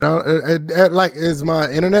Like, is my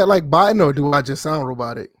internet like botting, or do I just sound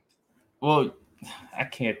robotic? Well, I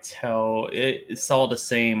can't tell. It's all the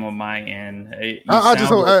same on my end. I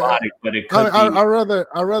just robotic, but it could be.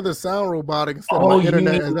 I rather sound robotic instead of my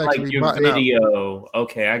internet is actually like your botting video. Out.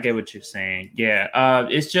 Okay, I get what you're saying. Yeah,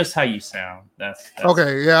 it's just how you sound. That's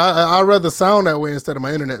okay. Yeah, I rather sound that way instead of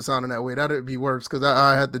my internet sounding that way. That'd be worse because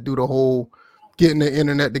I had to do the whole getting the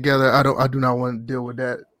internet together. I do not want to deal with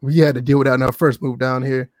that. We had to deal with that in our first move down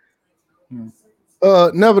here.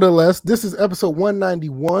 Nevertheless, this is episode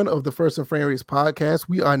 191 of the First and Framers podcast.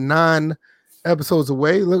 We are 9 episodes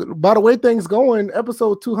away. Look, by the way things going,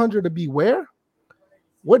 episode 200 to be where?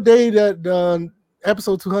 What day that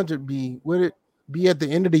episode 200 be? Would it be at the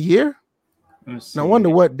end of the year? I wonder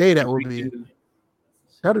what day that would be.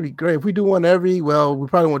 That'd be great. If we do one we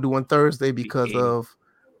probably won't do one Thursday because of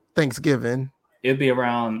Thanksgiving. It'd be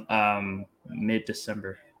around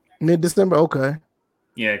mid-December. Mid-December, okay.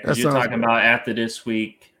 Yeah, because you're talking about after this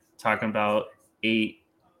week, talking about 8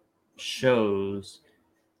 shows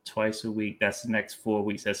twice a week. That's the next 4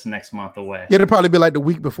 weeks. That's the next month away. Yeah, it'll probably be like the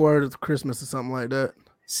week before Christmas or something like that.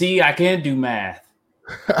 See, I can't do math.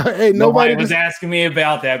 Hey, nobody was asking me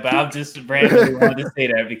about that, but I just randomly wanted to say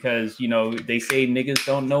that because they say niggas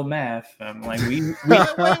don't know math. I'm like, wait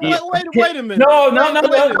a minute. No.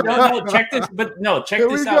 Check this, check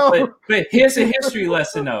this out. But here's a history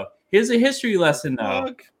lesson though.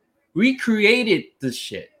 We created this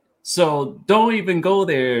shit. So don't even go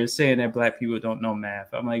there saying that black people don't know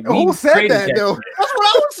math. I'm like, who said that though? Shit. That's what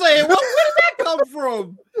I was saying. Where did that come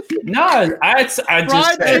from? No, I just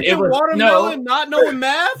said it was watermelon, not knowing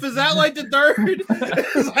math. Is that like the third?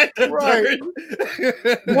 Third?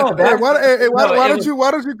 No, why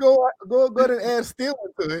don't you go ahead and add stealing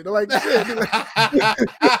to it? Like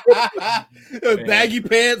baggy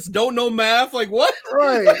pants, don't know math. Like what?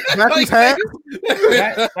 Right? That's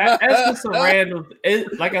just a random.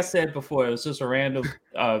 Like I said before, it was just a random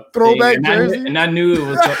throwback thing, jersey, and I knew it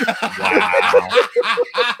was.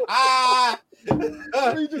 Wow.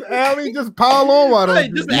 Just pile on one.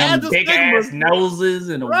 Right, just add the big ass noses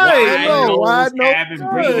and a wide nose, having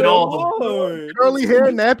breathing all the curly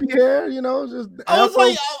hair, nappy hair. Just. I was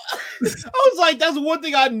like, that's one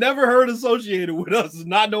thing I never heard associated with us is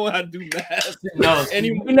not knowing how to do math.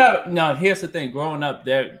 No. Here's the thing. Growing up,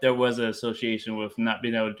 there was an association with not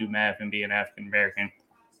being able to do math and being African American,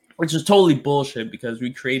 which is totally bullshit because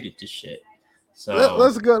we created this shit. So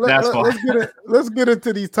let's go. Let's get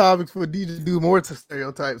into these topics for DJ do more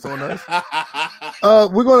stereotypes on us.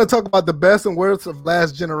 We're going to talk about the best and worst of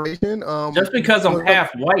last generation. Just because I'm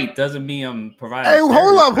half white doesn't mean I'm providing. Hey,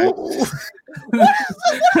 hold up!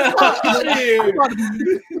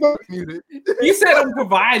 You said I'm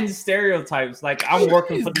providing stereotypes, like I'm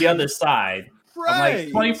working for the other side. Right.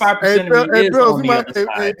 I'm like 25% of me is on the other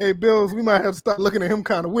side. Hey, Bills, we might have to start looking at him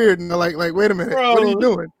kind of weird and like, wait a minute, what are you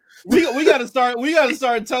doing? We gotta start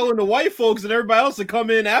telling the white folks and everybody else to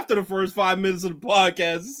come in after the first 5 minutes of the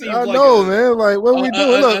podcast. Man. Like, what are we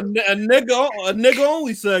doing? A nigga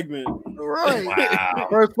only segment. Right. Wow.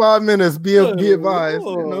 First 5 minutes, be advised.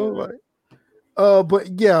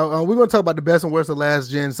 But yeah, we're gonna talk about the best and worst of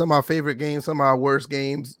last gen. Some of our favorite games, some of our worst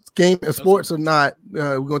games. Sports or not,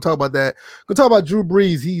 we're gonna talk about that. We're gonna talk about Drew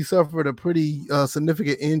Brees. He suffered a pretty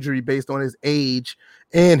significant injury based on his age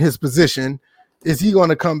and his position. Is he going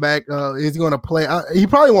to come back? Is he going to play? He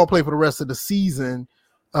probably won't play for the rest of the season.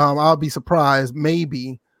 I'll be surprised,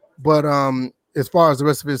 maybe. But as far as the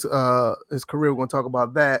rest of his career, we're going to talk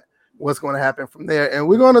about that. What's going to happen from there? And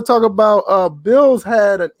we're going to talk about Bills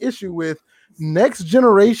had an issue with next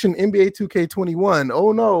generation NBA 2K21.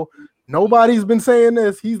 Oh no, nobody's been saying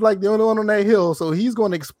this. He's like the only one on that hill, so he's going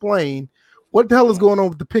to explain what the hell is going on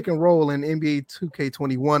with the pick and roll in NBA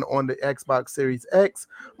 2K21 on the Xbox Series X.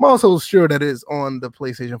 I'm also sure that it's on the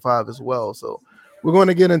PlayStation 5 as well. So we're going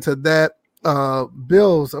to get into that.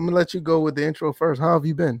 Bills, I'm going to let you go with the intro first. How have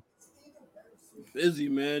you been? Busy,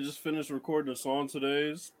 man. Just finished recording a song today.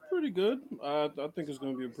 It's pretty good. I think it's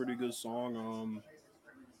going to be a pretty good song.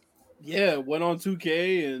 Went on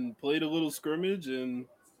 2K and played a little scrimmage and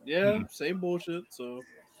same bullshit. So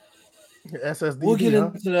SSD. We'll get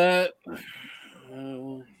into that.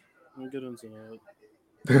 We'll get into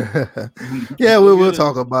that. Yeah, we'll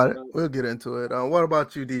talk about it. We'll get into it. What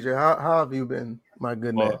about you, DJ? How have you been, my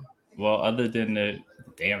good man? Well, other than that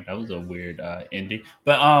was a weird ending.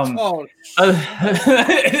 But I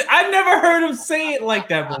never heard him say it like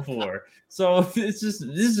that before. So this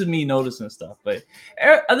is me noticing stuff. But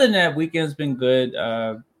other than that, weekend's been good.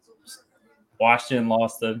 Washington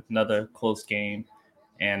lost another close game.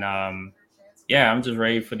 And I'm just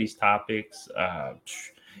ready for these topics.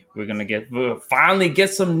 We'll finally get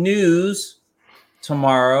some news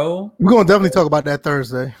tomorrow. We're gonna definitely talk about that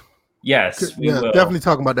Thursday. Yes, we will. Definitely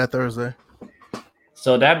talking about that Thursday.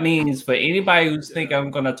 So that means for anybody who's think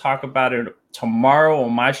I'm gonna talk about it tomorrow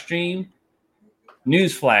on my stream,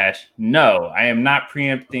 newsflash: no, I am not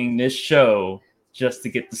preempting this show just to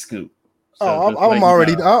get the scoop. So I'm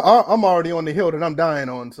already on the hill that I'm dying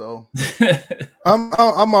on. So I'm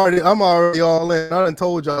already all in. I done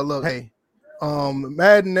told y'all, look, hey,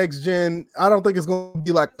 Madden Next Gen, I don't think it's going to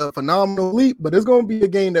be like a phenomenal leap, but it's going to be a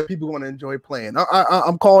game that people want to enjoy playing.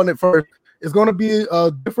 I'm calling it first. It's going to be a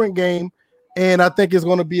different game, and I think it's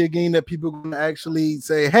going to be a game that people are going to actually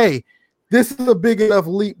say, hey, this is a big enough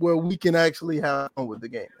leap where we can actually have fun with the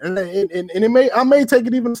game. And I may take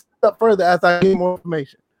it even a step further as I get more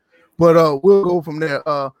information. But we'll go from there.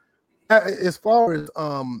 As far as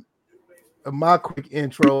my quick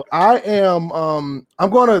intro, I'm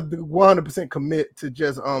gonna 100% commit to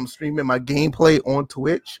just streaming my gameplay on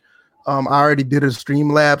Twitch. I already did a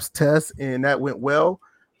Streamlabs test and that went well.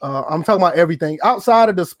 I'm talking about everything outside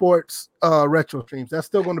of the sports retro streams. That's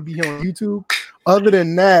still going to be here on YouTube. Other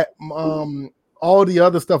than that, all the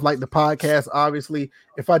other stuff like the podcast, obviously,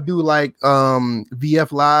 if I do like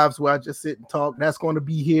VF Lives where I just sit and talk, that's going to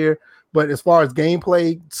be here. But as far as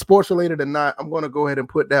gameplay, sports related or not, I'm going to go ahead and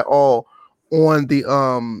put that all on the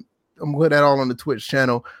I'm going to put that all on the Twitch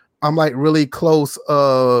channel. I'm like really close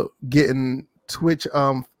getting Twitch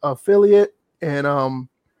affiliate, and I'm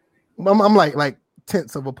like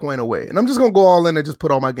tenths of a point away, and I'm just gonna go all in and just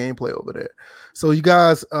put all my gameplay over there. So you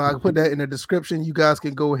guys, I can put that in the description. You guys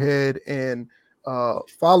can go ahead and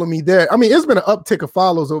follow me there. I mean, it's been an uptick of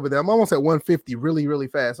follows over there. I'm almost at 150 really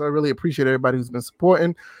fast. So I really appreciate everybody who's been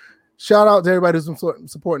supporting. Shout out to everybody who's been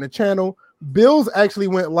supporting the channel. Bill's actually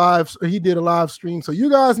went live. He did a live stream. So you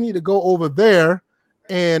guys need to go over there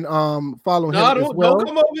and follow him as well. Don't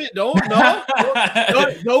come over here.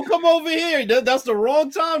 Don't come over here. That's the wrong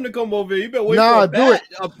time to come over here. You better wait for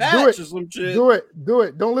a patch or some shit. Do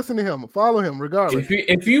it. Don't listen to him. Follow him regardless.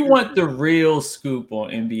 If you want the real scoop on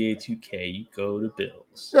NBA 2K, you go to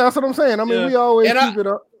Bill's. Yeah, that's what I'm saying. I mean, we always keep it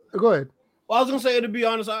up. Go ahead. Well, I was gonna say, to be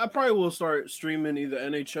honest, I probably will start streaming either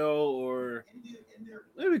NHL or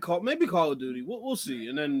maybe Call of Duty. We'll see,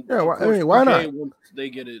 and then why not? Once they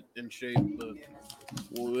get it in shape, but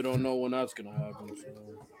we don't know when that's gonna happen.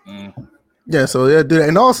 So. Yeah, so yeah, dude,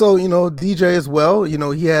 and also DJ as well.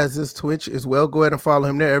 He has his Twitch as well. Go ahead and follow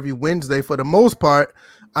him there every Wednesday. For the most part,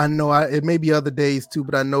 I know it may be other days too,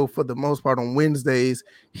 but I know for the most part on Wednesdays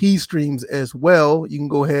he streams as well. You can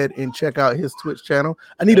go ahead and check out his Twitch channel.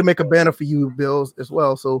 I need to make a banner for you, Bills, as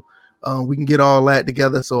well, so we can get all that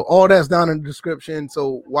together. So all that's down in the description.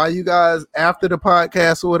 So while you guys after the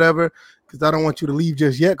podcast or whatever, because I don't want you to leave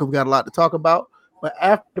just yet because we got a lot to talk about. But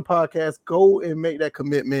after the podcast, go and make that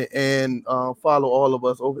commitment and follow all of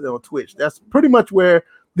us over there on Twitch. That's pretty much where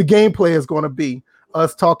the gameplay is going to be.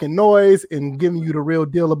 Us talking noise and giving you the real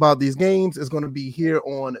deal about these games is going to be here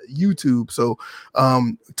on YouTube. So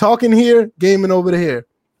talking here, gaming over here.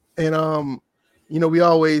 And, we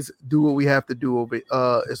always do what we have to do over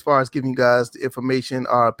as far as giving you guys the information,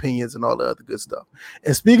 our opinions, and all the other good stuff.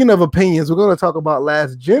 And speaking of opinions, we're going to talk about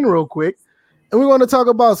Last Gen real quick. And we want to talk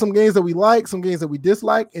about some games that we like, some games that we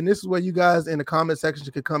dislike, and this is where you guys in the comment section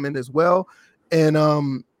could come in as well, and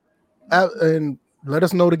let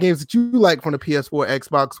us know the games that you like from the PS4,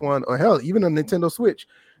 Xbox One, or hell, even a Nintendo Switch.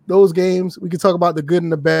 Those games, we can talk about the good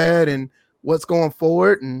and the bad and what's going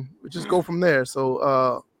forward, and we just go from there.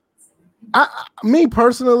 So, me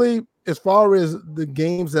personally, as far as the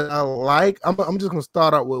games that I like, I'm just gonna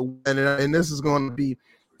start out with one, and this is going to be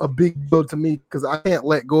a big deal to me because I can't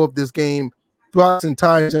let go of this game throughout this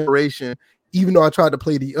entire generation. Even though I tried to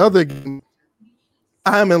play the other game,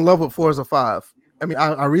 I am in love with Forza 5. I mean,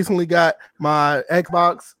 I recently got my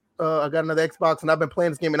Xbox. I got another Xbox, and I've been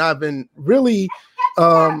playing this game, and I've been really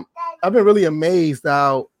amazed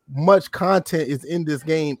how much content is in this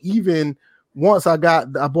game. Even once I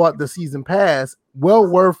bought the season pass, well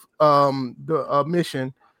worth the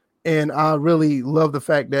mission, and I really love the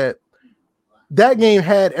fact that game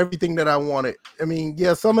had everything that I wanted. I mean,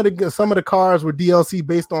 yeah, some of the cars were DLC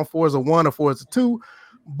based on Forza 1 or Forza 2,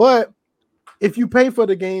 but if you pay for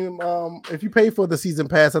the game, if you pay for the season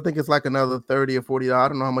pass, I think it's like another $30 or $40. I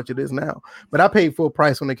don't know how much it is now, but I paid full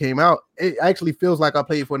price when it came out. It actually feels like I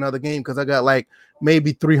paid for another game because I got like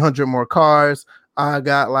maybe 300 more cars. I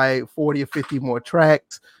got like 40 or 50 more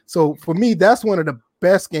tracks. So for me, that's one of the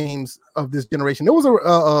best games of this generation. It was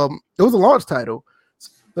a launch title,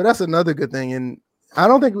 so that's another good thing. And I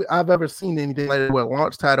don't think I've ever seen anything like that where a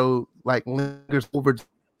launch title like lingers over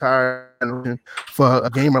time for a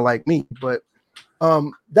gamer like me. But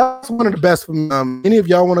That's one of the best for me. Any of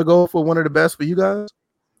y'all want to go for one of the best for you guys?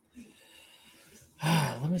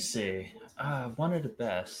 Let me see. One of the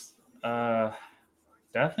best.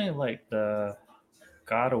 Definitely like the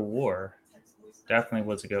God of War. Definitely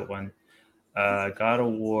was a good one. God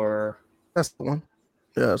of War. That's the one.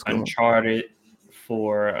 Yeah, that's good. Uncharted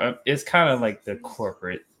for it's kind of like the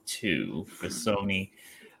corporate 2 for Sony.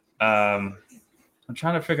 I'm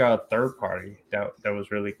trying to figure out a third party that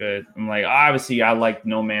was really good. I'm like, obviously, I like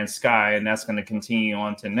No Man's Sky, and that's going to continue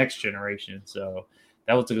on to next generation. So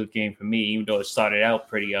that was a good game for me, even though it started out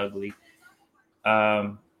pretty ugly.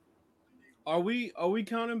 Are we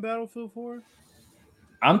counting Battlefield 4?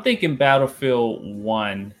 I'm thinking Battlefield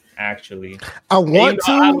 1. Actually, I want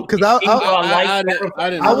to because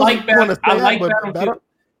I like Battlefield.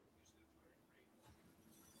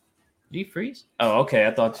 Did you freeze? Oh, okay.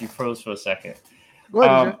 I thought you froze for a second. Go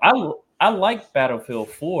ahead, I like Battlefield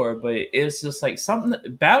 4, but it's just like something.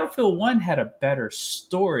 Battlefield 1 had a better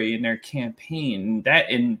story in their campaign.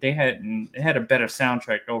 They had a better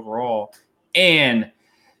soundtrack overall, and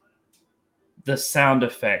the sound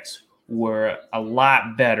effects were a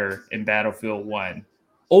lot better in Battlefield 1.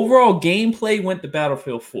 Overall gameplay went to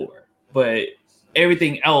Battlefield 4, but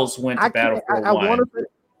everything else went to Battlefield 1.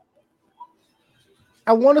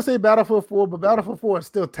 I want to say Battlefield 4, but Battlefield 4 is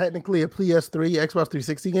still technically a PS3, Xbox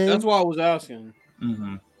 360 game. That's why I was asking.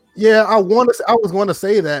 Mm-hmm. Yeah, I was going to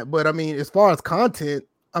say that, but I mean, as far as content,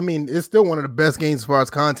 I mean, it's still one of the best games as far as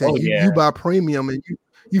content. You buy premium and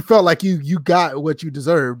you felt like you got what you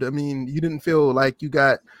deserved. I mean, you didn't feel like you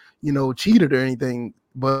got, cheated or anything,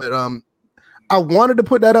 but I wanted to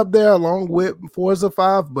put that up there along with Forza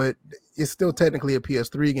 5, but it's still technically a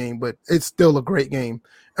PS3 game, but it's still a great game.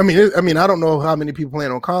 I mean, I don't know how many people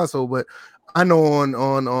playing on console, but I know on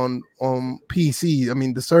PC, I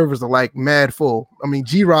mean, the servers are like mad full. I mean,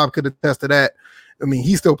 G-Rob could attest to that. I mean,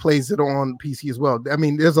 he still plays it on PC as well. I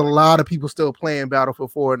mean, there's a lot of people still playing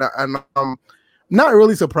Battlefield 4, and I'm not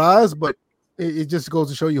really surprised, but it just goes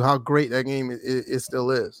to show you how great that game it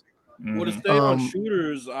still is. Well, to stay on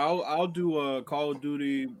shooters, I'll do a Call of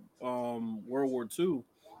Duty World War II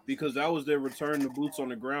because that was their return to boots on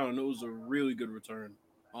the ground, and it was a really good return.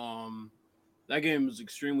 That game was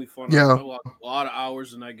extremely fun. Yeah, a lot of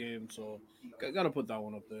hours in that game, so I gotta put that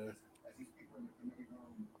one up there.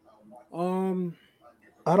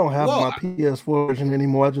 I don't have my PS4 version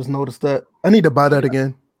anymore. I just noticed that I need to buy that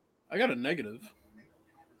again. I got a negative.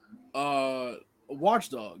 Watch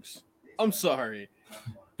Dogs. I'm sorry.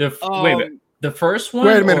 Wait, the first one?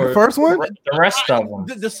 Wait a minute, the first one? The rest of them.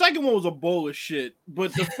 The second one was a bowl of shit,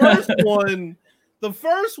 but the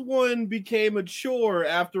first one became a chore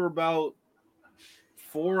after about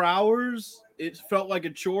 4 hours. It felt like a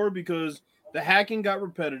chore because the hacking got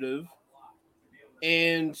repetitive.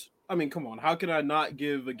 And I mean, come on, how can I not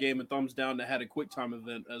give a game a thumbs down that had a quick time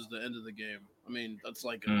event as the end of the game? I mean, that's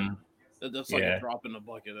like a drop in the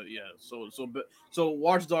bucket. Yeah. So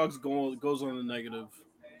Watch Dogs goes on the negative.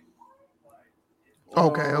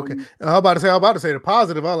 Okay. I'm about to say the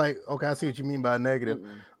positive. I see what you mean by negative.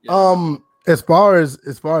 Yeah. As far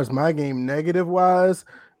as my game negative wise,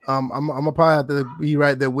 I'm gonna probably have to be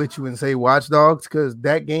right there with you and say Watch Dogs, because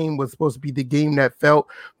that game was supposed to be the game that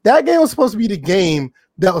was supposed to be the game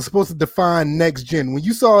that was supposed to define next gen. When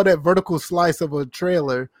you saw that vertical slice of a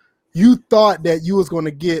trailer, you thought that you was going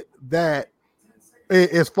to get that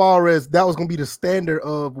as far as that was going to be the standard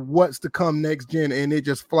of what's to come next gen, and it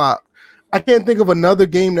just flopped. I can't think of another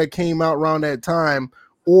game that came out around that time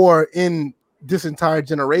or in this entire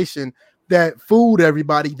generation that fooled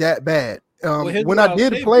everybody that bad. When I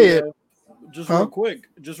did play it, real quick,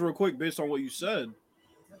 based on what you said,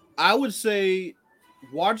 I would say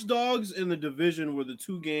Watch Dogs and The Division were the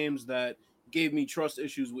two games that gave me trust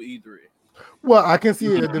issues with E3. Well, I can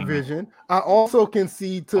see a Division. I also can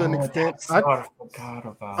see to an extent.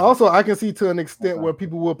 I can see to an extent where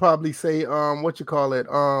people will probably say,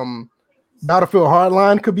 Battlefield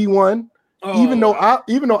Hardline could be one. Even though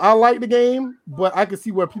I like the game, but I could see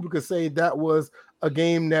where people could say that was a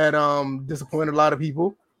game that disappointed a lot of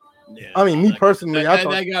people. Yeah, I mean, me personally, I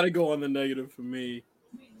thought that got to go on the negative for me.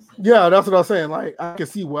 Yeah, that's what I was saying. Like, I can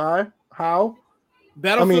see how.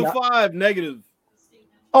 Battlefield 5 negative.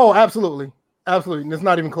 Oh, absolutely. It's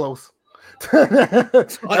not even close.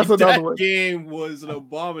 That game was an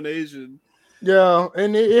abomination. Yeah,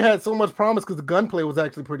 and it had so much promise because the gunplay was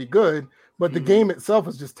actually pretty good, but the game itself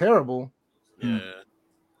is just terrible.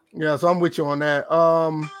 Yeah. So I'm with you on that.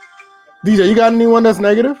 DJ, you got anyone that's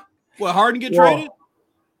negative? What, Harden get traded?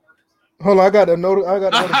 Hold on, I got a note. I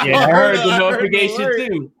heard the notification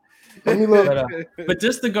too. Let me look. But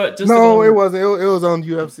just to go. No, it wasn't. It was on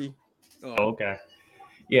UFC. Oh, okay.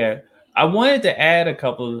 Yeah, I wanted to add a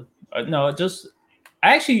couple. I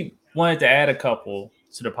actually wanted to add a couple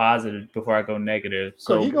to the positive before I go negative.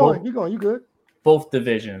 So you going, you good. Both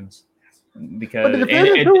divisions, because but the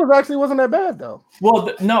division two wasn't that bad though.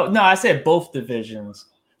 Well, no, I said both divisions.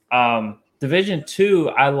 Division 2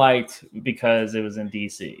 I liked because it was in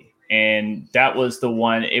DC, and that was the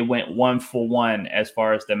one. It went 1-for-1 as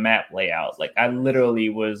far as the map layout. Like I literally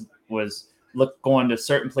was going to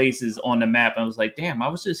certain places on the map, and I was like, damn, I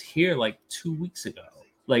was just here like 2 weeks ago.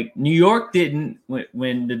 Like New York didn't,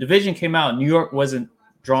 when the division came out, New York wasn't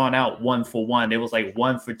drawn out 1-for-1. It was like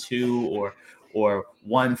 1-for-2 or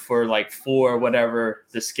 1-for-4, whatever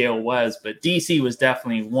the scale was. But DC was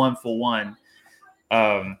definitely 1-for-1.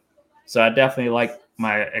 So I definitely like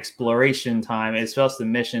my exploration time, especially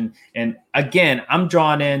the mission. And again, I'm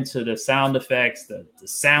drawn into the sound effects. The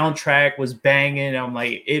soundtrack was banging. I'm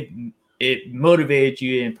like, it motivated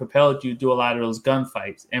you and propelled you to do a lot of those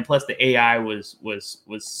gunfights. And plus the AI was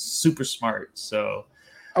super smart. So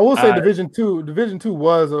I will say Division 2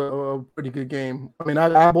 was a pretty good game. I mean,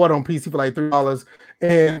 I bought it on PC for like $3,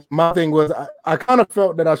 and my thing was I kind of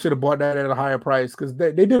felt that I should have bought that at a higher price because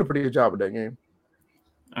they did a pretty good job with that game.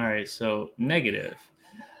 All right, so negative.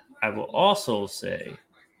 I will also say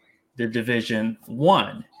the Division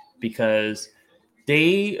 1, because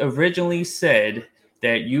they originally said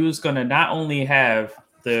that you was going to not only have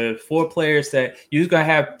the 4 players, that you was going to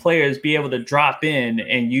have players be able to drop in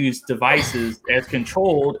and use devices as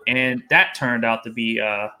controlled, and that turned out to be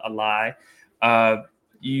a lie.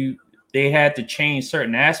 They had to change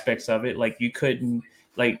certain aspects of it, like they couldn't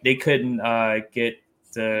get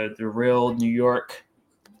the real New York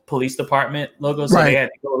Police Department logo, so they had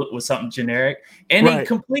to go with something generic, and they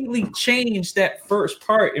completely changed that first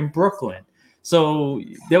part in Brooklyn. So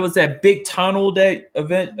there was that big tunnel that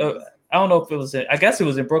event. I don't know if it was. I guess it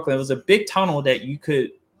was in Brooklyn. It was a big tunnel that you could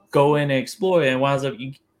go in and explore, and winds up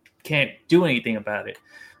you can't do anything about it.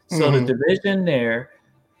 So the division there,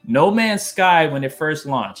 No Man's Sky, when it first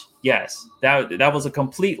launched, yes, that was a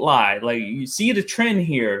complete lie. Like you see the trend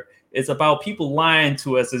here. It's about people lying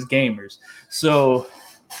to us as gamers. So.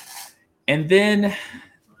 And then,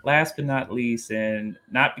 last but not least, and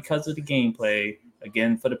not because of the gameplay,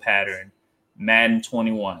 again for the pattern, Madden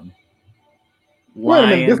 21. Wait a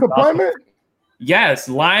minute, disappointment? Yes,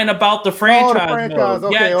 lying about the franchise. Mode.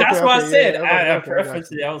 Okay, that's what I said. I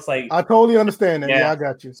preferenced it. I was like, I totally understand that. Yeah, I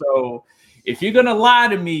got you. So if you're gonna lie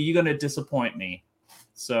to me, you're gonna disappoint me.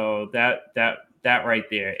 So that right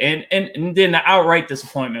there, and then the outright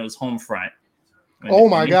disappointment was Homefront. Oh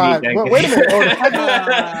my God! Wait a minute.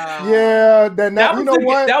 That you know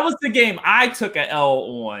what? That was the game I took an L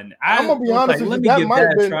on. I'm gonna be honest with you. That might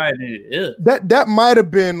have been that might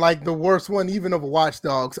have been like the worst one, even of Watch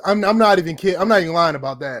Dogs. I'm not even kidding. I'm not even lying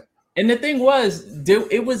about that. And the thing was,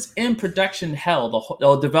 it was in production hell,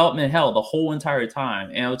 the development hell, the whole entire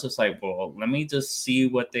time. And I was just like, well, let me just see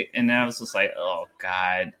what they. And I was just like, oh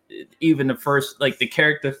God! Even the first, like the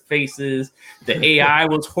character faces, the AI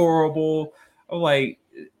was horrible. I'm like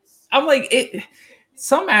it.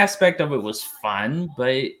 Some aspect of it was fun,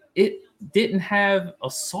 but it didn't have a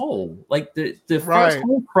soul. Like the first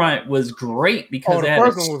Homefront was great because it had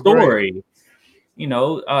a story. You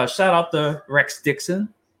know, shout out to Rex Dixon.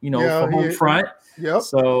 You know, for Homefront. Yep.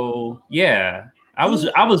 So yeah, I was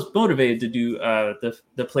motivated to do the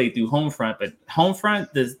playthrough Homefront, but Homefront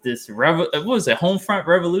what was it? Homefront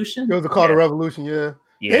Revolution. It was called a Revolution. Yeah.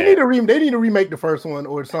 Yeah. They need to remake the first one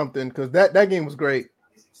or something because that game was great.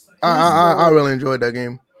 I really enjoyed that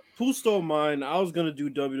game. Who stole mine? I was gonna do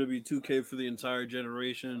WWE 2K for the entire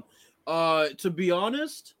generation. To be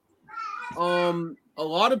honest, a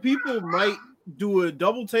lot of people might do a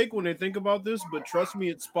double take when they think about this, but trust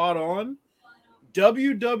me, it's spot on.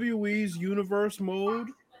 WWE's Universe mode.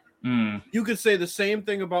 You could say the same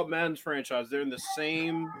thing about Madden's franchise. They're in the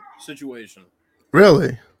same situation.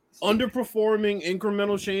 Really? Underperforming,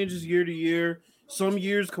 incremental changes year to year, some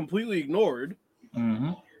years completely ignored,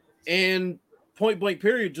 and point blank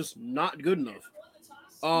period, just not good enough.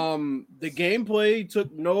 The gameplay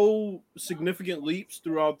took no significant leaps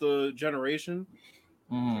throughout the generation,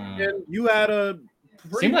 and you had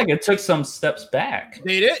seemed like it took some steps back.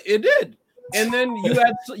 It did, and then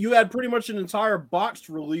you had pretty much an entire boxed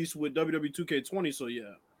release with WWE 2K20. So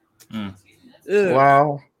yeah,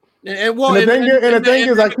 wow. And the thing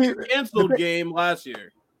is, I keep canceled game last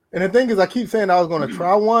year. And the thing is, I keep saying I was going to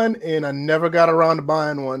try one, and I never got around to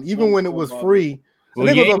buying one, even when it was free. Well,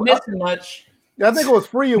 I think you ain't missing much. I think it was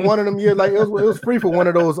free in one of them years. Like it was free for one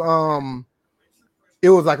of those. It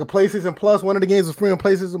was like a PlayStation Plus. One of the games was free on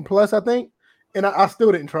PlayStation Plus, I think. And I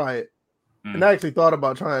still didn't try it. And I actually thought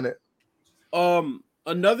about trying it.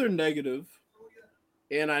 Another negative,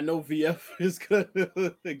 and I know VF is going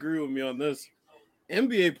to agree with me on this.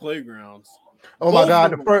 NBA playgrounds. Oh my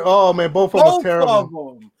God! Man, both of them was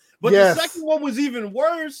terrible. But the second one was even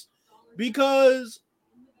worse because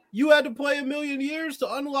you had to play a million years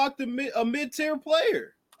to unlock a mid-tier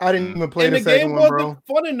player. I didn't even play the second one, bro. The game wasn't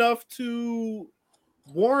fun enough to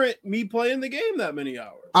warrant me playing the game that many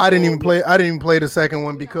hours. I didn't even play the second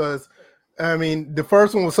one because, I mean, the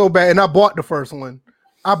first one was so bad, and I bought the first one.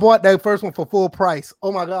 I bought that first one for full price.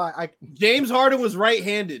 Oh my God! James Harden was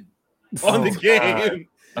right-handed on the game.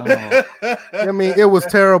 I mean, it was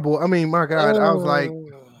terrible. I mean, my God, I was like,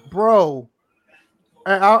 bro,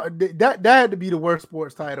 that had to be the worst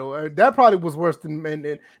sports title. That probably was worse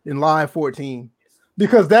than Live 14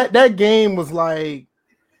 because that game was like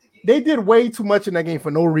they did way too much in that game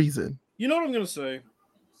for no reason. You know what I'm gonna say?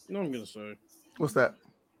 What's that?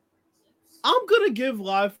 I'm gonna give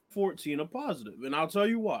Live 14 a positive, and I'll tell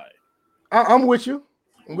you why. I'm with you.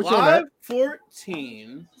 Live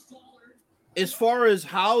 14. As far as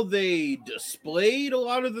how they displayed a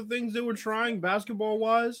lot of the things they were trying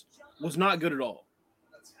basketball-wise was not good at all.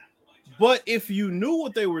 But if you knew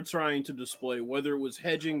what they were trying to display, whether it was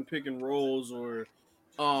hedging, pick and rolls, or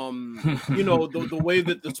the way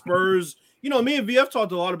that the Spurs, me and VF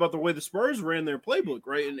talked a lot about the way the Spurs ran their playbook,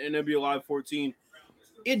 right? In NBA Live 14.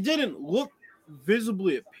 It didn't look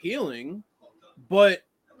visibly appealing, but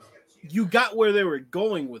you got where they were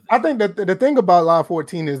going with it. I think that the thing about Live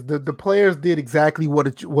 14 is the players did exactly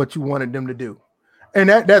what you wanted them to do, and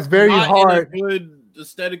that's very hard. In a good,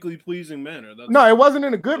 aesthetically pleasing manner. No, it wasn't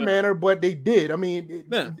in a good manner, but they did. I mean,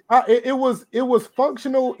 it was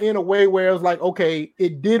functional in a way where it was like, okay,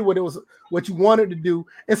 it did what you wanted to do.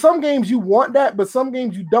 In some games you want that, but some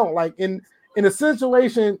games you don't. Like in a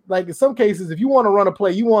situation, like in some cases, if you want to run a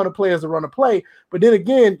play, you want the players to run a play. But then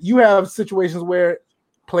again, you have situations where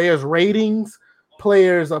players' ratings,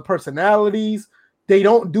 players' personalities, they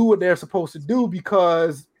don't do what they're supposed to do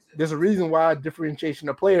because there's a reason why differentiation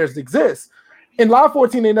of players exists. In Live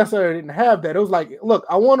 14, they necessarily didn't have that. It was like, look,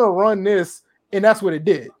 I want to run this, and that's what it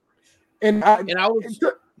did. And I was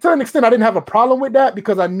to an extent, I didn't have a problem with that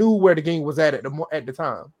because I knew where the game was at the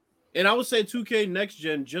time. And I would say 2K Next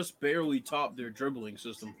Gen just barely topped their dribbling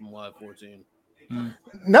system from Live 14.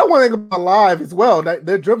 That one thing about Live as well, that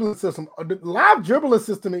their dribbling system, the Live dribbling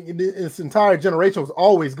system in its entire generation was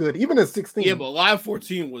always good, even in 16. Yeah, but Live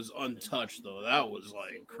 14 was untouched though. That was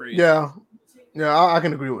like crazy. Yeah, I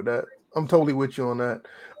can agree with that. I'm totally with you on that.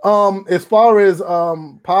 As far as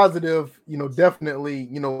positive, definitely,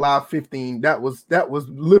 Live 15. That was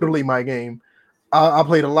literally my game. I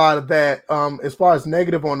played a lot of that. As far as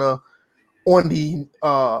negative on the on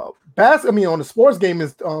the sports game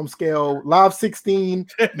scale, Live 16,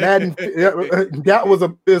 Madden, that was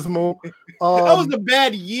abysmal. That was a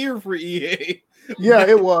bad year for EA. Yeah,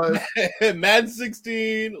 it was. Madden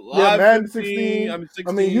 16, Live Madden 16. 16.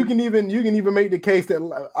 I mean, you can even make the case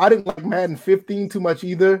that I didn't like Madden 15 too much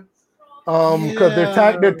either, because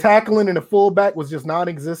their tackling and the fullback was just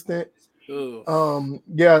non-existent.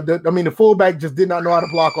 The fullback just did not know how to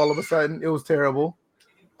block all of a sudden. It was terrible.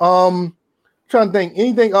 Trying to think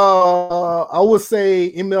anything. I would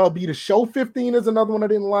say MLB The Show 15 is another one I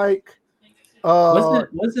didn't like.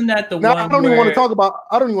 Wasn't that the one? I don't even want to talk about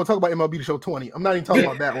MLB The Show 20. I'm not even talking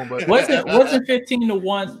about that one. But wasn't 15 the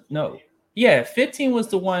one? No, yeah, 15 was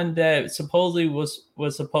the one that supposedly was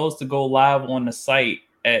supposed to go live on the site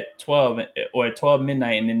at 12 or at 12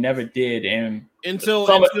 midnight, and it never did. And some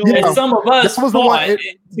of us fought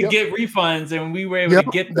to get refunds, and we were able to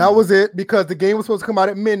get them. That was it, because the game was supposed to come out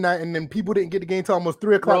at midnight, and then people didn't get the game until almost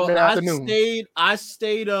 3 o'clock in the afternoon. I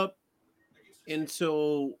stayed up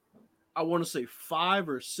until I want to say 5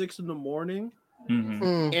 or 6 in the morning,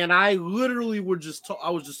 and I literally I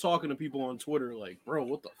was just talking to people on Twitter like, bro,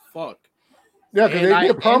 what the fuck? Yeah, because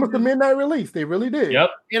they promised a midnight release. They really did. Yep.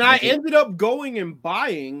 And I ended up going and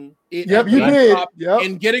buying it. Yep, you did. Yep.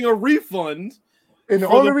 And getting a refund. And the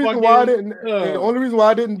only reason why I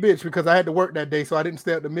didn't bitch because I had to work that day, so I didn't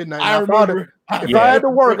stay up to midnight. If I had to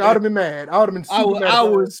work, I would have been mad. I would have been super mad. I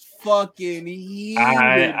was fucking heated.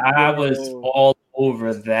 I was all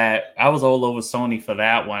over that. I was all over Sony for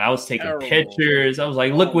that one. I was taking pictures. I was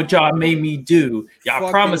like, look what y'all made me do. Y'all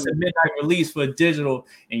promised a midnight release for digital,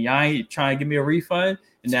 and y'all ain't trying to give me a refund.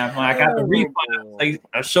 And now when I got the refund,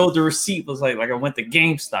 I showed the receipt. It was like I went to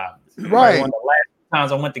GameStop. Right. One of the last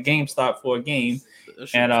times I went to GameStop for a game.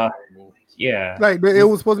 And Yeah. Like it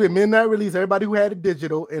was supposed to be a midnight release. Everybody who had it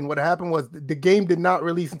digital, and what happened was the game did not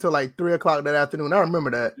release until like 3:00 that afternoon. I remember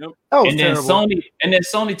that. Yep. That was and terrible. then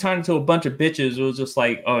Sony turned into a bunch of bitches. It was just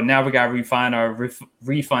like, oh, now we got to refine our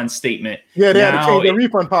refund statement. Yeah, they had to Now change their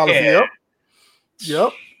refund policy. Yeah.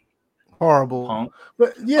 Yep. Horrible. Punk.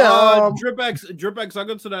 But yeah, DripX. I'll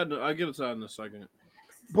get to that. I'll get to that in a second.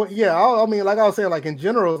 But yeah, I mean, like I was saying, like in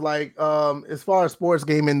general, like as far as sports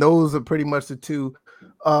gaming, those are pretty much the two.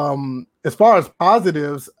 As far as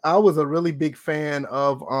positives, I was a really big fan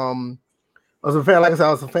of I was a fan, like I said,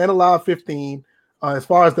 I was a fan of Live 15. As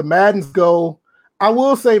far as the Maddens go, I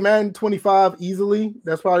will say Madden 25 easily.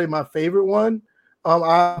 That's probably my favorite one.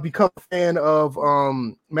 I've become a fan of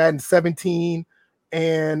Madden 17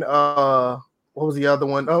 and what was the other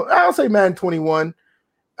one? I'll say Madden 21.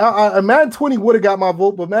 Madden 20 would have got my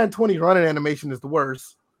vote, but Madden 20 running animation is the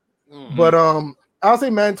worst. Mm-hmm. But I'll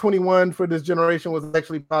say Madden 21 for this generation was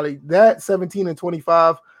actually probably that 17 and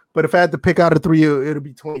 25. But if I had to pick out of three, it'll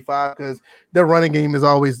be 25 because their running game is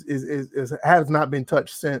always has not been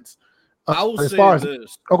touched since. I will say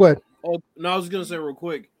this. Oh, go ahead. Oh, no, I was gonna say real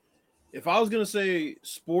quick. If I was gonna say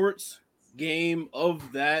sports game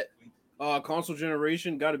of that console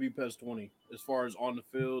generation, got to be PES 20 as far as on the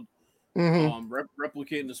field. Mm-hmm.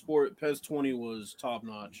 Replicating the sport, PES 20 was top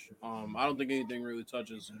notch. I don't think anything really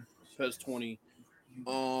touches PES 20.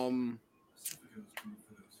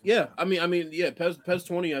 Yeah, I mean, yeah, PES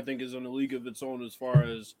 20 I think is in a league of its own as far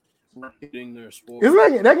as replicating their sport.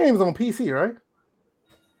 Isn't that game's on PC, right?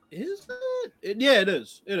 Is it? Yeah, it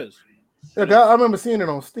is. It is. I remember seeing it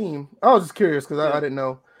on Steam. I was just curious because I didn't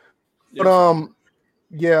know. But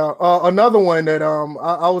another one that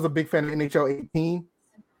I was a big fan of NHL 18.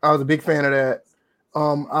 I was a big fan of that.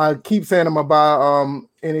 I keep saying I'm gonna buy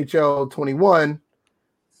NHL 21,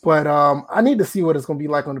 but I need to see what it's gonna be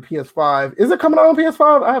like on the PS5. Is it coming out on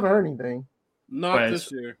PS5? I haven't heard anything. Not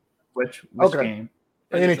this year. Which game?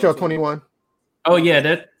 NHL 21. Oh yeah,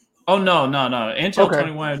 that. Oh no. NHL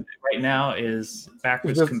 21 right now is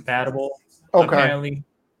backwards compatible. Okay. Apparently.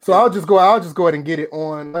 So I'll just go ahead and get it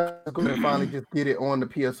on. Let's go ahead and finally just get it on the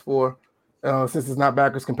PS4 since it's not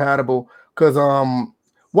backwards compatible. Because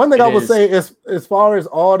one thing I would say is, as far as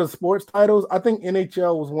all the sports titles, I think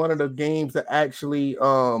NHL was one of the games that actually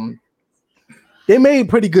they made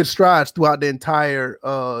pretty good strides throughout the entire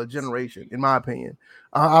generation, in my opinion.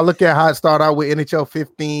 I look at how it started out with NHL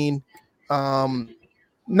 15.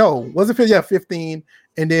 No, was it 15? Yeah, 15.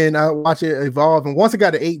 And then I watched it evolve. And once it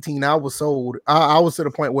got to 18, I was sold. I was to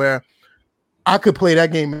the point where I could play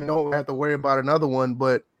that game and don't have to worry about another one.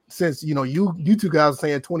 But since you two guys are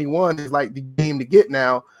saying 21 is like the game to get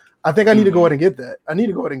now, I think I need to go ahead and get that. I need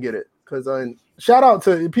to go ahead and get it because shout out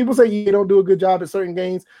to people say you don't do a good job at certain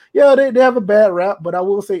games. Yeah, they have a bad rap, but I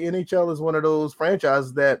will say NHL is one of those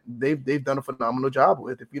franchises that they've done a phenomenal job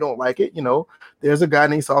with. If you don't like it, there's a guy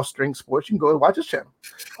named Soft String Sports. You can go and watch his channel.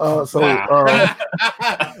 Oh,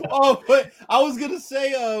 but I was gonna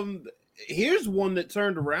say, here's one that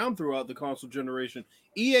turned around throughout the console generation: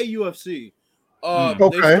 EA UFC.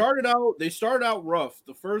 They started out rough.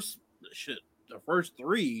 The first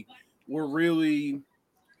three were really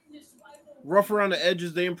rough around the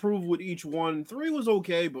edges. They improved with each one. 3 was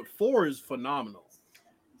okay, but 4 is phenomenal.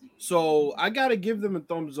 So I gotta give them a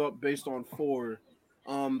thumbs up based on 4,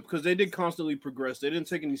 because they did constantly progress. They didn't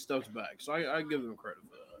take any steps back. So I give them credit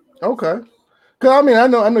for that. Okay. Because I mean, I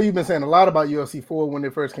know you've been saying a lot about UFC 4 when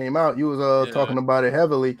it first came out. You was talking about it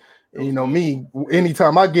heavily. And, me,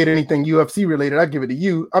 anytime I get anything UFC related, I give it to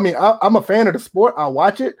you. I mean, I'm a fan of the sport. I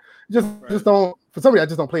watch it. Just don't. For some reason, I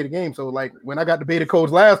just don't play the game. So, like when I got the beta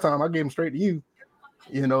codes last time, I gave them straight to you.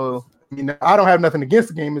 I don't have nothing against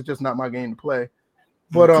the game. It's just not my game to play.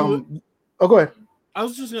 But go ahead. I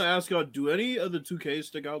was just gonna ask y'all: do any of the 2Ks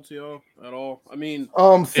stick out to y'all at all? I mean,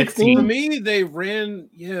 16 to me, they ran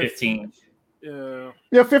 15.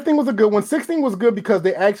 Yeah, 15 was a good one. 16 was good because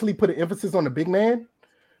they actually put an emphasis on the big man.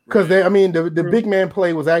 Because the big man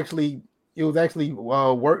play was actually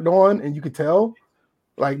worked on, and you could tell.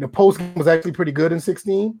 Like the post game was actually pretty good in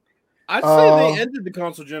 16. I'd say they ended the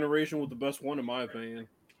console generation with the best one, in my opinion.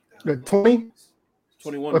 The 20?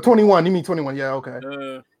 21. Or 21. You mean 21? Yeah, okay.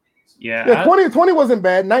 Yeah. 20 wasn't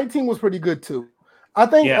bad. 19 was pretty good too. I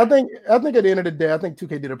think at the end of the day, I think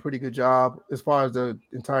 2K did a pretty good job as far as the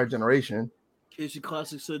entire generation. Casey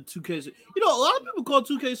Classic said 2K. A lot of people call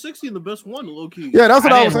 2K16 the best one, low key. Yeah, that's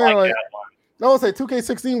what I was saying. I would say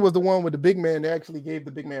 2K16 was the one with the big man. They actually gave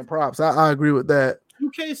the big man props. I agree with that.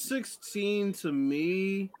 2K16 to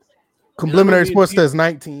me. Complimentary Sports says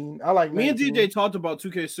 19. I like 19. Me and DJ talked about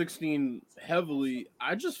 2K16 heavily.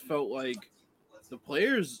 I just felt like the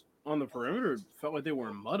players on the perimeter felt like they were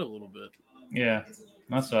in mud a little bit. Yeah,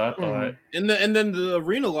 that's what I thought. And then the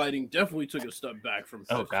arena lighting definitely took a step back from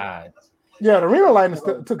 15. Oh God. Yeah, the arena lighting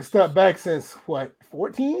took a step back since what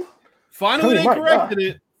 14. Finally, they corrected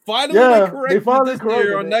it. Finally, they corrected this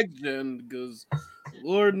year on next gen because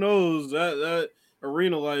Lord knows that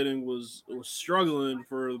arena lighting was struggling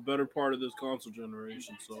for the better part of this console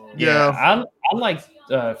generation. So yeah, I like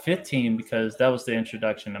 15 because that was the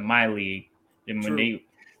introduction to My League, and when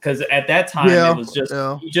because at that time it was just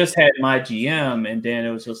you just had My GM, and then it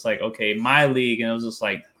was just like okay, My League, and it was just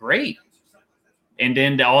like great. And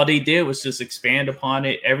then all they did was just expand upon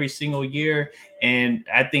it every single year, and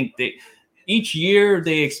I think each year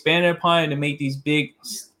they expanded upon it and made these big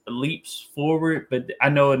leaps forward. But I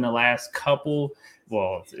know in the last couple,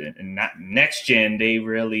 not next gen, they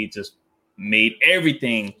really just made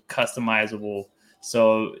everything customizable.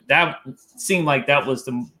 So that seemed like that was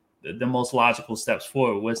the most logical steps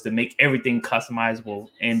forward, was to make everything customizable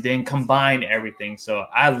and then combine everything. So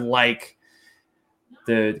I like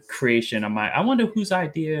the creation of I wonder whose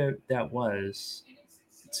idea that was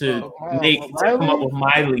to come up with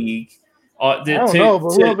My League.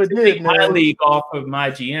 To take My League off of My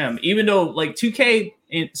GM, even though like 2K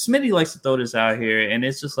and Smitty likes to throw this out here, and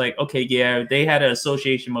it's just like, okay, yeah, they had an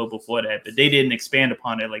association mode before that, but they didn't expand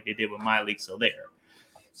upon it like they did with My League. So there.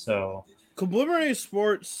 So Subliminary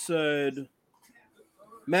Sports said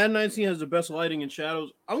Madden 19 has the best lighting and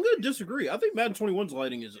shadows. I'm going to disagree. I think Madden 21's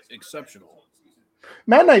lighting is exceptional.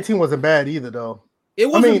 Madden 19 wasn't bad either, though. It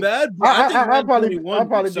wasn't bad. But I'll probably be a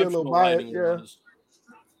little biased. Yeah.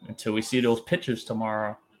 Until we see those pictures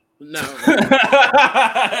tomorrow. No,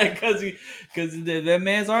 because that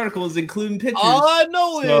man's article is including pictures. All I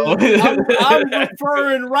know is I'm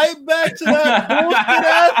referring right back to that bullshit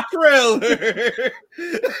ass trailer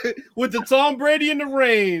with the Tom Brady in the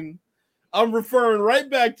rain. I'm referring right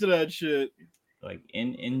back to that shit. Like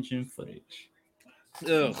in-engine footage.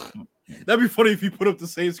 Ugh. That'd be funny if you put up the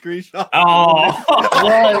same screenshot. Oh,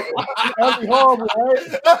 right. That'd be horrible,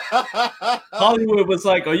 right? Hollywood was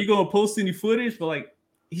like, "Are you gonna post any footage?" But like,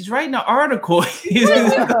 he's writing an article.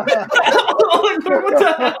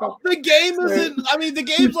 The game isn't. I mean, the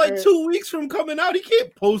game's like 2 weeks from coming out. He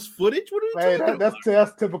can't post footage. What are you talking about?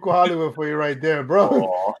 That's typical Hollywood for you right there, bro.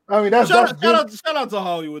 Aww. I mean, shout out to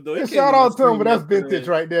Hollywood though. Shout out to him, but that's vintage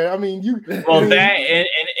right there. I mean, that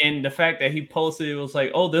and the fact that he posted it was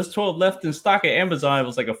like, oh, there's 12 left in stock at Amazon. It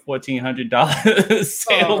was like a $1,400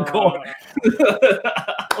 sale going.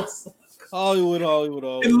 Hollywood.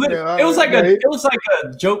 It was like a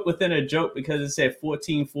joke within a joke because it said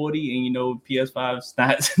 1440, and you know PS5's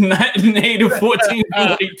not native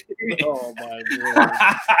 1440. Oh my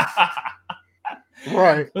god!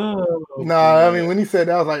 Right? I mean, when he said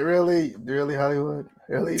that, I was like, really, Hollywood,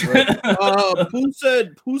 really?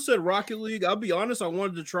 Who said Rocket League? I'll be honest, I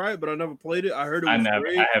wanted to try it, but I never played it. I heard it was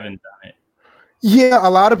great. I haven't done it. Yeah, a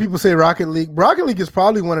lot of people say Rocket League. Rocket League is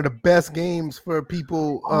probably one of the best games for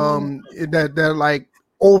people that like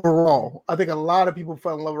overall. I think a lot of people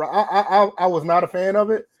fell in love with it. I was not a fan of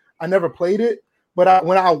it. I never played it, but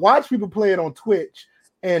when I watch people play it on Twitch,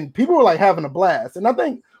 and people were like having a blast. And I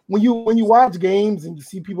think when you watch games and you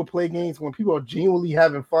see people play games, when people are genuinely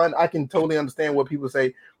having fun, I can totally understand what people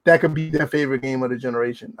say that could be their favorite game of the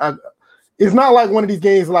generation. It's not like one of these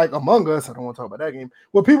games like Among Us. I don't want to talk about that game.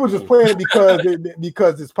 Well, people just playing it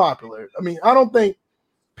because it's popular. I mean, I don't think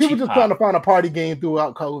people just trying to find a party game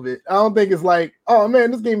throughout COVID. I don't think it's like, oh man,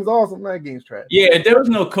 this game is awesome. That game's trash. Yeah, if there was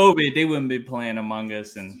no COVID, they wouldn't be playing Among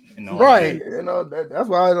Us and all right. That. You know, that's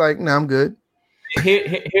why I like. I'm good.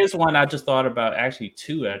 Here's one I just thought about. Actually,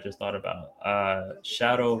 two I just thought about.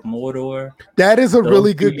 Shadow of Mordor. That is a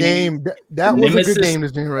really good game. That was a good game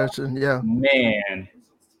this generation. Yeah, man.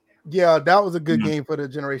 Yeah, that was a good game for the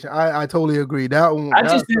generation. I totally agree. That one. I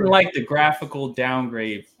just didn't like the graphical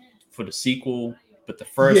downgrade for the sequel, but the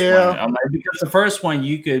first one, I'm like, because the first one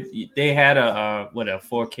they had a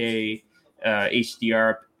 4K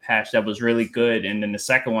HDR patch that was really good, and then the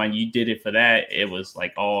second one you did it for that, it was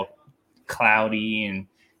like all cloudy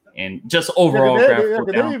and just overall graphical.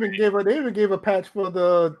 They even gave a patch for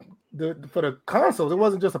the consoles. It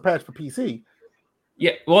wasn't just a patch for PC.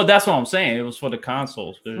 Yeah, well, that's what I'm saying. It was for the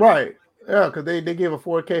consoles, right? Yeah, because they gave a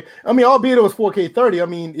 4K. I mean, albeit it was 4K 30. I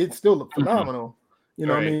mean, it still looked phenomenal. You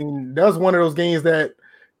know, right. I mean, that was one of those games that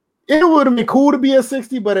it would have been cool to be at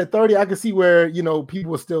 60, but at 30, I could see where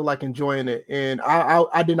people were still like enjoying it, and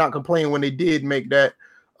I did not complain when they did make that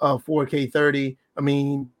 4K 30. I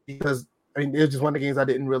mean, because it was just one of the games I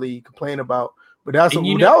didn't really complain about. But that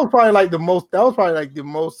was probably like the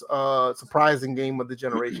most surprising game of the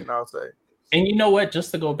generation, I'll say. And you know what?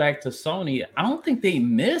 Just to go back to Sony, I don't think they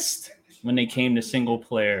missed when they came to single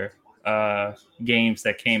player games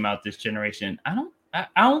that came out this generation. I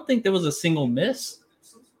don't think there was a single miss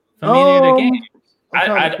from any of the games. I'm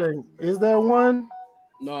trying to think. Is there one?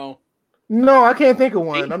 No, I can't think of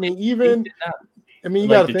one. I mean, even. I mean, you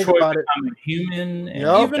got to think about it. Human,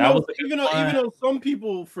 even though some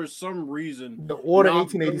people, for some reason, the Order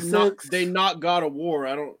 1886, they not God of War.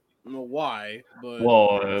 I don't know why, but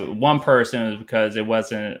one person is because it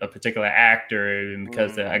wasn't a particular actor, and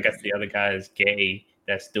because I guess the other guy is gay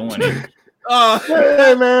that's doing it.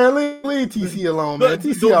 Hey man, leave TC alone, man.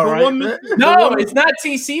 TC all right. No, it's not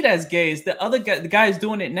TC that's gay. It's the other guy. The guy's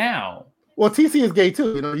doing it now. Well, TC is gay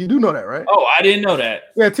too. You do know that, right? Oh, I didn't know that.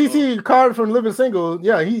 Yeah, TC Card from Living Single.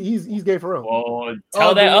 Yeah, he's gay for real. Well,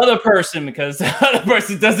 tell that other person because the other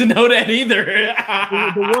person doesn't know that either.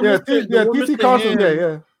 TC Carson's gay.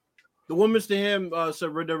 Yeah. The one Mr. Ham said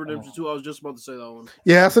Red Dead Redemption 2. I was just about to say that one.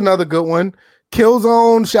 Yeah, that's another good one.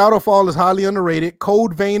 Killzone Shadowfall is highly underrated.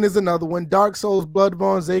 Code Vein is another one. Dark Souls,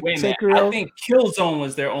 Bloodborne, Sekiro. I think Killzone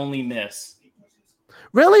was their only miss.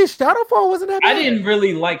 Really? Shadowfall wasn't that bad? I didn't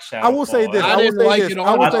really like Shadowfall. I will say this. I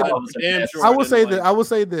will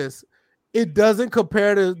say this. It doesn't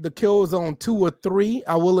compare to the Killzone 2 or 3.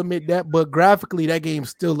 I will admit that, but graphically, that game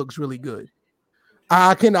still looks really good.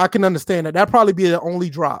 I can understand that. That'd probably be the only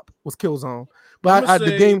drop was Killzone. But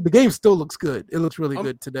the game still looks good. It looks really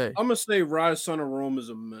good today. I'm gonna say Rise Son of Rome is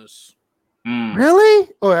a miss. Really?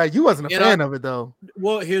 Oh, yeah, you wasn't a fan of it though.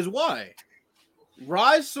 Well, here's why.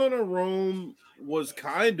 Rise Son of Rome was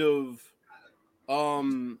kind of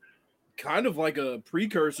like a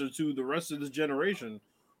precursor to the rest of this generation.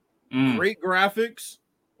 Great graphics,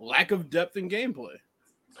 lack of depth in gameplay.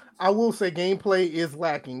 I will say gameplay is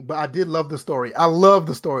lacking, but I did love the story. I love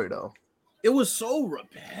the story though. It was so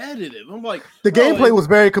repetitive. I'm like, the gameplay was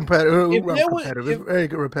very competitive. Very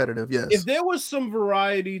repetitive. Yes. If there was some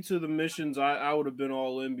variety to the missions, I would have been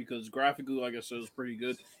all in because graphically, like I said, it was pretty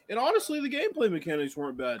good. And honestly, the gameplay mechanics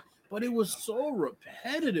weren't bad, but it was so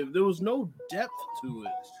repetitive. There was no depth to it.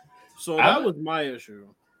 So that was my issue.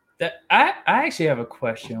 I actually have a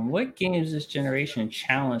question. What games this generation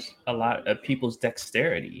challenged a lot of people's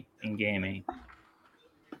dexterity in gaming?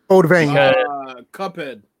 Code Vein.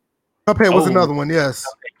 Cuphead. Cuphead was another one, yes.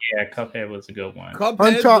 Cuphead was a good one.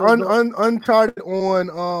 Uncharted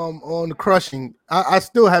on the Crushing. I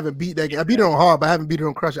still haven't beat that game. I beat it on hard, but I haven't beat it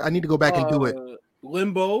on Crushing. I need to go back and do it.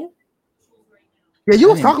 Limbo. Yeah,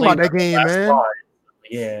 you were talking about that game, man. Part.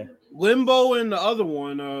 Yeah. Limbo and the other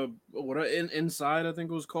one, Inside, I think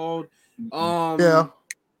it was called. The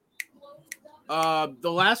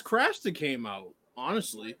Last Crash that came out.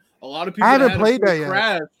 Honestly, a lot of people I haven't played that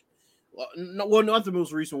Crash. Yet. Well, not the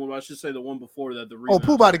most recent one, but I should say the one before that.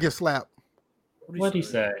 Pooh about to get slapped. What did he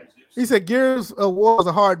say? He said Gears of War was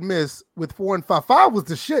a hard miss with 4 and 5. 5 was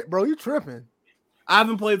the shit, bro. You tripping? I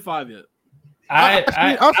haven't played 5 yet.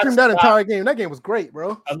 I streamed that entire game. That game was great,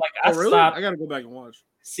 bro. Really? I gotta go back and watch.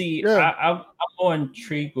 See, I'm more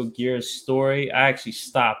intrigued with Gears' story. I actually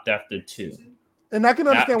stopped after 2, and I can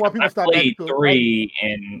understand why people stopped. I played 3,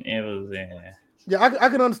 and it was Yeah, I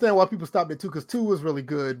can understand why people stopped at 2 because 2 was really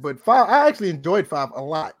good, but 5, I actually enjoyed 5 a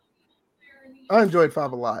lot. I enjoyed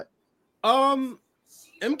 5 a lot.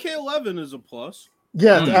 MK11 is a plus.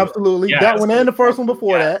 Yes, absolutely. Yeah, that one and the first one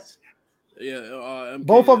before that. Yeah,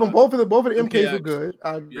 both of the MKs were good.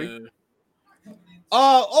 I agree. Yeah.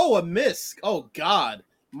 A miss. Oh God,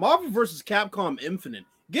 Marvel vs. Capcom Infinite.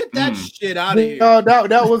 Get that shit out of here.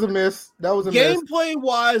 That was a miss. That was a gameplay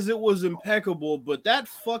wise, it was impeccable, but that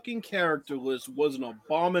fucking character list was an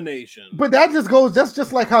abomination. But that just goes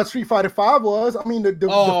just like how Street Fighter 5 was. I mean,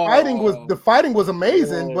 the fighting was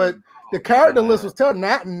amazing, but the character list was terrible.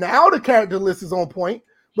 Now the character list is on point,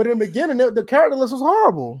 but in the beginning, the character list was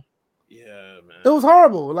horrible. Yeah, man. It was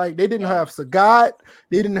horrible. Like they didn't have Sagat.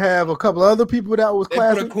 They didn't have a couple other people that was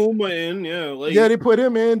classic. They put Akuma in, they put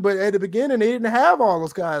him in, but at the beginning they didn't have all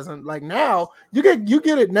those guys. And like now, you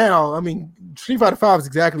get it now. I mean, Street Fighter 5 is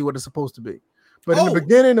exactly what it's supposed to be, but in the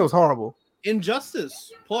beginning it was horrible.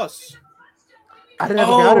 Injustice Plus. I didn't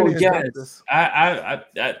have Injustice.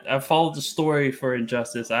 I followed the story for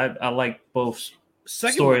Injustice. I like both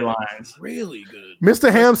storylines. Really good.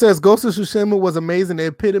 Mr. Ham says Ghost of Tsushima was amazing. The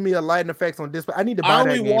epitome of lighting effects on display. I need to buy that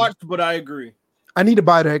game. I only watched, but I agree. I need to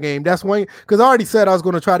buy that game. That's one because I already said I was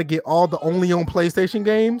going to try to get all the only on PlayStation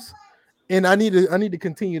games, and I need to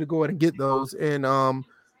continue to go ahead and get those. And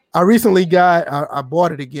I recently I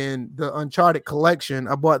bought it again, the Uncharted collection.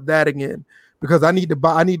 I bought that again because I need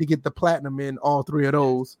to get the platinum in all 3 of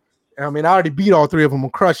those. I mean, I already beat all 3 of them on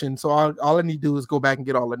Crushing, so all I need to do is go back and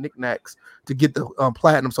get all the knickknacks to get the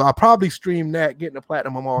platinum. So I'll probably stream that, getting the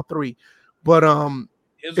platinum on all 3. But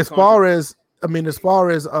as far as I mean, as far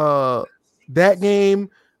as that game,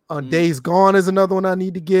 Days Gone is another one I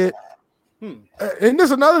need to get. And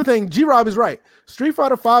there's another thing. G-Rob is right. Street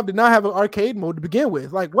Fighter 5 did not have an arcade mode to begin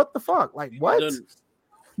with. Like, what the fuck? Like, what?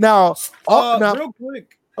 Now, real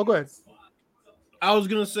quick. Oh, go ahead. I was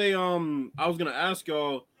gonna say, I was gonna ask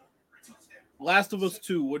y'all, Last of Us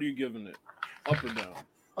 2, what are you giving it? Up or down?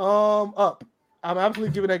 Up. I'm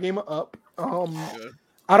absolutely giving that game an up.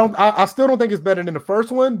 I still don't think it's better than the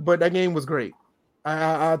first one, but that game was great.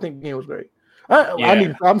 I think the game was great.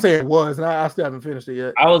 I'm saying it was, and I still haven't finished it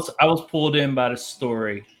yet. I was pulled in by the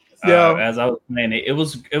story. As I was playing it. It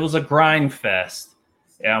was a grind fest.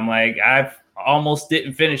 And I'm like, I almost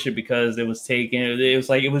didn't finish it because it was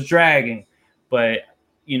dragging. But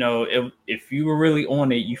if you were really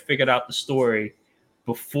on it, you figured out the story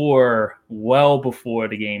well before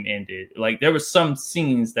the game ended. Like, there were some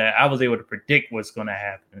scenes that I was able to predict what's going to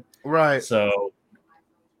happen. Right. So,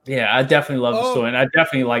 yeah, I definitely love the story, and I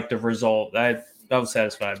definitely like the result. I was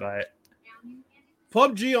satisfied by it.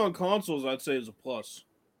 PUBG on consoles, I'd say, is a plus.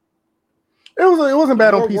 It wasn't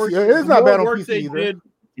bad on PC. It's not bad on PC either.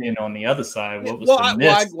 And on the other side, what was the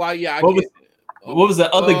miss? What was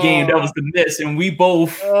the other game that was the miss? And we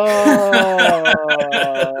both.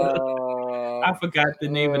 I forgot the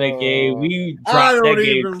name of the game. We dropped that game. I don't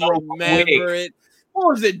even remember it. What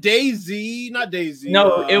was it? DayZ? Not DayZ.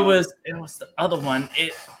 No, it was the other one.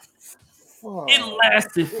 It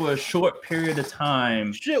lasted for a short period of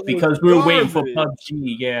time because we were waiting for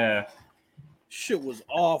PUBG. Yeah. Shit was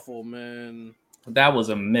awful, man. That was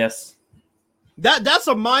a miss. That's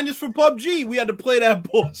a minus for PUBG. We had to play that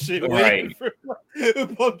bullshit. Right. For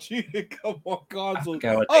PUBG to come on consoles.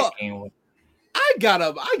 I got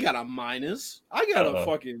a minus. I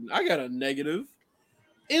got a negative.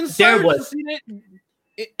 Insurgency didn't.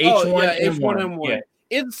 H1N1. Yeah.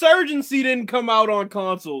 Insurgency didn't come out on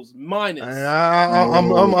consoles. Minus.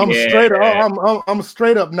 I'm straight up. I'm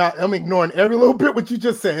straight up. I'm ignoring every little bit what you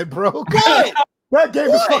just said, bro. That game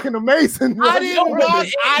is fucking amazing. Bro. I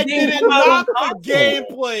didn't knock the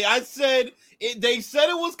gameplay. I said they said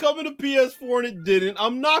it was coming to PS4 and it didn't.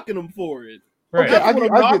 I'm knocking them for it. Right. Okay, I'm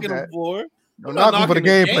knocking them for. I'm knocking for the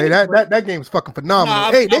gameplay. That game's fucking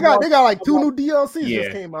phenomenal. Hey, they got like 2 new DLCs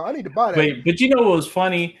just came out. I need to buy that. But you know what was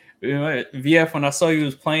funny? VF, when I saw you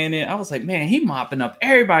was playing it, I was like, man, he mopping up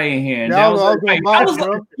everybody in here. And I was like,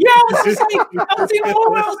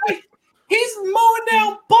 he's mowing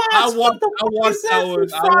down bots. I was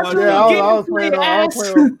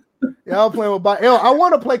playing with bots. I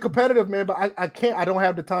want to play competitive, man, but I can't. I don't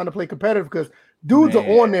have the time to play competitive because dudes are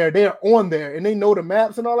on there. They're on there, and they know the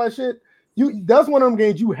maps and all that shit. That's one of them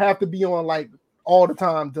games you have to be on like all the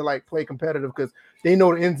time to like play competitive because they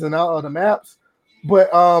know the ins and outs of the maps.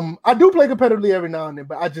 But I do play competitively every now and then,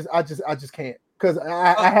 but I just can't because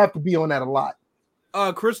I have to be on that a lot.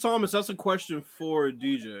 Chris Thomas, that's a question for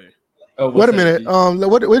DJ. Wait a minute.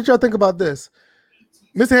 What did y'all think about this?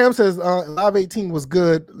 Mr. Ham says Live 18 was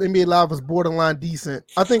good. NBA Live was borderline decent.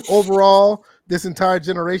 I think overall, this entire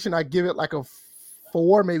generation, I give it like a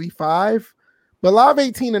 4, maybe 5. But Live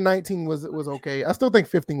 18 and 19 was okay. I still think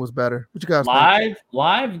 15 was better. What you guys think?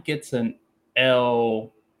 Live gets an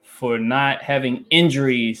L for not having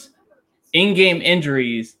injuries, in-game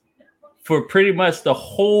injuries, for pretty much the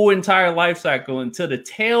whole entire life cycle until the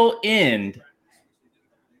tail end.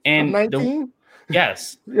 And 19?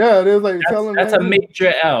 Yes. Yeah, it is like that's a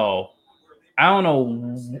major L. I don't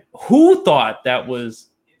know who thought that was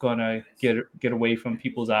gonna get away from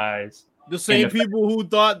people's eyes. The same people who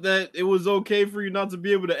thought that it was okay for you not to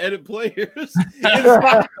be able to edit players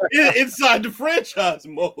inside the franchise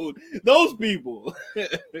mode. Those people.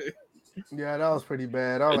 Yeah, that was pretty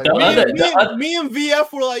bad. Me and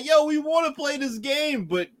VF were like, yo, we want to play this game,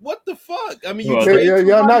 but what the fuck? I mean,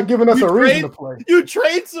 you're not giving us a reason to play. You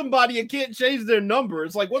trade somebody and can't change their number.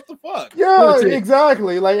 It's like, what the fuck? Yeah,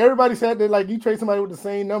 exactly. Like everybody said that, like you trade somebody with the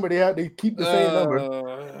same number, they keep the same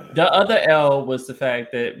number. The other L was the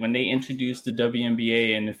fact that when they introduced the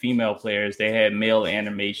WNBA and the female players, they had male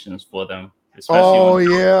animations for them. Oh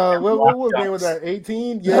yeah, what game was that?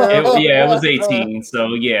 18? Yeah, it was 18.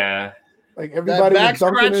 So yeah. Like everybody that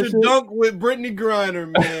back scratcher dunk with Brittany Griner,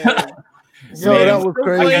 man. That was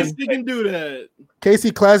crazy. She can do that.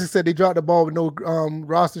 KC Classic said they dropped the ball with no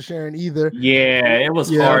roster sharing either. Yeah, it was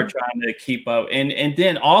hard trying to keep up. And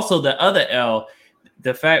then also the other L,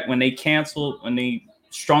 the fact when they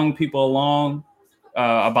strung people along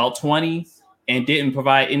about 20 and didn't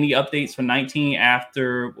provide any updates for 19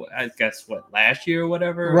 after I guess last year or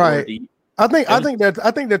whatever. Right. I think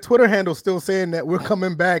that Twitter handle still saying that we're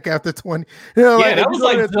coming back after 20. That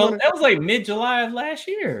was like mid-July of last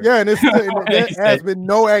year. Yeah, and there has been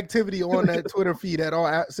no activity on that Twitter feed at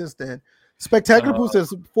all since then. Spectacular Pooh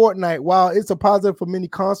says Fortnite, while it's a positive for many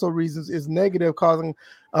console reasons, is negative, causing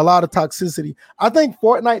a lot of toxicity. I think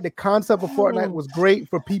Fortnite, the concept of Fortnite was great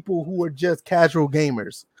for people who are just casual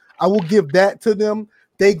gamers. I will give that to them.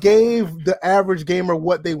 They gave the average gamer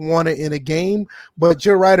what they wanted in a game, but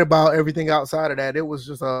you're right about everything outside of that. It was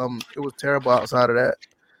just it was terrible outside of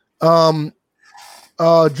that.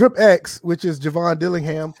 Drip X, which is Javon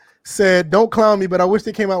Dillingham, said, "Don't clown me, but I wish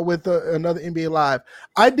they came out with another NBA Live."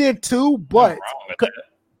 I did too, but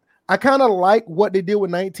I kind of like what they did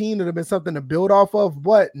with 19. It'd have been something to build off of.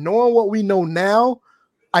 But knowing what we know now,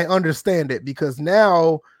 I understand it because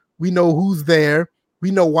now we know who's there.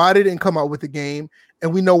 We know why they didn't come out with the game,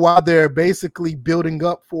 and we know why they're basically building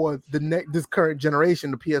up for this current generation,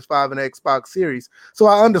 the PS5 and the Xbox Series. So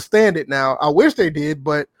I understand it now. I wish they did,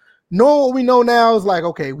 but knowing what we know now is like,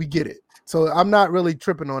 okay, we get it. So I'm not really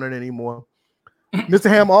tripping on it anymore. Mr.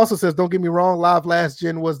 Ham also says, don't get me wrong, Live last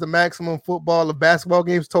gen was the maximum football of basketball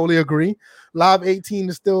games. Totally agree. Live 18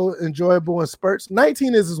 is still enjoyable in spurts.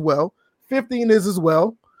 19 is as well. 15 is as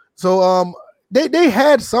well. So they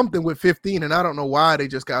had something with 15, and I don't know why they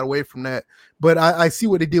just got away from that. But I see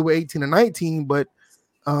what they did with 18 and 19, but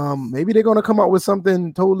maybe they're going to come out with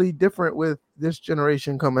something totally different with this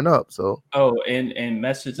generation coming up. So and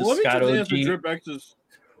message to Scott OG.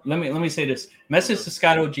 Let me say this. Message to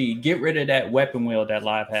Scott OG. Get rid of that weapon wheel that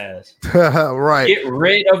Live has. Right. Get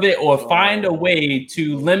rid of it, or find a way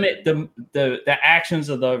to limit the actions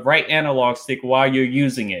of the right analog stick while you're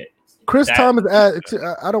using it. Chris Thomas,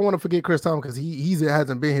 I don't want to forget Chris Thomas because he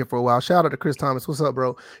hasn't been here for a while. Shout out to Chris Thomas. What's up,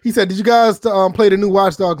 bro? He said, "Did you guys play the new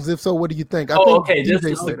Watch Dogs? If so, what do you think?" Okay, this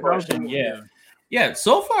is the question. Yeah.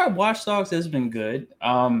 So far, Watch Dogs has been good.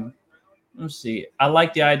 Let's see. I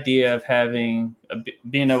like the idea of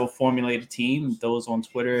being able to formulate a team. Those on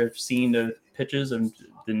Twitter have seen the pictures of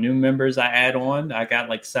the new members I add on. I got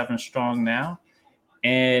like 7 strong now,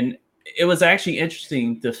 and it was actually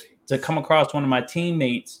interesting to come across one of my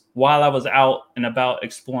teammates while I was out and about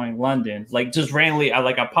exploring London. Like just randomly,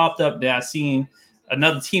 I popped up there. I seen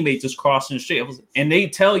another teammate just crossing the street, and they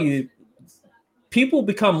tell you people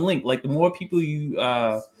become linked. Like the more people you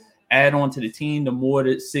add on to the team, the more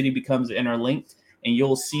the city becomes interlinked, and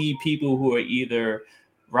you'll see people who are either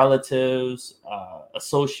relatives,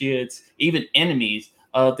 associates, even enemies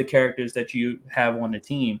of the characters that you have on the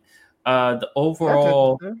team. The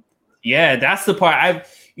overall, that's the part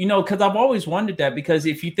because I've always wondered that, because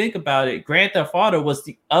if you think about it, Grand Theft Auto was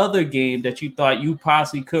the other game that you thought you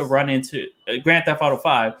possibly could run into, Grand Theft Auto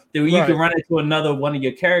 5, that you could run into another one of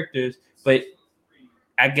your characters, but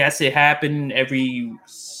I guess it happened every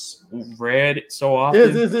so often.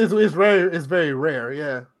 It's very rare,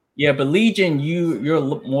 yeah. Yeah, but Legion, you're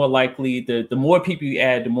more likely, the more people you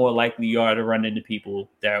add, the more likely you are to run into people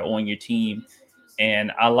that are on your team.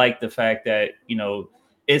 And I like the fact that,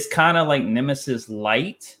 it's kind of like Nemesis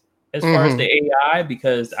Light as far as the AI,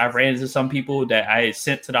 because I ran into some people that I had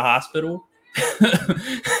sent to the hospital.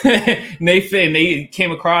 and they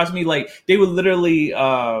came across me, like they were literally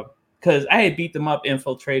because I had beat them up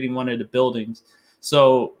infiltrating one of the buildings.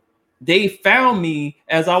 So they found me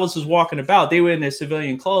as I was just walking about. They were in their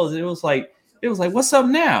civilian clothes. It was like, what's up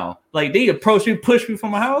now? Like they approached me, pushed me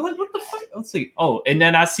from my house. I was like, what the fuck? Let's see. Oh, and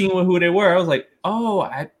then I seen who they were. I was like, oh,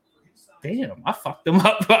 damn, I fucked them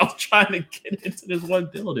up. I was trying to get into this one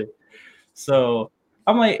building. So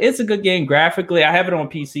I'm like, it's a good game graphically. I have it on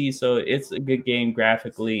PC, so it's a good game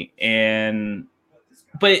graphically,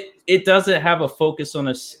 but it doesn't have a focus on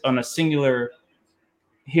a singular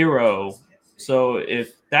hero. So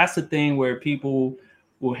if that's the thing where people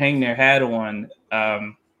will hang their hat on,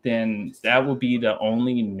 then that would be the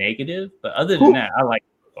only negative. But other than that, I like it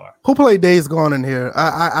so far. Who played Days Gone in here?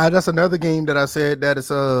 I that's another game that I said that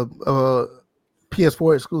it's a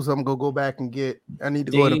PS4 exclusive. I'm gonna go back and get. I need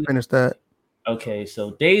to go ahead and finish that. Okay,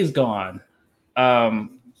 so Days Gone. I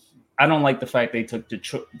don't like the fact they took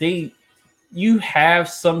you have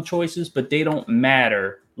some choices, but they don't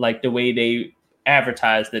matter like the way they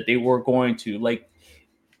advertised that they were going to. Like,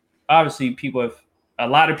 obviously, a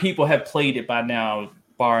lot of people have played it by now,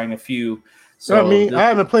 barring a few. So I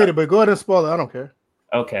haven't played it, but go ahead and spoil it. I don't care.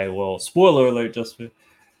 Okay, well, spoiler alert.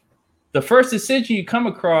 The first decision you come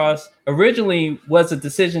across originally was a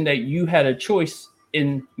decision that you had a choice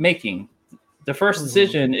in making. The first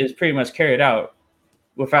decision is pretty much carried out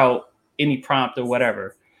without any prompt or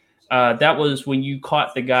whatever. That was when you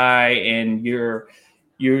caught the guy and you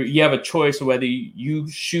have a choice of whether you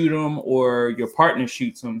shoot him or your partner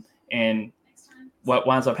shoots him. And what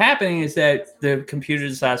winds up happening is that the computer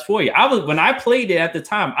decides for you. When I played it at the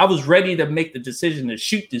time, I was ready to make the decision to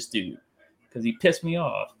shoot this dude because he pissed me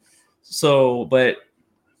off. So, but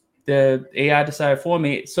the AI decided for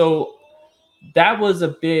me. So that was a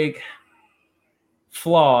big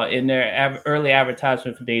flaw in their early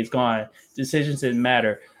advertisement for Days Gone. Decisions didn't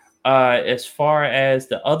matter. As far as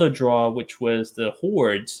the other draw, which was the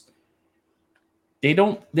hordes,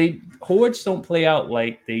 hordes don't play out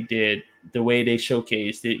like they did the way they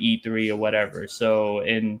showcased at E3 or whatever. So,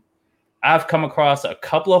 and I've come across a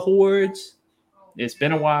couple of hordes. It's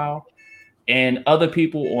been a while. And other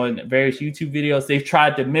people on various YouTube videos, they've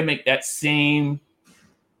tried to mimic that same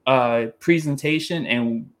presentation,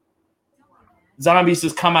 and zombies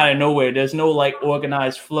just come out of nowhere. There's no like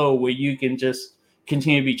organized flow where you can just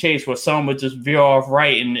continue to be chased, where some would just veer off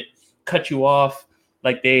right and cut you off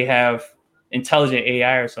like they have intelligent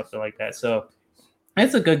AI or something like that. So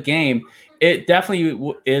it's a good game. It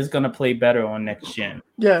definitely is going to play better on next gen.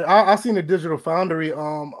 Yeah, I seen the Digital Foundry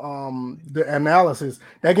the analysis.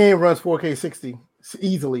 That game runs 4K 60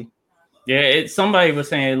 easily. Yeah, somebody was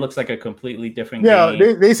saying it looks like a completely different game.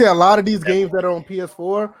 Yeah, they say a lot of these games that are on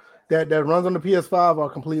PS4 that runs on the PS5 are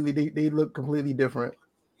completely they look completely different.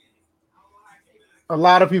 A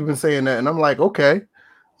lot of people been saying that, and I'm like, okay,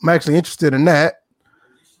 I'm actually interested in that.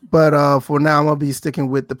 But for now, I'm gonna be sticking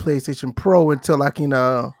with the PlayStation Pro until I can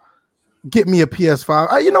get me a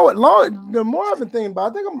PS5. You know what? The more I've been thinking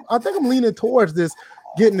about, I think I'm leaning towards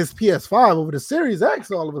getting this PS5 over the Series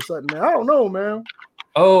X all of a sudden, man. I don't know, man.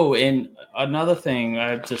 Oh, and another thing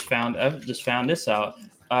I've just found this out.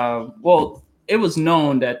 Well, it was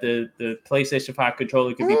known that the PlayStation 5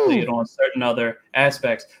 controller could be played on certain other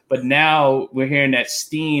aspects, but now we're hearing that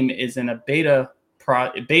Steam is in a beta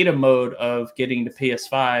mode of getting the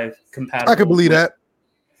PS5 compatible. I can believe that.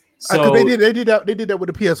 So they did that with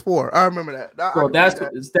the PS4. I remember that. So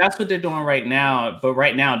that's what they're doing right now. But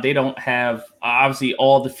right now they don't have obviously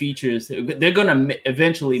all the features. They're gonna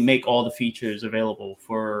eventually make all the features available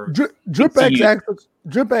for.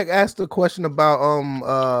 Dripback asked a question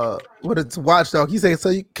about what it's Watch Dogs. He said,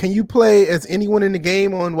 "So can you play as anyone in the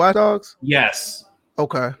game on Watch Dogs?" Yes.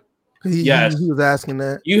 Okay. He was asking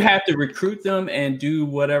that. You have to recruit them and do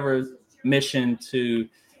whatever mission to,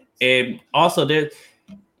 and also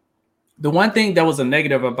the one thing that was a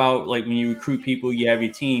negative about like when you recruit people, you have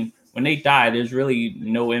your team. When they die, there's really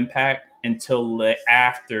no impact until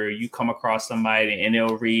after you come across somebody and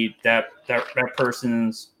they'll read that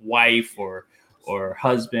person's wife or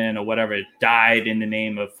husband or whatever died in the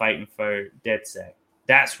name of fighting for DedSec.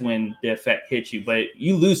 That's when the effect hits you. But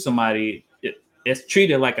you lose somebody, it's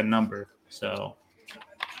treated like a number. So.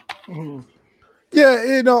 Mm-hmm.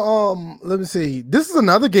 Yeah, let me see. This is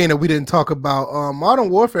another game that we didn't talk about. Modern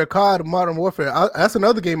Warfare, COD Modern Warfare. That's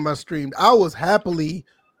another game I streamed. I was happily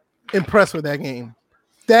impressed with that game.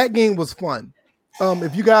 That game was fun.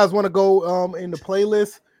 If you guys want to go in the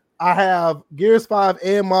playlist, I have Gears 5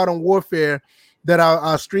 and Modern Warfare that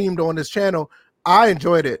I streamed on this channel. I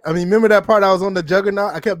enjoyed it. I mean, remember that part I was on the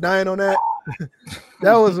Juggernaut? I kept dying on that.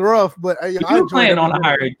 That was rough, but you were playing on a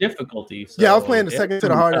higher difficulty. So yeah, I was playing the second to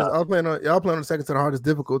the hardest. I was playing on the second to the hardest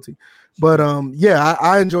difficulty. But yeah,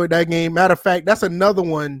 I enjoyed that game. Matter of fact, that's another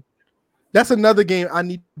one. That's another game I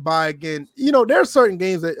need to buy again. There are certain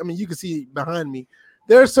games that you can see behind me.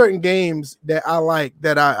 There are certain games that I like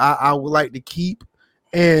that I would like to keep,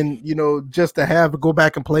 and just to have to go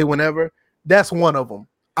back and play whenever. That's one of them.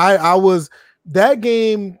 That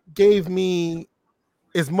game gave me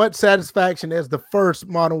as much satisfaction as the first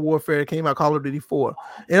Modern Warfare that came out, Call of Duty 4.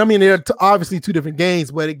 And I mean, they're obviously two different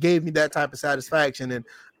games, but it gave me that type of satisfaction, and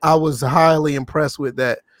I was highly impressed with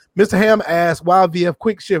that. Mr. Ham asked, "Wild VF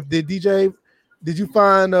Quick Shift, did you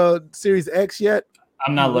find Series X yet?"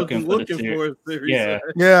 I'm not looking for the Series.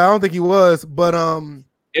 Yeah, I don't think he was, but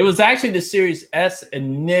it was actually the Series S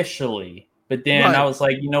initially. But then I was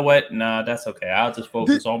like, you know what? Nah, that's okay. I'll just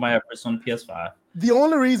focus all my efforts on the PS5. The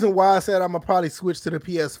only reason why I said I'm gonna probably switch to the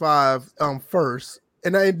PS5 first,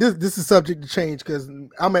 and this is subject to change because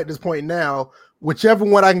I'm at this point now. Whichever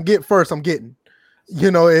one I can get first, I'm getting.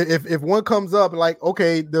 If one comes up like,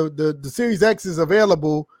 okay, the Series X is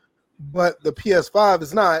available, but the PS5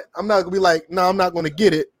 is not, I'm not gonna be like, no, I'm not gonna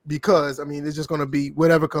get it because it's just gonna be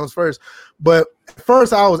whatever comes first. But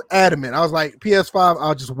first, I was adamant. I was like, PS5,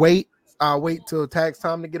 I'll just wait. I'll wait till tax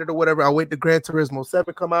time to get it or whatever. I'll wait till Gran Turismo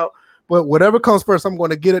 7 come out. But whatever comes first, I'm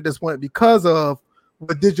going to get at this point because of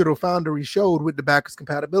what Digital Foundry showed with the backwards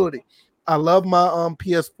compatibility. I love my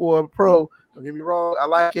PS4 Pro. Don't get me wrong. I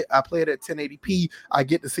like it. I play it at 1080p. I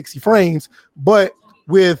get the 60 frames. But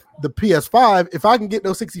with the PS5, if I can get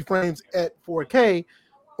those 60 frames at 4K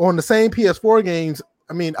on the same PS4 games.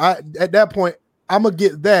 I mean, at that point, I'm gonna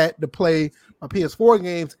get that to play my PS4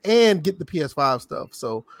 games and get the PS5 stuff.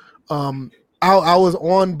 So, I was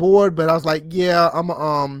on board, but I was like, yeah, I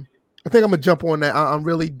think I'm gonna jump on that. I'm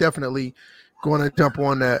really definitely going to jump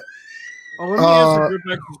on that. Oh, let me answer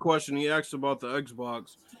Griff's question. He asked about the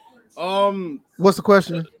Xbox. What's the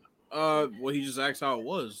question? Well, he just asked how it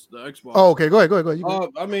was, the Xbox. Oh, okay. Go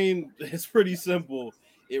ahead. I mean, it's pretty simple.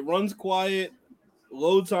 It runs quiet.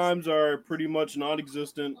 Load times are pretty much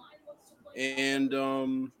non-existent, and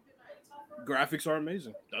graphics are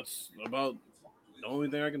amazing. That's about the only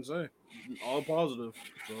thing I can say. All positive.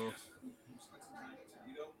 So.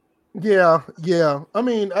 Yeah. I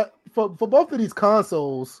mean, for both of these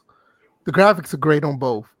consoles, the graphics are great on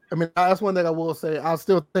both. I mean, that's one thing I will say. I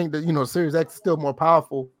still think that Series X is still more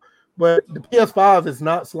powerful, but the PS5 is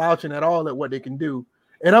not slouching at all at what they can do.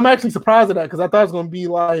 And I'm actually surprised at that because I thought it was going to be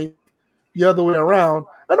like the other way around.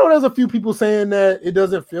 I know there's a few people saying that it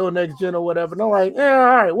doesn't feel next gen or whatever. And I'm like, all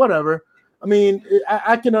right, whatever. I mean,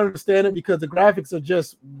 I can understand it because the graphics are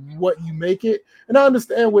just what you make it. And I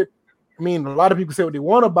understand a lot of people say what they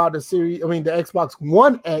want about the Xbox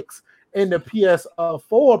One X and the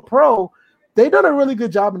PS4 Pro. They done a really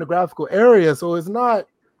good job in the graphical area. So it's not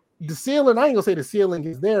the ceiling. I ain't gonna say the ceiling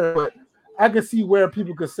is there, but I can see where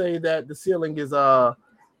people could say that the ceiling is a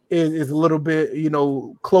little bit,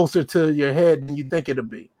 closer to your head than you think it'll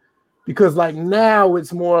be. Because like now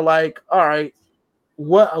it's more like, all right,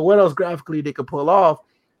 what else graphically they could pull off?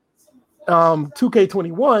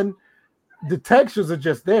 2K21, the textures are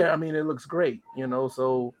just there. I mean, it looks great,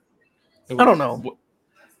 so I don't know.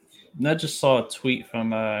 I just saw a tweet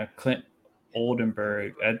from Clint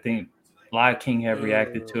Oldenburg. I think Live King have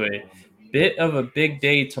reacted to it. Bit of a big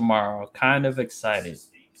day tomorrow. Kind of excited.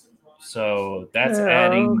 So that's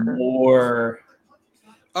adding more.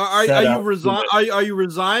 Are you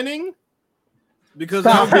resigning? Because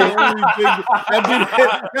that'd be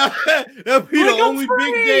the only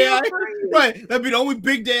big day. That'd be the only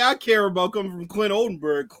big day I care about coming from Clint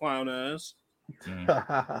Oldenburg, clown ass.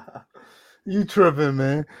 You tripping,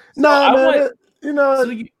 man? No,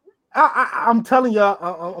 man. I'm telling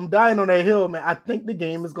y'all, I'm dying on that hill, man. I think the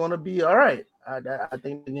game is going to be all right. I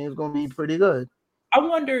think the game is going to be pretty good. I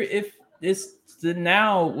wonder if it's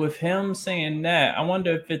now with him saying that. I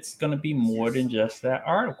wonder if it's going to be more than just that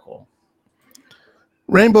article.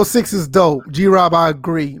 Rainbow Six is dope. G-Rob, I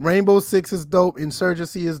agree. Rainbow Six is dope.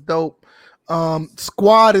 Insurgency is dope.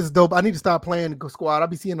 Squad is dope. I need to stop playing Squad. I'll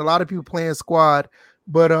be seeing a lot of people playing Squad,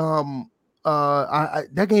 but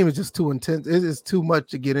that game is just too intense. It is too much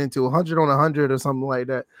to get into. 100 on 100 or something like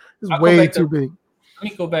that. It's way too big.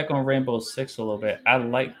 Let me go back on Rainbow Six a little bit. I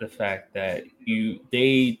like the fact that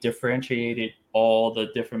they differentiated all the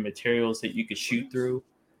different materials that you could shoot through.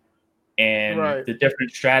 And the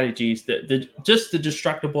different strategies, just the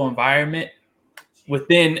destructible environment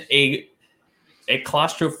within a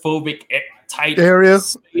claustrophobic type area.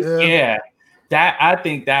 Yeah, that I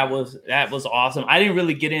think that was awesome. I didn't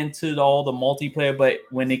really get into all the multiplayer, but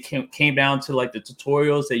when it came down to like the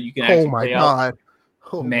tutorials that you can actually play out,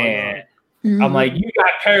 man, I'm like, you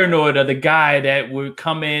got paranoid of the guy that would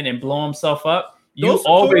come in and blow himself up. You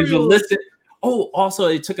always would listen. Oh, also,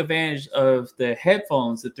 it took advantage of the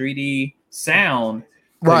headphones, the 3D sound.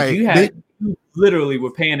 Right. You literally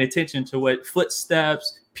were paying attention to what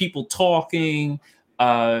footsteps, people talking.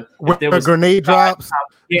 There was grenade drops.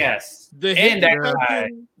 Yes. The hit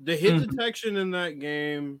detection in that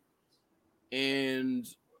game, and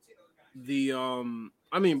the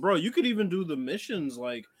bro, you could even do the missions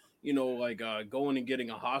like going and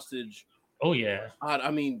getting a hostage. Oh yeah.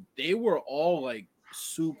 I mean, they were all like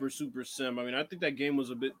super sim. I mean, I think that game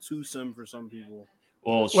was a bit too sim for some people.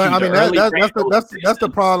 Well, I mean, that's the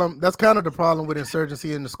problem. That's kind of the problem with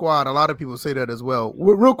Insurgency in the Squad. A lot of people say that as well.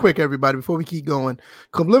 Real quick, everybody, before we keep going,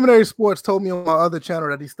 Complimentary Sports told me on my other channel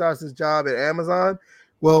that he starts his job at Amazon.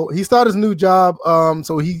 Well, he started his new job,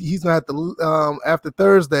 so he's gonna have to after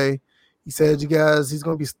Thursday. He said, "You guys,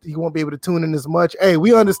 he won't be able to tune in as much." Hey,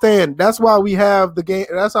 we understand. That's why we have the game.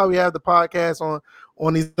 That's why we have the podcast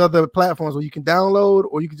on these other platforms where you can download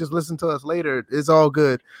or you can just listen to us later. It's all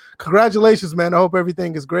good. Congratulations, man. I hope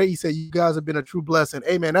everything is great. He said you guys have been a true blessing.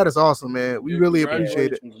 Hey, man, that is awesome, man. We really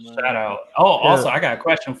appreciate it. Shout out. Oh, also, I got a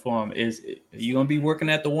question for him. Are you going to be working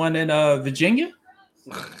at the one in Virginia?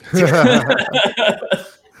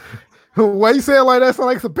 Why you say it like that? Sound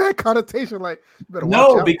like it's a bad connotation. Like, you better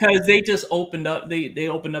watch out. Because they just opened up. They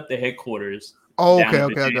opened up the headquarters. Oh, okay, I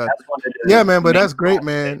got it. Yeah, man, but that's great,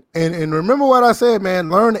 man. And remember what I said, man.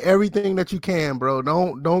 Learn everything that you can, bro.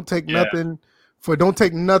 Don't take nothing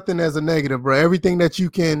as a negative, bro. Everything that you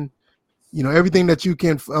can everything that you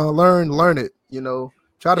can learn it.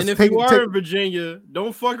 Try to. And if you are in Virginia,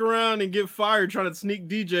 don't fuck around and get fired trying to sneak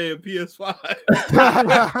DJ a PS5.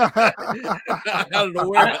 I don't know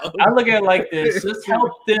where I look at it like this: just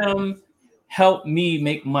help them, help me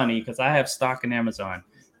make money because I have stock in Amazon.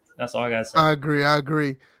 That's all I gotta say. I agree.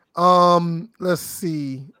 Let's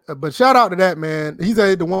see, but shout out to that man. He's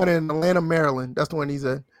the one in Atlanta, Maryland. That's the one he's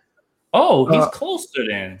at. Oh, he's closer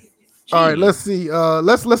then. Jeez. All right, let's see.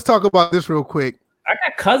 Let's talk about this real quick. I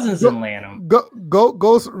got cousins in Atlanta.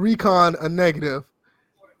 Ghost Recon a negative.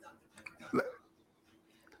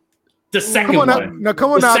 The second one.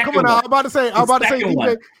 Come on now. I'm about to say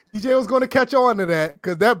DJ was going to catch on to that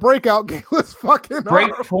because that breakout game was fucking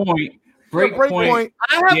Breakpoint.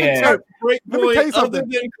 I haven't touched Breakpoint other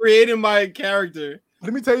than creating my character.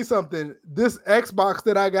 Let me tell you something. This Xbox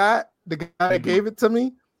that I got, the guy that gave it to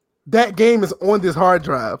me, that game is on this hard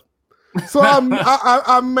drive. So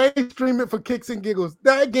I may stream it for kicks and giggles.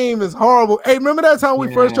 That game is horrible. Hey, remember that time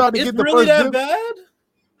we first tried to get the really first that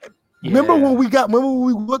bad? Remember when we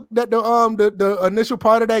looked at the initial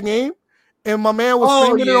part of that game, and my man was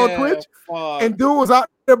streaming it on Twitch, and dude was out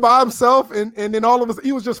there by himself, and then all of us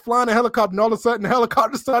he was just flying a helicopter, and all of a sudden the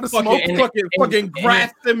helicopter started smoking. Fucking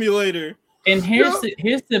grass simulator. And here's the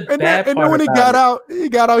bad part. And then when he got out, he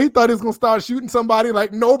thought he was gonna start shooting somebody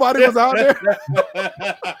like nobody was out there.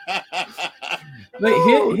 But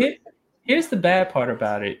here's the bad part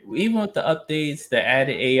about it. Even with the updates, the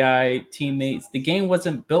added AI teammates, the game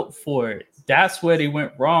wasn't built for it. That's where they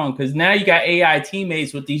went wrong because now you got AI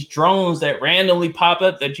teammates with these drones that randomly pop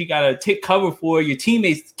up that you gotta take cover for. Your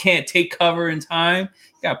teammates can't take cover in time.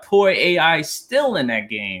 You got poor AI still in that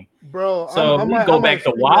game. Bro, so we go back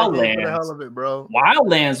to Wildlands. For the hell of it, bro.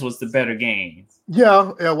 Wildlands was the better game.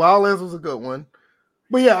 Yeah, Wildlands was a good one.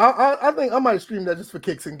 But yeah, I think I might stream that just for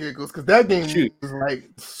kicks and giggles because that game is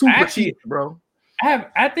like super cheap, bro.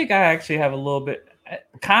 I think I actually have a little bit,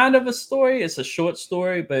 kind of a story. It's a short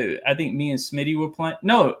story, but I think me and Smitty were playing.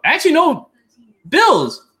 No,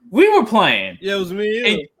 Bills. We were playing. Yeah, it was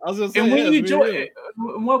me. I was gonna say, and when you joined,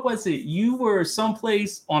 what was it? You were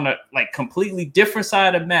someplace on a completely different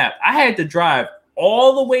side of the map. I had to drive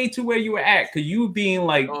all the way to where you were at because you were being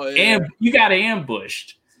you got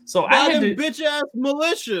ambushed. So I had to bitch ass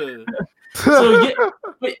militia.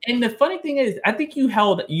 And the funny thing is, I think you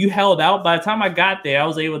held out. By the time I got there, I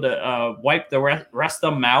was able to wipe the rest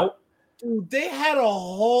of them out. Dude, they had a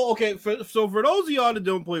whole So for those of y'all that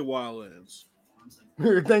don't play Wildlands.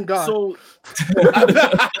 Thank God. So don't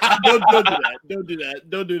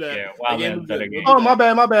do that. Yeah, Wildlands better game. Oh, my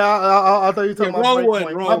bad. I thought you were talking about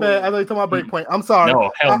Breakpoint. My bad. I thought you were talking about Breakpoint. I'm sorry.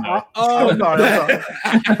 No, hell no. I'm sorry.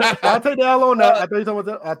 I'll take the L on that. I thought you were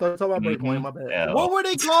talking about Breakpoint. My bad. Yeah. What were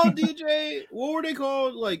they called, DJ? What were they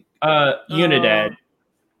called? Like Unidad.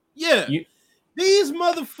 Yeah. These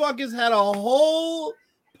motherfuckers had a whole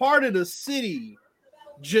part of the city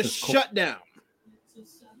just shut down.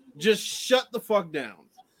 Just shut the fuck down.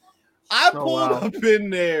 I pulled up in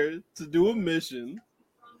there to do a mission,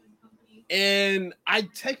 and I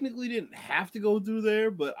technically didn't have to go through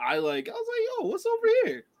there, but I was like, yo, what's over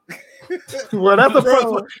here? Well, that's the first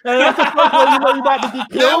one. That's the first one. You know you about to get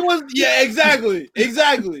killed.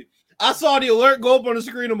 Exactly. I saw the alert go up on the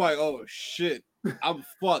screen. I'm like, oh shit, I'm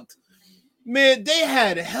fucked. Man, they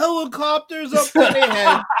had helicopters up there. They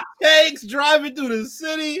had tanks driving through the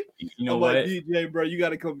city. You know what, DJ, bro, you got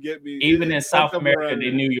to come get me. Even in South America, they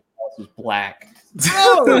knew your house was black.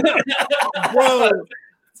 Bro,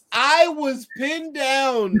 I was pinned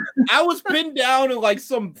down. In like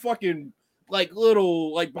some fucking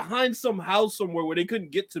little behind some house somewhere where they couldn't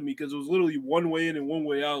get to me because it was literally one way in and one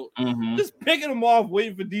way out. Mm-hmm. Just picking them off,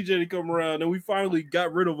 waiting for DJ to come around, and we finally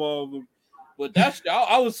got rid of all of them. But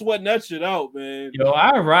I was sweating that shit out, man. Yo,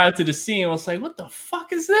 I arrived to the scene. I was like, "What the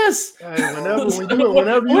fuck is this?" Hey,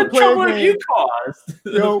 whenever you play a game,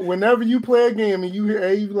 whenever you play a game and you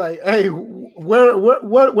like, "Hey,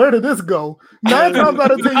 where did this go?" 9 times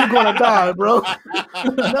out of 10, you're gonna die, bro. 9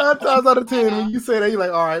 times out of 10, when you say that, you're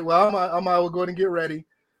like, "All right, well, I might well go and get ready."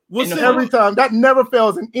 Every time that never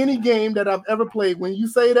fails in any game that I've ever played. When you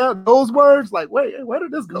say those words, like, wait, where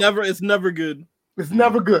did this go? It's never good. It's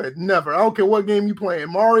never good. Never. I don't care what game you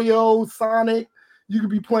playing. Mario, Sonic. You could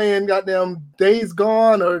be playing goddamn Days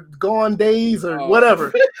Gone or Gone Days or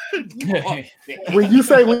whatever. when you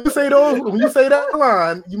say that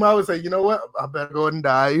line, you might always say, you know what? I better go ahead and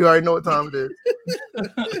die. You already know what time it is.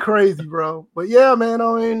 It's crazy, bro. But yeah, man.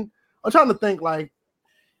 I mean, I'm trying to think what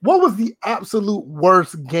was the absolute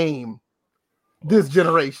worst game this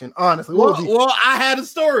generation, honestly? Well, I had a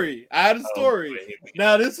story.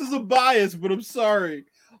 Now, this is a bias, but I'm sorry.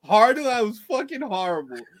 Hard Life was fucking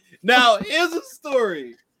horrible. Now, here's a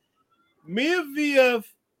story. Me and VF,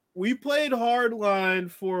 we played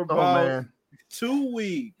Hardline for about 2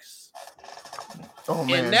 weeks. Oh,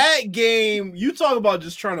 man. In that game, you talk about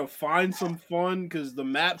just trying to find some fun because the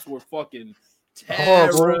maps were fucking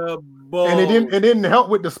terrible. And it didn't help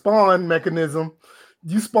with the spawn mechanism.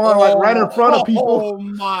 You spawn like right in front of people. Oh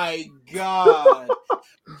my god.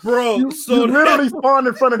 Bro, you literally spawned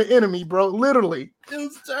in front of the enemy, bro. Literally. It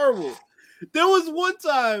was terrible. There was one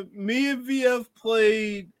time me and VF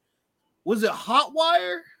played, was it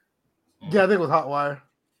Hotwire? Yeah, I think it was Hotwire.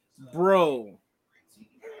 Bro.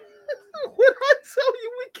 When I tell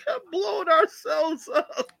you we kept blowing ourselves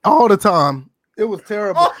up. All the time. It was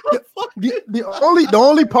terrible. The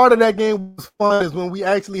only part of that game was fun is when we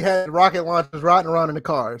actually had rocket launchers riding around in the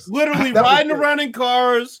cars. Literally riding around in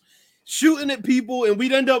cars, shooting at people, and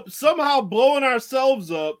we'd end up somehow blowing ourselves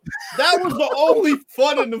up. That was the only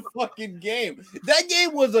fun in the fucking game. That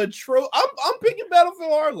game was a I'm picking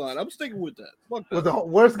Battlefield Hardline. I'm sticking with that. Fuck that. Was the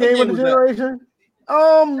worst game of the generation?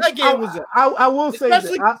 That game was. I will say,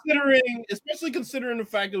 especially considering the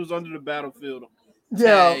fact it was under the Battlefield.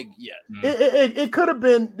 Yeah, it could have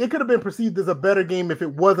been. It could have been perceived as a better game if it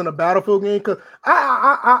wasn't a Battlefield game. Because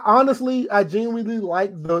I honestly, I genuinely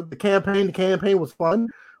liked the campaign. The campaign was fun,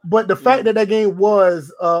 but the fact that game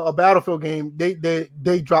was a Battlefield game,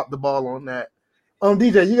 they dropped the ball on that.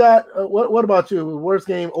 DJ, you got what about you? Worst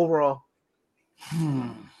game overall?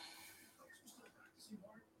 Let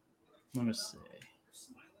me see.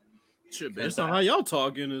 Shit, based on how y'all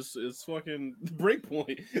talking, is fucking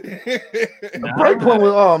Breakpoint. Breakpoint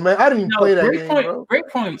was man. I didn't even play that game, bro.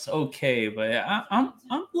 Breakpoint's okay, but I'm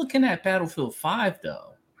looking at Battlefield 5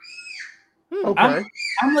 though. Okay,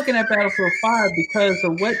 I'm looking at Battlefield 5 because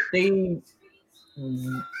of what they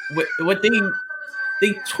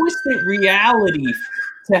twisted reality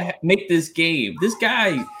to make this game. This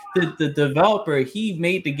guy, the developer, he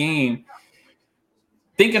made the game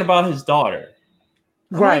thinking about his daughter.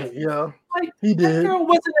 Right, yeah. Like, he did. That girl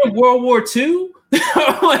wasn't in World War II.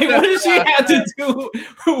 Like, what did she have to do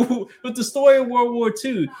with the story of World War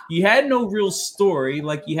II? You had no real story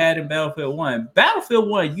like you had in Battlefield 1. Battlefield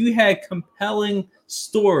 1, you had compelling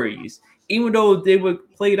stories, even though they were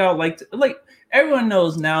played out like everyone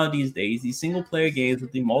knows now these days, these single player games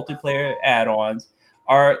with the multiplayer add-ons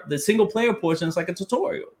are the single player portion is like a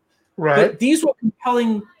tutorial. Right. But these were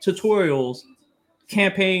compelling tutorials.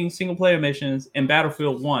 Campaign single player missions in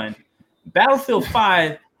Battlefield 1. Battlefield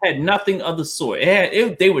 5 had nothing of the sort.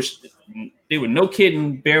 They were no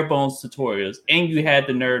kidding bare bones tutorials, and you had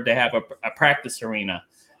the nerve to have a practice arena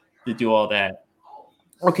to do all that.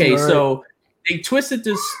 Okay, so they twisted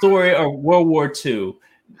this story of World War II.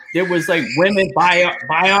 There was like women,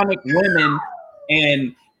 bionic women,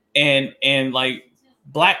 and like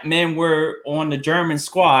black men were on the German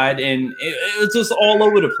squad, and it was just all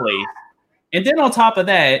over the place. And then on top of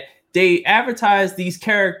that, they advertise these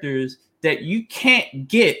characters that you can't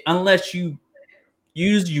get unless you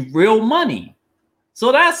use your real money.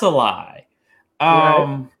 So that's a lie.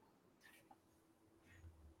 Right.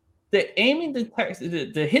 The aiming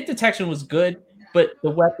detection, the hit detection was good, but the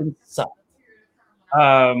weapons sucked.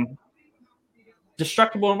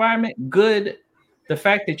 Destructible environment, good. The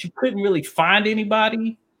fact that you couldn't really find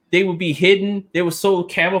anybody, they would be hidden. They were so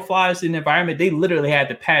camouflaged in the environment, they literally had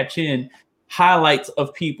to patch in highlights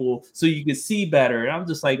of people so you could see better. And I'm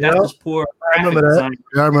just like, that's just poor. I remember that.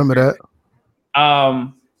 Yeah, I remember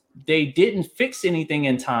that. They didn't fix anything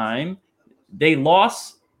in time. They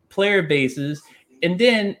lost player bases, and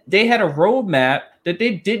then they had a roadmap that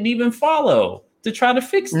they didn't even follow to try to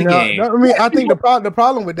fix the game. I mean, I think the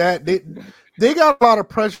problem with that, they got a lot of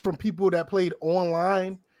pressure from people that played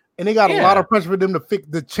online, and they got a lot of pressure for them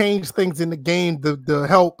to change things in the game to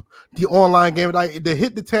help the online game, like the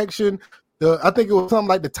hit detection. I think it was something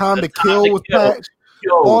like the time to kill was patched.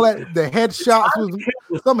 All that, the headshots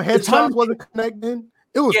some headshots wasn't connecting.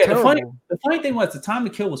 It was terrible. The funny thing was the time to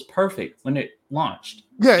kill was perfect when it launched.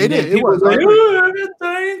 Yeah, it did. It was like, I'm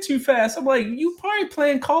dying too fast. I'm like, you probably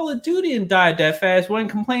playing Call of Duty and died that fast, wasn't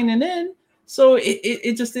complaining then. So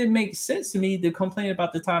it just didn't make sense to me to complain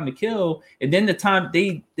about the time to kill. And then the time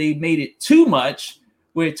they made it too much,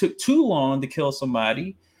 where it took too long to kill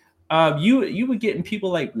somebody. You were getting people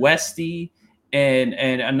like Westy and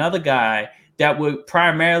another guy that were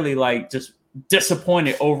primarily like just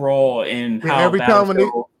disappointed overall in how every time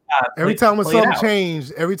something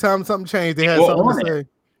changed, they had something to say.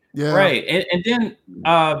 Yeah, right. And then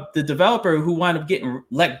the developer who wound up getting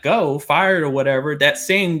let go, fired or whatever, that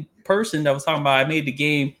same person that was talking about I made the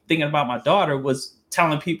game thinking about my daughter was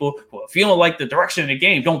telling people, well, if you don't like the direction of the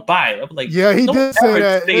game, don't buy it. I'm like, yeah, he did say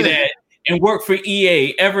that. and work for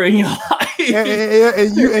EA ever in your life.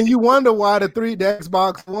 and you wonder why the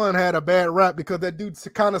Xbox One had a bad rap, because that dude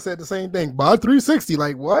kind of said the same thing. Buy 360,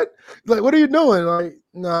 like what? Like what are you doing? Like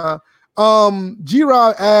nah.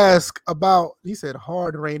 G-Rob asked about, he said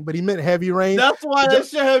hard rain, but he meant heavy rain. That's why that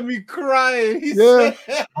shit had me crying. He said,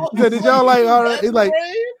 did y'all like all right? It's like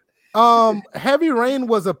rain? Heavy Rain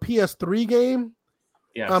was a PS3 game.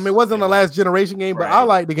 Yes, it wasn't a last generation game, but right. I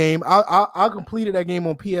like the game. I completed that game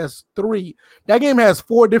on PS3. That game has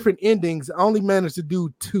 4 different endings. I only managed to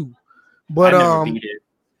do 2. But I never beat it.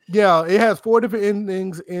 Yeah, it has 4 different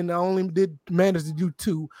endings, and I only did manage to do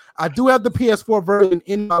 2. I do have the PS4 version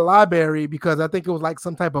in my library because I think it was like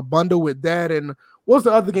some type of bundle with that. And what was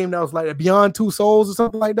the other game that was like Beyond Two Souls or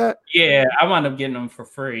something like that? Yeah, I wound up getting them for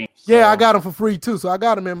free. So. Yeah, I got them for free too. So I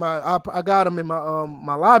got them in my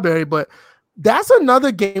my library. But that's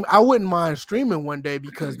another game I wouldn't mind streaming one day,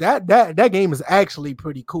 because that game is actually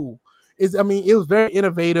pretty cool. It was very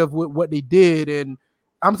innovative with what they did, and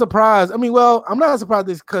I'm surprised. I'm not surprised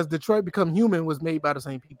because Detroit Become Human was made by the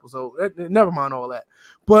same people. So never mind all that.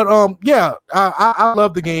 But yeah, I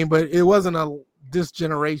love the game, but it wasn't this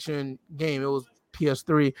generation game. It was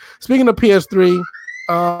PS3. Speaking of PS3,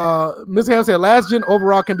 Ms. Ham said last gen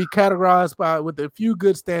overall can be categorized with a few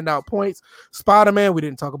good standout points. Spider-Man, we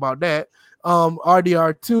didn't talk about that.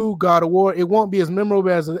 RDR2, God of War. It won't be as memorable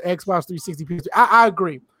as an Xbox 360 PS3. I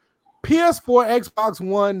agree. PS4, Xbox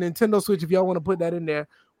One, Nintendo Switch, if y'all want to put that in there,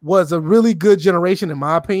 was a really good generation in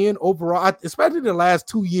my opinion overall, especially the last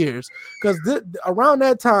 2 years, because around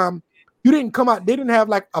that time they didn't have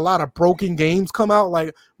like a lot of broken games come out,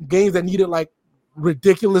 like games that needed like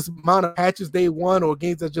ridiculous amount of patches day one, or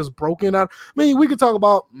games that just broken out. We could talk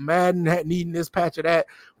about Madden needing this patch or that,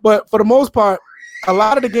 but for the most part, a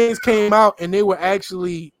lot of the games came out and they were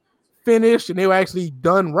actually finished and they were actually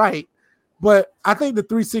done right. But I think the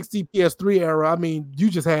 360 PS3 era, you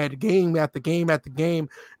just had game after game after game,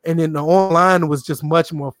 and then the online was just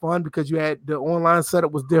much more fun because you had the online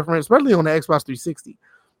setup was different, especially on the Xbox 360.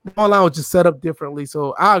 The online was just set up differently.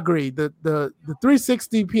 So I agree. The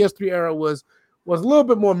 360 PS3 era was a little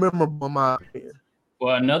bit more memorable in my opinion.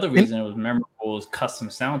 Well, another reason it was memorable was custom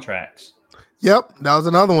soundtracks. Yep, that was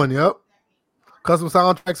another one. Yep, custom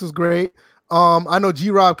soundtracks was great. I know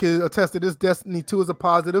G-Rob can attest to this. Destiny 2 is a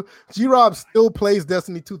positive. G-Rob still plays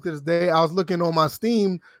Destiny 2 to this day. I was looking on my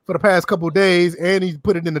Steam for the past couple of days, and he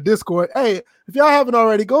put it in the Discord. Hey, if y'all haven't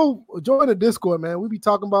already, go join the Discord, man. We be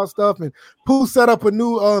talking about stuff, and Pooh set up a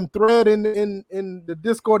new thread in the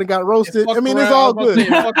Discord and got roasted. It's all good.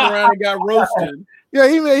 Fuck around and got roasted. Yeah,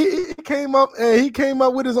 he came up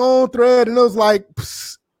with his own thread, and it was like,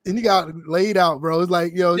 psst, and he got laid out, bro. It's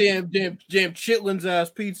like, yo, damn Chitlins ass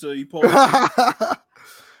pizza. You posted.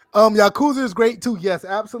 Yakuza is great too. Yes,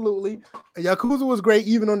 absolutely. Yakuza was great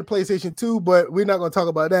even on the PlayStation 2, but we're not going to talk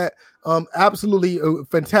about that. Absolutely a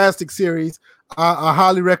fantastic series. I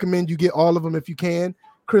highly recommend you get all of them if you can.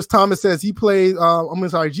 Chris Thomas says he played.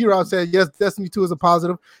 G-Rod said yes, Destiny 2 is a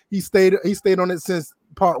positive. He stayed on it since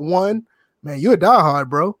part 1. Man, you're a diehard,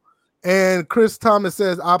 bro. And Chris Thomas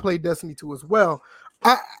says I played Destiny 2 as well.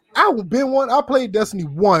 I played Destiny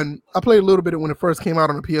 1. I played a little bit when it first came out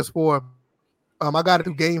on the PS4. I got it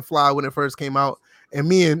through GameFly when it first came out. And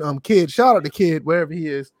me and Kid, shout out to Kid, wherever he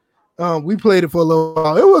is. We played it for a little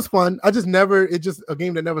while. It was fun. It's just a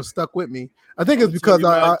game that never stuck with me. I think it's because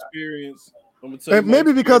because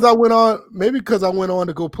I went on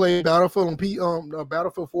to go play Battlefield on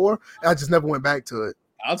Battlefield 4. I just never went back to it.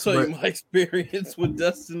 I'll tell you my experience with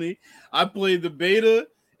Destiny. I played the beta.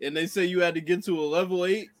 And they say you had to get to a level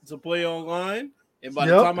 8 to play online. And by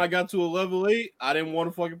the time I got to a level 8, I didn't want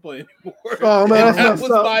to fucking play anymore. Oh man, that was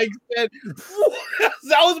my extent.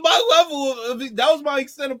 That was my level of. That was my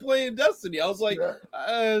extent of playing Destiny. I was like,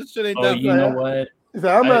 shit ain't that bad. You know what?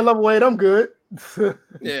 I'm at level 8. I'm good. To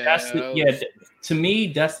me,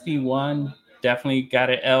 Destiny 1 definitely got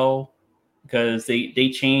an L because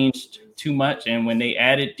they changed too much, and when they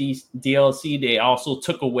added these DLC, they also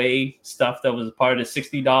took away stuff that was part of the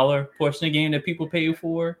 $60 portion of the game that people pay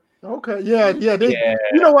for. Okay, yeah.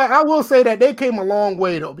 You know what? I will say that they came a long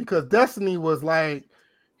way though, because Destiny was like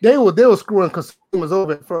they were screwing consumers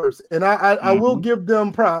over at first, and I will give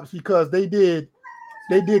them props because they did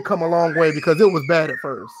come a long way because it was bad at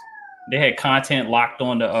first. They had content locked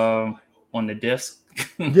on the disc.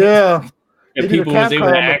 Yeah, that people was able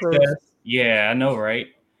to access. Yeah, I know, right?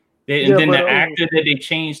 The actor that they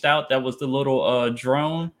changed out, that was the little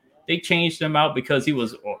drone. They changed him out because he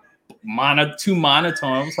was too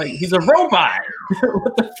monotone. I was like, he's a robot.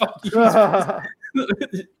 What the fuck?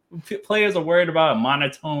 Players are worried about a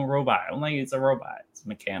monotone robot. I'm like, it's a robot. It's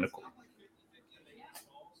mechanical.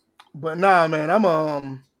 But nah, man, I'm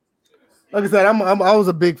like I said, I was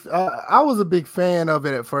a big fan of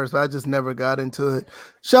it at first, but I just never got into it.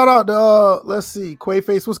 Shout out to let's see,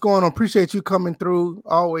 Quayface, what's going on? Appreciate you coming through.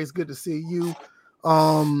 Always good to see you.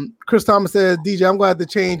 Chris Thomas says, DJ, I'm going to have to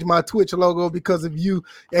change my Twitch logo because of you.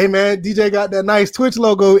 Hey man, DJ got that nice Twitch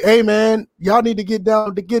logo. Hey man, y'all need to get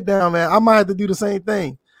down, man. I might have to do the same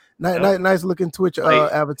thing. Nice looking Twitch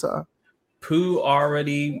avatar. Pooh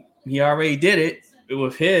already did it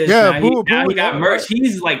with his. Yeah, now he got merch. Right.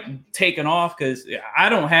 He's like taking off because I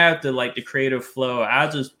don't have the creative flow. I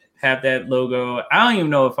just have that logo. I don't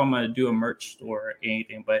even know if I'm gonna do a merch store or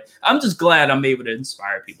anything, but I'm just glad I'm able to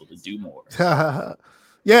inspire people to do more.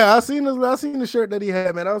 Yeah, I seen the shirt that he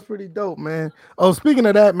had, man. That was pretty dope, man. Oh, speaking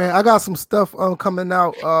of that, man, I got some stuff coming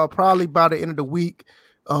out probably by the end of the week.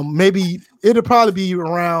 Maybe it'll probably be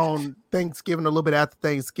around Thanksgiving, a little bit after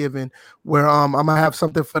Thanksgiving, where I'm gonna have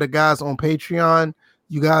something for the guys on Patreon.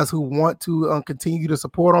 You guys who want to continue to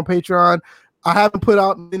support on Patreon. I haven't put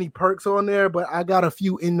out many perks on there, but I got a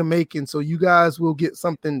few in the making. So you guys will get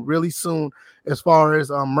something really soon as far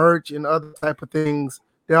as merch and other type of things.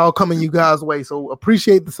 They're all coming you guys' way. So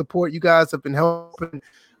appreciate the support. You guys have been helping.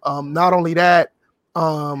 Not only that,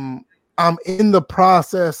 I'm in the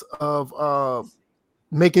process of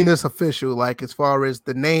making this official, like as far as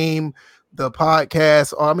the name, the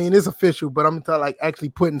podcast. I mean, it's official, but I'm actually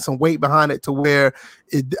putting some weight behind it to where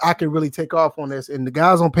I can really take off on this. And the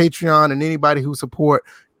guys on Patreon and anybody who support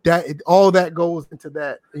that, all that goes into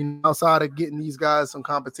that. Outside of getting these guys some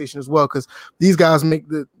compensation as well, because these guys make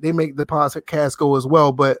the podcast go as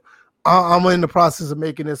well. But I'm in the process of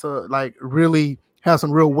making this really have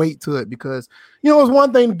some real weight to it, because it's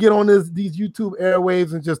one thing to get on these YouTube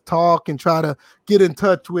airwaves and just talk and try to get in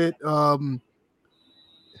touch with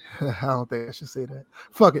I don't think I should say that.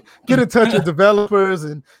 Fuck it. Get in touch with developers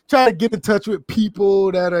and try to get in touch with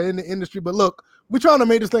people that are in the industry. But look, we're trying to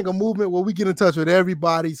make this thing a movement where we get in touch with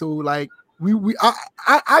everybody. So I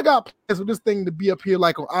got plans for this thing to be up here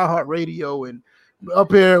like on iHeartRadio and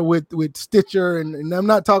up here with Stitcher, and I'm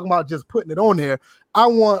not talking about just putting it on there. I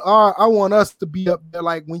want us to be up there,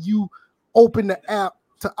 like when you open the app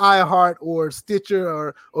to iHeart or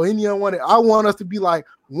Stitcher or any other one. I want us to be like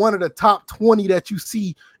one of the top 20 that you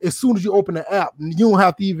see as soon as you open the app, and you don't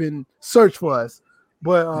have to even search for us.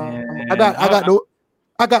 But I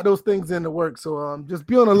got those things in the work, so just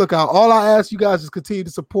be on the lookout. All I ask you guys is continue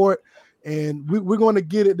to support, and we're going to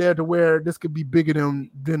get it there to where this could be bigger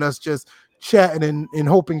than us just chatting and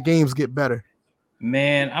hoping games get better.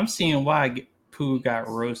 Man, I'm seeing why Pooh got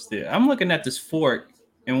roasted. I'm looking at this fork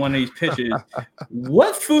in one of these pictures.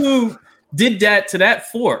 What food did that to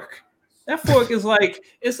that fork? That fork is like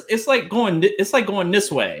it's like going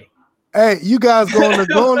this way. Hey, you guys go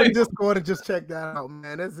on Discord and just check that out,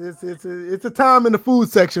 man. It's a time in the food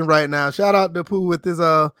section right now. Shout out to Pooh with his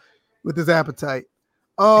appetite.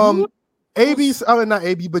 AB, I mean not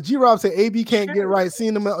AB, but G-Rob said AB can't get right.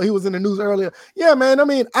 Seeing him, he was in the news earlier. Yeah, man. I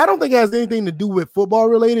mean, I don't think it has anything to do with football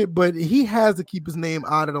related, but he has to keep his name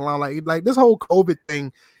out of the line. Like this whole COVID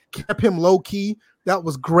thing kept him low key. That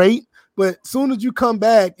was great. But as soon as you come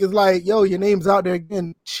back, it's like, yo, your name's out there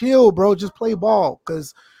again. Chill, bro. Just play ball,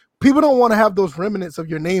 because people don't want to have those remnants of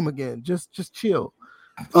your name again. Just chill.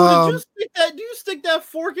 Do you stick that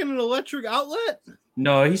fork in an electric outlet?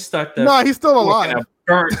 No, he stuck that. No, he's still alive.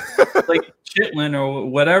 Burnt, like chitlin or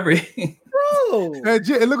whatever. Bro,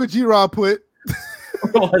 and look what G-Rob put.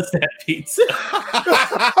 What's that pizza?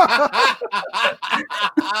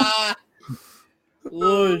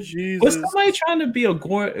 Lord Jesus. Was somebody trying to be a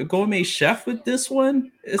gourmet chef with this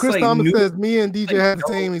one? It's Chris like Thomas says, me and DJ have the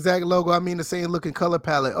same exact logo. I mean, the same looking color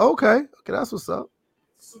palette. Okay, that's what's up.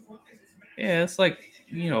 Yeah, it's like,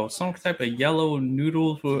 some type of yellow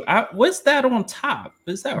noodles. What's that on top?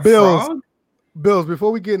 Is that a frog? Bills,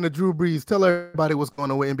 before we get into Drew Brees, tell everybody what's going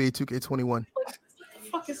on with NBA 2K21. What the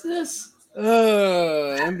fuck is this?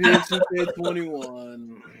 NBA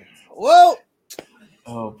 2K21. Well,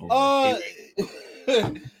 oh boy.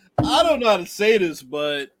 I don't know how to say this,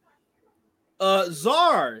 but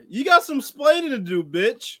Czar, you got some splaining to do,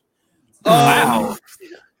 bitch. Wow.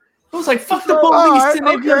 I was like, fuck the police.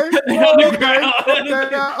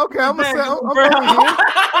 Okay, I'm over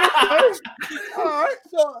here. All right.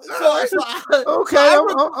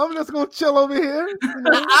 I'm just gonna chill over here.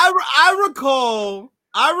 I recall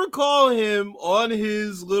him on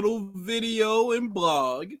his little video and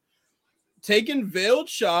blog taking veiled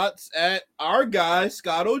shots at our guy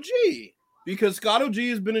Scott OG, because Scott OG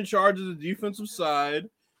has been in charge of the defensive side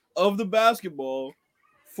of the basketball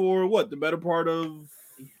for the better part of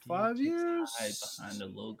 5 years behind the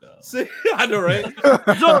logo. See, I know, right?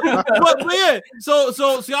 but yeah, so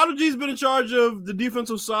Seattle G's been in charge of the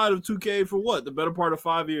defensive side of 2K for what? The better part of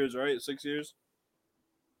 5 years, right? 6 years.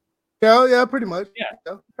 Yeah, pretty much.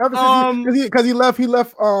 Yeah. Because he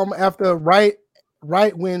left after right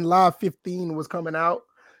when Live 15 was coming out,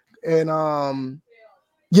 and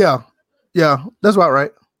yeah, that's about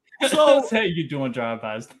right. So say you doing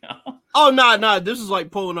drive-bys now. Oh nah. This is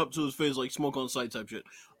like pulling up to his face like smoke on sight type shit.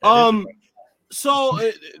 So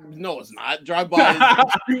no, it's not. Drive-by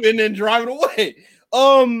and then driving away.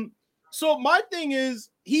 So my thing is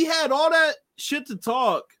he had all that shit to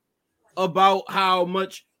talk about how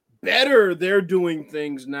much better they're doing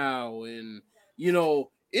things now, and you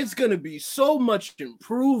know it's gonna be so much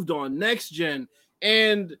improved on next gen.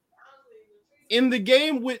 And in the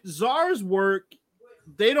game with Czar's work,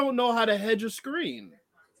 they don't know how to hedge a screen.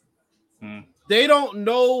 They don't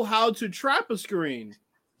know how to trap a screen.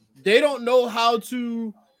 They don't know how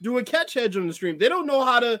to do a catch hedge on the screen. They don't know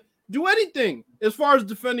how to do anything as far as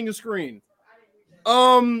defending a screen.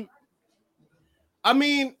 I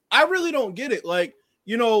mean, I really don't get it. Like,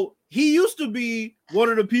 you know, he used to be one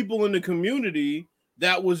of the people in the community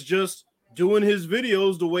that was just doing his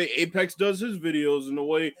videos the way Apex does his videos and the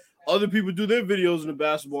way other people do their videos in the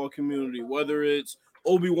basketball community, whether it's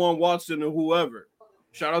Obi-Wan Watson or whoever.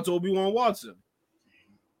 Shout out to Obi-Wan Watson.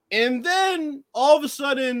 And then all of a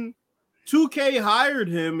sudden 2K hired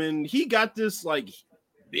him and he got this like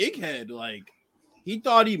big head. Like he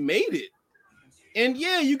thought he made it. And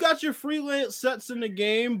yeah, you got your freelance sets in the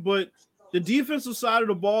game, but the defensive side of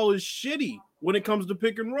the ball is shitty when it comes to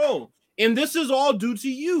pick and roll. And this is all due to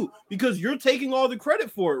you because you're taking all the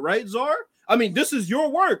credit for it, right, Czar? I mean, this is your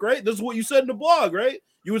work, right? This is what you said in the blog, right?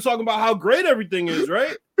 You were talking about how great everything is,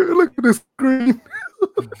 right? Look at the screen.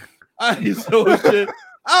 I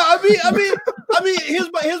mean,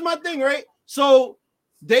 here's my thing, right? So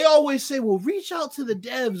they always say, well, reach out to the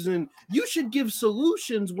devs and you should give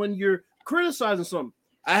solutions when you're criticizing something.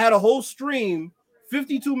 I had a whole stream,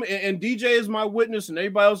 52, and DJ is my witness and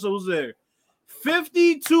everybody else that was there.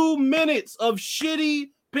 52 minutes of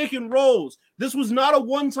shitty pick and rolls. This was not a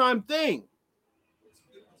one-time thing.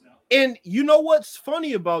 And you know what's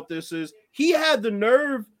funny about this is he had the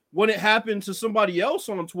nerve when it happened to somebody else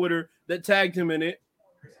on Twitter that tagged him in it.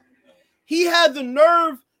 He had the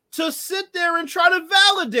nerve to sit there and try to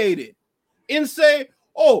validate it and say,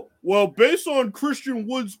 oh, well, based on Christian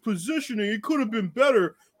Wood's positioning, it could have been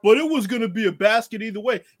better, but it was going to be a basket either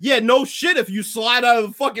way. Yeah, no shit. If you slide out of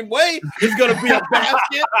the fucking way, it's going to be a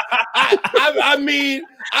basket.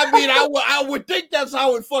 I would think that's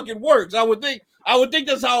how it fucking works. I would think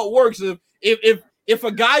that's how it works. If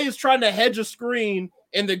a guy is trying to hedge a screen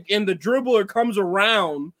and the dribbler comes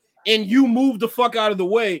around and you move the fuck out of the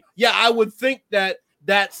way, yeah, I would think that's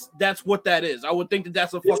what that is. I would think that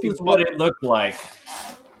that's a fucking. This is what it looked like.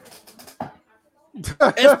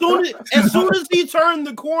 As soon as he turned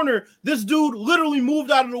the corner, this dude literally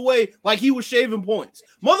moved out of the way like he was shaving points.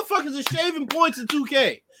 Motherfuckers are shaving points in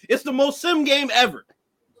 2K. It's the most sim game ever.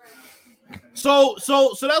 So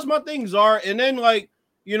that's my thing, Czar. And then, like,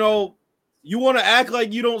 you know, you want to act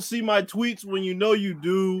like you don't see my tweets when you know you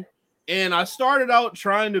do. And I started out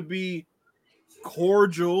trying to be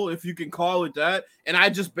cordial, if you can call it that. And I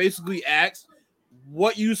just basically asked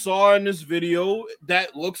what you saw in this video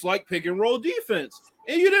that looks like pick and roll defense.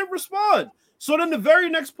 And you didn't respond. So then the very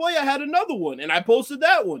next play, I had another one. And I posted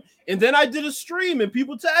that one. And then I did a stream and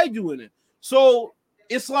people tagged you in it. So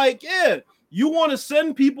it's like, yeah, you want to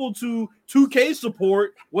send people to 2K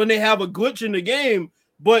support when they have a glitch in the game,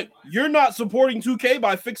 but you're not supporting 2K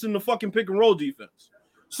by fixing the fucking pick and roll defense.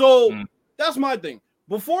 So that's my thing.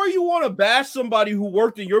 Before you want to bash somebody who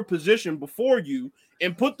worked in your position before you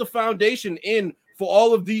and put the foundation in for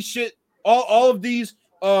all of these shit, all of these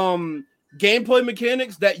gameplay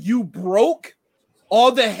mechanics that you broke,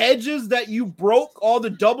 all the hedges that you broke, all the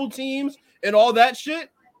double teams and all that shit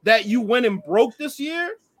that you went and broke this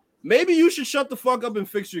year, maybe you should shut the fuck up and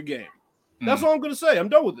fix your game. That's all I'm going to say. I'm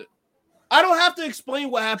done with it. I don't have to explain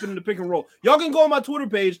what happened in the pick and roll. Y'all can go on my Twitter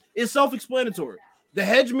page. It's self-explanatory. The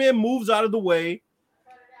hedge man moves out of the way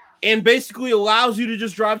and basically allows you to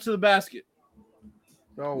just drive to the basket.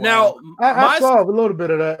 Oh, wow. Now, I saw a little bit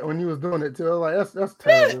of that when he was doing it too. I was like, that's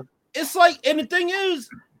terrible. It's like, and the thing is,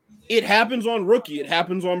 it happens on rookie, it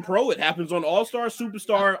happens on pro, it happens on all-star,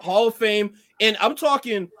 superstar, Hall of Fame, and I'm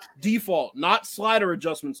talking default, not slider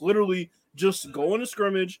adjustments. Literally, just go in a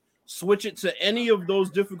scrimmage, switch it to any of those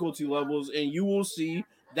difficulty levels, and you will see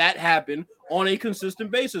that happen on a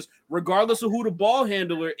consistent basis, regardless of who the ball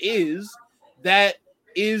handler is that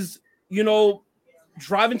is, you know,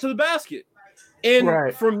 driving to the basket.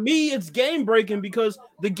 And for me, it's game breaking because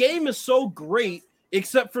the game is so great,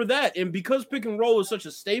 except for that. And because pick and roll is such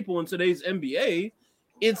a staple in today's NBA,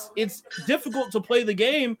 it's difficult to play the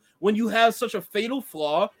game when you have such a fatal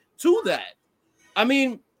flaw to that. I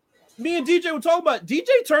mean, me and DJ were talking about DJ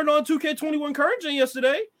turned on 2K21 Current Gen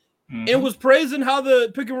yesterday and was praising how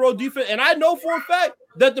the pick and roll defense. And I know for a fact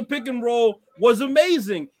that the pick and roll was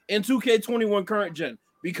amazing in 2K21 Current Gen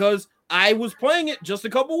because I was playing it just a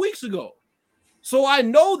couple weeks ago. So I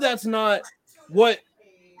know that's not what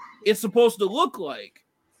it's supposed to look like.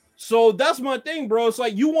 So that's my thing, bro. It's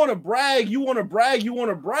like you want to brag.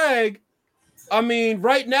 I mean,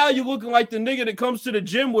 right now you're looking like the nigga that comes to the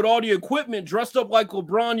gym with all the equipment, dressed up like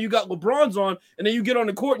LeBron. You got LeBron's on, and then you get on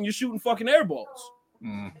the court and you're shooting fucking air balls.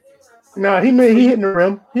 Nah, he hitting the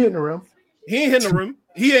rim. He ain't hitting the rim. He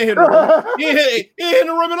ain't hitting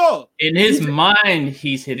the rim at all. In his mind,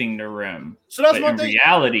 he's hitting the rim. So that's my thing. In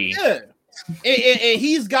reality, yeah. And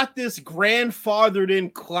he's got this grandfathered in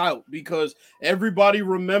clout because everybody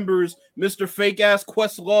remembers Mr. Fake Ass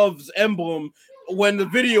Questlove's emblem when the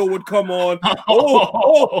video would come on.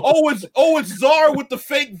 It's Czar with the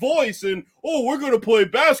fake voice, and we're gonna play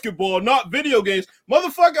basketball, not video games.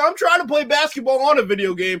 Motherfucker, I'm trying to play basketball on a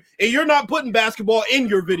video game, and you're not putting basketball in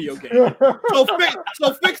your video game. So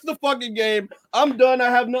fix the fucking game. I'm done. I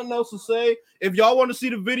have nothing else to say. If y'all want to see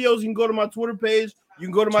the videos, you can go to my Twitter page. You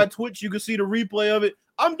can go to my Twitch. You can see the replay of it.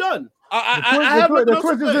 I'm done. The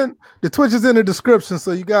Twitch is in the description,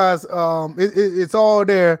 so you guys, it's all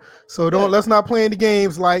there. So let's not play any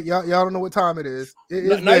games like y'all don't know what time it is.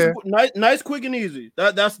 Nice, quick and easy.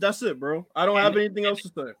 That's it, bro. I don't have anything else to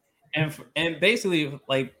say. And basically,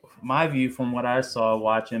 like my view from what I saw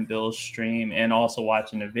watching Bill's stream and also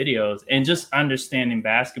watching the videos and just understanding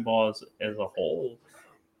basketball as a whole,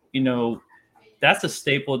 that's a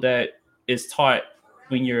staple that is taught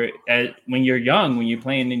when you're young, when you're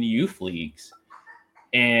playing in the youth leagues.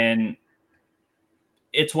 And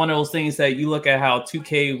it's one of those things that you look at how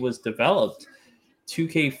 2K was developed,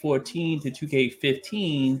 2K14 to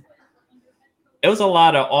 2K15. It was a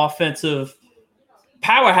lot of offensive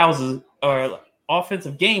powerhouses or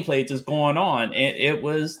offensive gameplay just going on. And it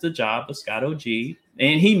was the job of Scott OG.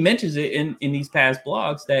 And he mentions it in these past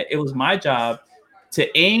blogs that it was my job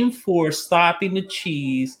to aim for stopping the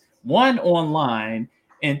cheese, one, online,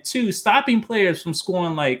 and two, stopping players from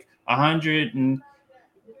scoring like 100 and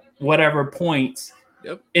whatever points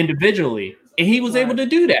individually. And he was able to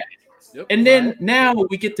do that. And then now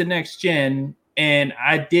we get to next gen, and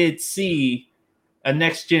I did see a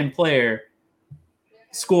next gen player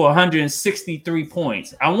score 163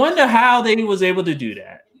 points. I wonder how they was able to do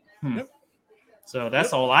that. So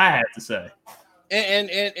that's all I had to say.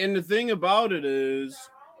 And the thing about it is,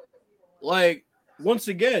 like, once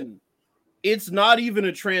again, it's not even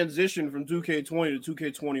a transition from 2K20 to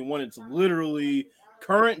 2K21. It's literally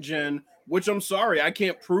current gen, which I'm sorry, I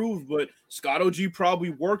can't prove, but Scott OG probably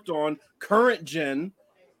worked on current gen.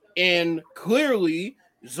 And clearly,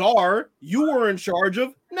 Czar, you were in charge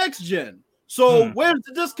of next gen. So where's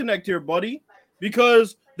the disconnect here, buddy?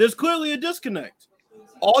 Because there's clearly a disconnect.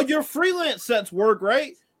 All your freelance sets work,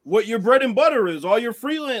 right? What your bread and butter is, all your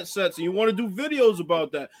freelance sets, and you want to do videos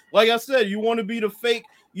about that. Like I said, you want to be the fake,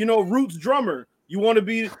 Roots drummer. You want to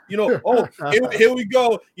be, here we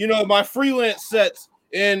go, my freelance sets,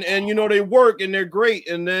 and they work and they're great.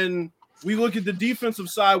 And then we look at the defensive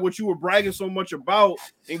side, what you were bragging so much about,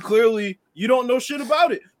 and clearly you don't know shit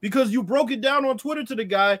about it because you broke it down on Twitter to the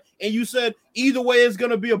guy and you said either way it's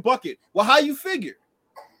gonna be a bucket. Well, how you figure?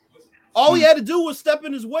 All he had to do was step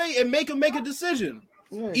in his way and make him make a decision.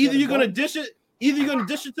 Either you're gonna dish it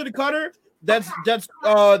to the cutter that's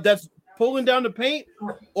pulling down the paint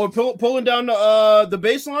or pulling down the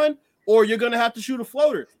baseline, or you're gonna have to shoot a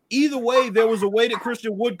floater. Either way, there was a way that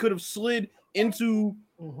Christian Wood could have slid into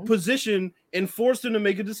position and forced him to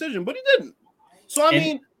make a decision, but he didn't. So I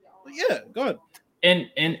mean, go ahead.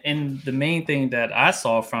 And the main thing that I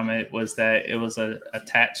saw from it was that it was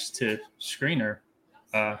attached to screener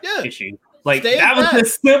issue. Like that was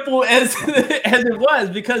as simple as it was,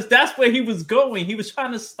 because that's where he was going. He was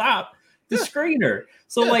trying to stop the screener.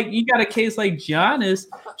 So like you got a case like Giannis.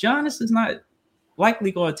 Giannis is not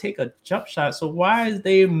likely going to take a jump shot. So why is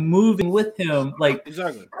they moving with him? Like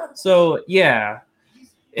exactly. So yeah,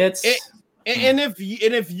 it's and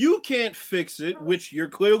if you can't fix it, which you're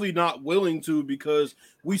clearly not willing to, because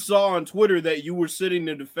we saw on Twitter that you were sitting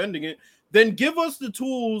there defending it, then give us the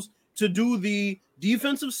tools to do the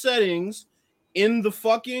defensive settings in the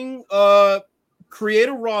fucking create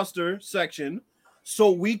a roster section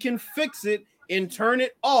so we can fix it and turn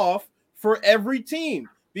it off for every team.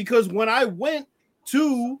 Because when I went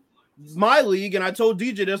to my league, and I told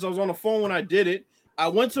DJ this. I was on the phone when I did it. I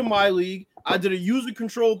went to my league. I did a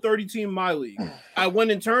user-controlled 30-team my league. I went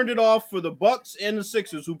and turned it off for the Bucks and the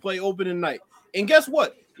Sixers, who play opening night. And guess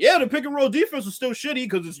what? Yeah, the pick and roll defense was still shitty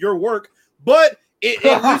because it's your work, but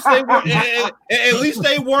at least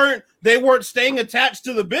they weren't staying attached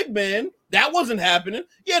to the big man. That wasn't happening.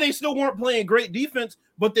 Yeah, they still weren't playing great defense,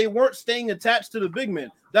 but they weren't staying attached to the big man.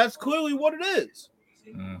 That's clearly what it is.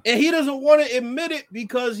 And he doesn't want to admit it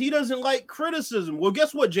because he doesn't like criticism. Well,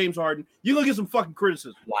 guess what, James Harden? You're going to get some fucking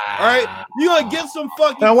criticism. Wow. All right? You're going to get some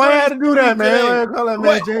fucking Now, why I had to do that, man? Why I call that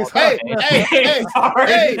man James Harden?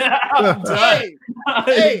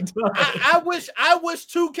 I wish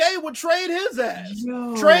 2K would trade his ass.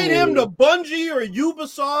 Trade him to Bungie or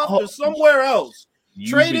Ubisoft or somewhere else.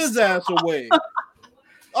 Trade his ass away.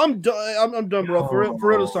 I'm done. I'm done, bro. For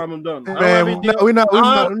real this time, I'm done. Man, we're not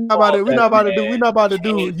about to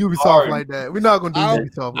do Ubisoft like that. We're not gonna do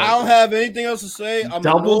Ubisoft. I don't have anything else to say. I'm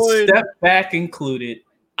double annoyed. Step back included.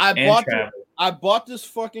 I bought this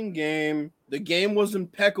fucking game. The game was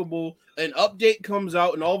impeccable. An update comes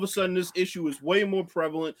out, and all of a sudden, this issue is way more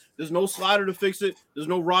prevalent. There's no slider to fix it. There's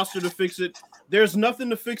no roster to fix it. There's nothing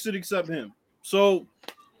to fix it except him. So.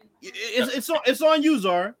 It's on you,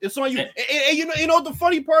 Czar. It's on you. And you know what the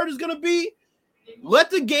funny part is gonna be?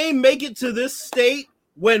 Let the game make it to this state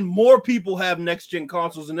when more people have next gen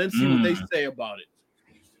consoles, and then see what they say about it.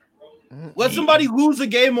 Let somebody lose a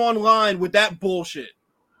game online with that bullshit.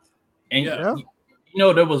 And you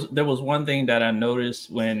know, there was one thing that I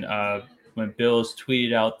noticed when Bills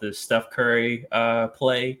tweeted out the Steph Curry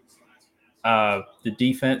play, the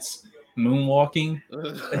defense. Moonwalking.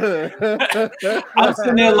 I was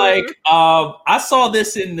sitting there like, I saw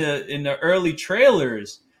this in the early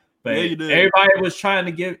trailers, but everybody was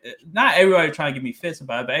trying to not everybody trying to give me fits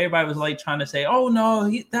about it, but everybody was like trying to say, "Oh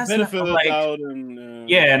no, that's not like."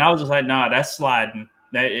 And I was just like, "Nah, that's sliding."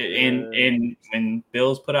 And when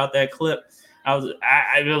Bills put out that clip, I was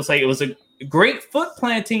like, it was a great foot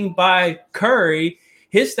planting by Curry.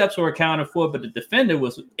 His steps were accounted for, but the defender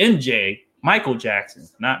was MJ. Michael Jackson,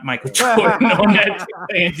 not Michael Jordan on that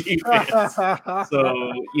defense.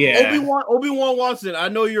 So yeah, Obi-Wan Watson. I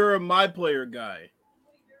know you're a My Player guy,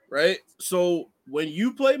 right? So when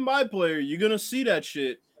you play My Player, you're gonna see that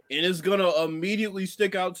shit, and it's gonna immediately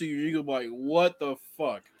stick out to you. You're gonna be like, "What the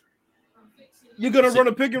fuck?" You're gonna run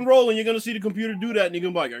a pick and roll, and you're gonna see the computer do that, and you're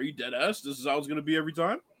gonna be like, "Are you dead ass? This is how it's gonna be every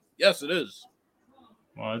time." Yes, it is.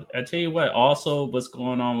 Well, I tell you what. Also, what's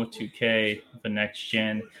going on with 2K for next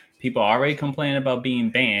gen? People are already complaining about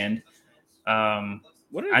being banned. I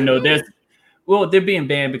know they're being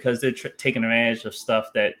banned because they're taking advantage of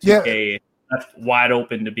stuff that 2K left wide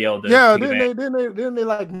open to be able to. Yeah, didn't they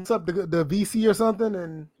like mess up the VC or something?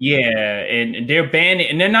 And and they're banning,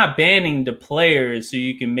 and they're not banning the players so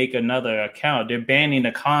you can make another account. They're banning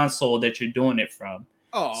the console that you're doing it from.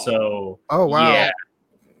 Oh wow, yeah.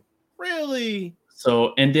 Really?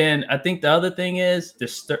 So, and then I think the other thing is the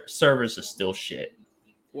servers are still shit.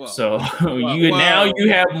 Wow. So now you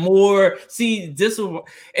have more. See,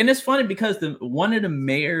 and it's funny because one of the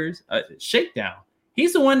mayors, Shakedown,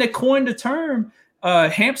 he's the one that coined the term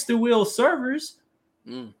hamster wheel servers.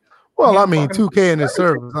 Well, I mean, 2K and the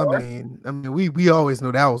servers. I mean, we always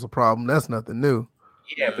knew that was a problem. That's nothing new.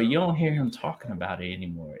 Yeah, but you don't hear him talking about it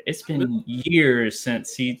anymore. It's been years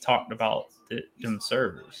since he talked about them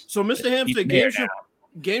servers. So, Mr. Hamster,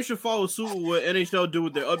 games should follow suit with what NHL do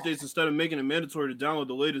with their updates instead of making it mandatory to download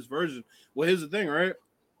the latest version. Well, here's the thing, right?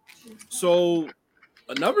 So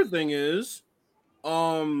another thing is,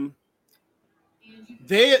 they're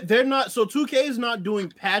not. So 2K is not doing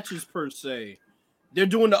patches per se. They're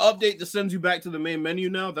doing the update that sends you back to the main menu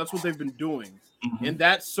now. That's what they've been doing, and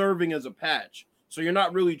that's serving as a patch. So you're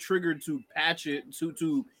not really triggered to patch it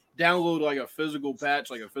to download like a physical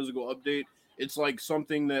patch, like a physical update. It's like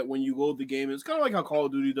something that when you load the game, it's kind of like how Call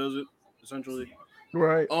of Duty does it, essentially.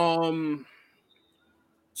 Right. So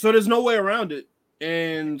there's no way around it.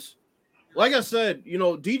 And like I said,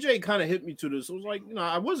 DJ kind of hit me to this. I was like,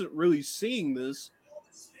 I wasn't really seeing this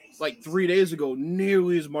like 3 days ago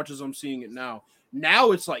nearly as much as I'm seeing it now.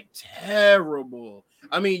 Now it's like terrible.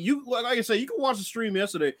 I mean, like I said, you can watch the stream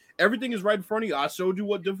yesterday. Everything is right in front of you. I showed you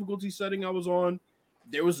what difficulty setting I was on.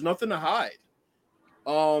 There was nothing to hide.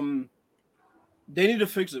 They need to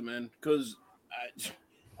fix it, man, because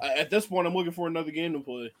at this point, I'm looking for another game to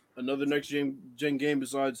play, another next gen game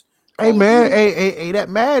besides. Hey, man, hey, that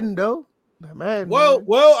Madden though. That Madden.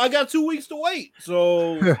 Well, I got 2 weeks to wait,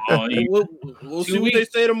 so we'll see what they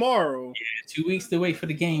say tomorrow. Yeah, 2 weeks to wait for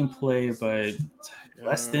the gameplay, but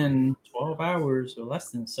less than 12 hours or less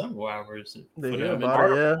than several hours.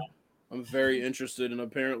 Yeah. I'm very interested, and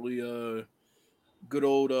apparently, good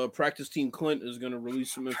old practice team Clint is going to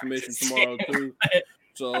release some information tomorrow too.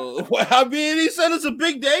 So, I mean, he said it's a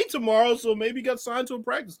big day tomorrow, so maybe he got signed to a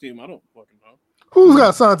practice team. I don't fucking know. Who's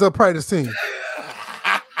got signed to a practice team? Who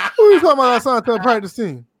are you talking about signed to a practice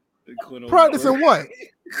team? Practicing what?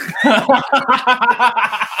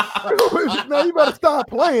 Now you better stop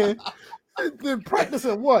playing. Then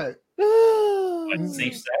practicing what? Like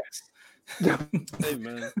safe sex. Hey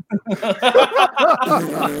man.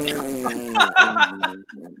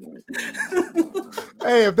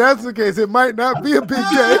 Hey, if that's the case, it might not be a big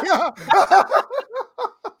day.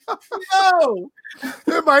 No,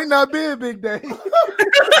 it might not be a big day.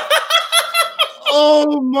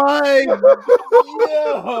 Oh my!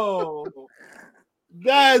 Yo,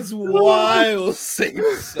 that's wild. Safe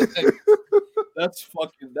sex. That's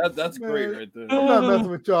fucking that's man, great right there. I'm not messing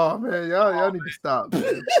with y'all, man. Y'all need to stop,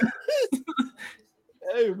 man.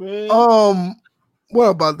 Hey man. What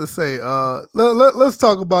I'm about to say? Let's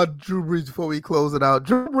talk about Drew Brees before we close it out.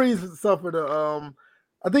 Drew Brees suffered a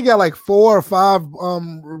I think he had like 4 or 5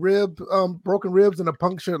 broken ribs and a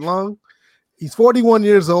punctured lung. He's 41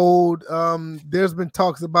 years old. There's been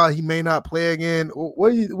talks about he may not play again.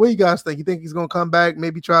 What do you guys think? You think he's gonna come back?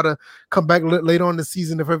 Maybe try to come back later on in the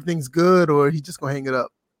season if everything's good, or he just gonna hang it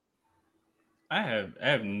up? I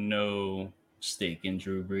have no stake in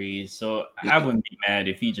Drew Brees, so I wouldn't be mad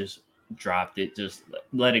if he just dropped it. Just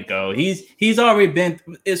let it go. He's already been.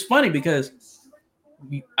 It's funny because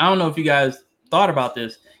I don't know if you guys thought about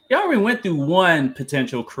this. He already went through one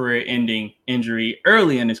potential career-ending injury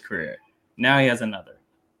early in his career. Now he has another.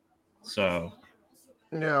 So,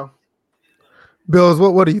 yeah. Bills,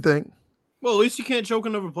 what do you think? Well, at least he can't choke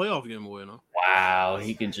another playoff game away, no? Wow,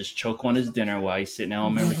 he can just choke on his dinner while he's sitting out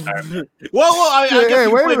in retirement. well, I guess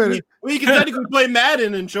wait a minute. He can technically play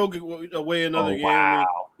Madden and choke away another game. Wow.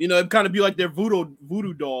 You know, it'd kind of be like their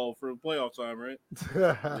voodoo doll for playoff time, right?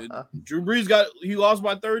 Drew Brees he lost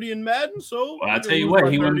by 30 in Madden, so well, I'll tell you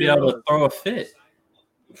what, he wouldn't be able to throw a fit.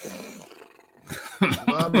 Well,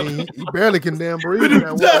 I mean, he barely can damn breathe. He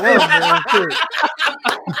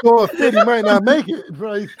throw a fit, he might not make it.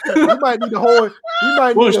 Bro. He might need to hold. He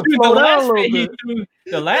might need to slow down a little bit.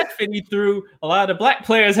 The last fit he threw, a lot of black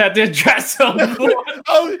players had their dress on. I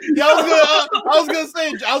was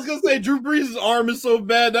gonna say, Drew Brees' arm is so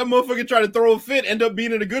bad that motherfucker tried to throw a fit, end up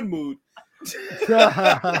being in a good mood. He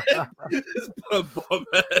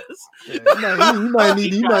might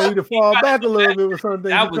need to fall back a little bit with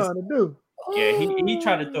something he's trying to do. Yeah, he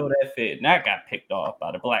tried to throw that fit, and that got picked off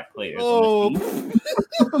by the black players. Oh,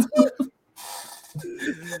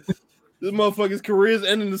 this motherfucker's career is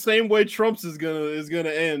ending the same way Trump's is gonna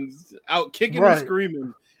end, out kicking and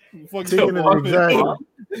screaming. Exactly.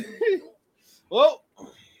 Well,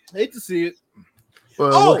 hate to see it.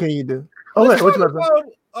 Well, what can you do? Let's talk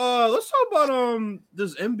about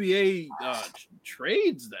this NBA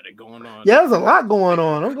trades that are going on. Yeah, there's a lot going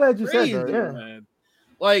on. I'm glad you said that. Yeah, man.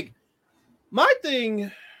 Like, my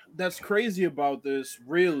thing that's crazy about this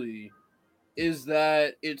really is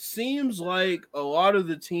that it seems like a lot of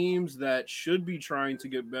the teams that should be trying to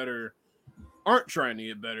get better aren't trying to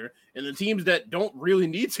get better, and the teams that don't really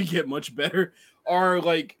need to get much better are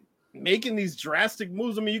like making these drastic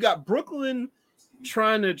moves. I mean, you got Brooklyn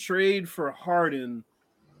trying to trade for Harden,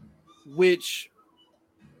 which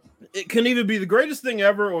it can either be the greatest thing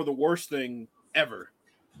ever or the worst thing ever.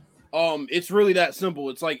 It's really that simple.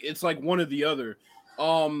 It's like one or the other.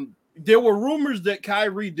 There were rumors that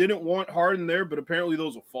Kyrie didn't want Harden there, but apparently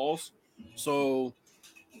those are false. So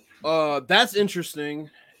that's interesting.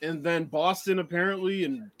 And then Boston apparently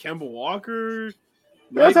and Kemba Walker.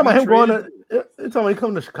 They're talking about him going to. They're talking about him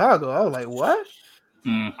coming to Chicago. I was like, what?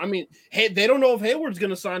 I mean, hey, they don't know if Hayward's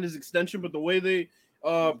going to sign his extension, but the way they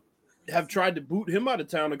have tried to boot him out of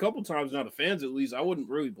town a couple times now, the fans at least, I wouldn't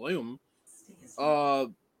really blame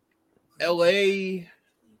them. LA.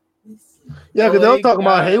 Yeah, because they were talking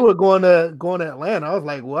about Hayward going to Atlanta. I was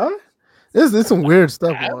like, what? There's some weird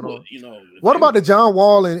stuff going on. What about the John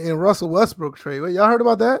Wall and Russell Westbrook trade? Y'all heard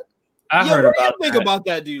about that? I heard about that. What do you think about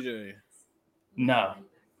that, DJ? No,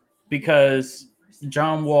 because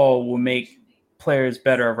John Wall will make players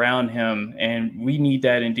better around him, and we need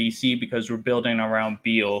that in DC because we're building around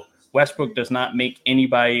Beal. Westbrook does not make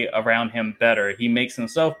anybody around him better. He makes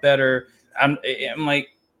himself better. I'm like,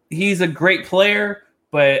 he's a great player,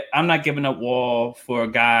 but I'm not giving up Wall for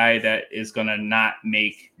a guy that is going to not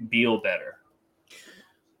make Beal better.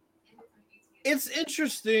 It's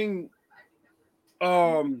interesting.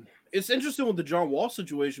 It's interesting with the John Wall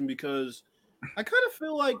situation because I kind of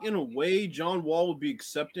feel like, in a way, John Wall would be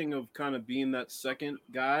accepting of kind of being that second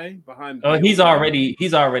guy behind. Oh, he's already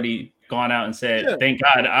gone out and said, "Thank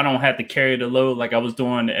God I don't have to carry the load like I was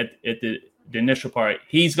doing at the initial part."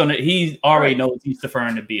 He already knows he's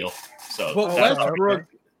deferring to Beal. So,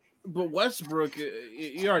 but Westbrook,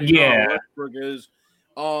 you already know Westbrook is.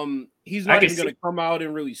 He's not even going to come out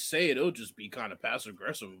and really say it. It'll just be kind of passive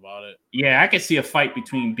aggressive about it. Yeah, I could see a fight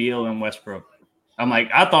between Beal and Westbrook.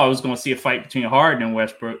 I thought I was going to see a fight between Harden and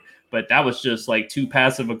Westbrook, but that was just like two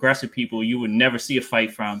passive aggressive people you would never see a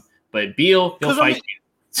fight from. But Beal, he'll fight you.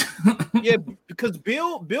 Yeah, because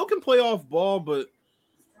Beal can play off ball, but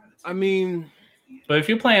if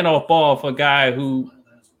you're playing off ball for a guy who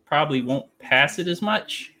probably won't pass it as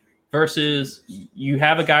much versus you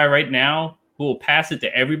have a guy right now who will pass it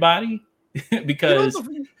to everybody because.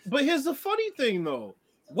 But here's the funny thing, though.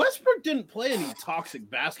 Westbrook didn't play any toxic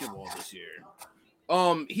basketball this year.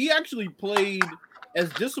 He actually played as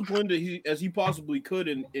disciplined as he possibly could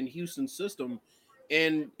in Houston's system,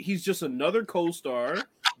 and he's just another co-star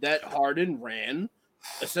that Harden ran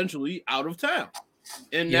essentially out of town.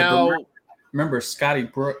 And remember, Scotty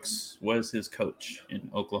Brooks was his coach in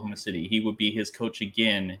Oklahoma City. He would be his coach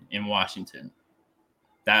again in Washington.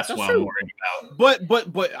 That's what I'm worried about. But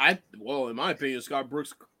in my opinion, Scott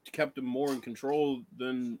Brooks kept him more in control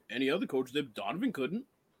than any other coach. That Donovan couldn't.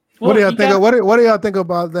 What do y'all think? What do y'all think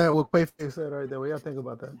about that? What Quayface said right there. What y'all think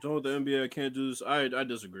about that? Don't the NBA can't do this? I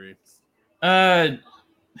disagree. I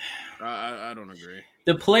don't agree.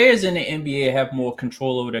 The players in the NBA have more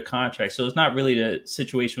control over their contracts, so it's not really the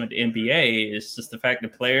situation with the NBA. It's just the fact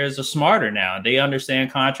that players are smarter now. They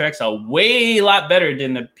understand contracts are way a lot better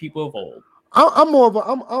than the people of old.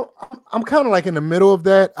 I'm kind of like in the middle of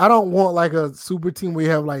that. I don't want like a super team where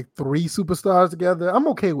you have like 3 superstars together. I'm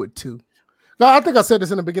okay with 2. I think I said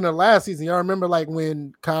this in the beginning of last season. Y'all remember like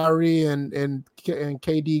when Kyrie and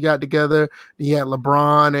KD got together, you had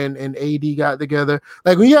LeBron and AD got together.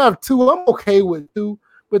 Like when you have 2, I'm okay with 2.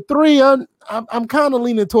 But 3, I'm kind of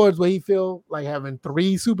leaning towards where he feel like having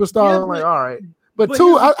 3 superstars. Yeah, I'm like, all right. But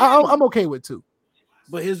 2, I'm okay with 2.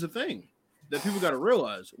 But here's the thing that people got to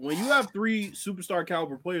realize. When you have 3 superstar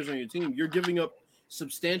caliber players on your team, you're giving up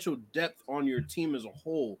substantial depth on your team as a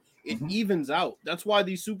whole. It evens out. That's why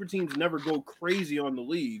these super teams never go crazy on the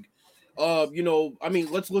league.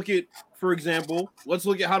 Let's look at, for example,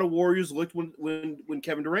 how the Warriors looked when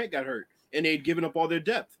Kevin Durant got hurt and they'd given up all their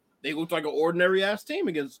depth. They looked like an ordinary ass team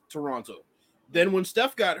against Toronto. Then when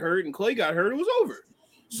Steph got hurt and Clay got hurt, it was over.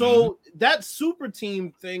 So that super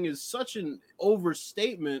team thing is such an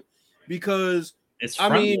overstatement because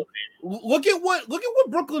look at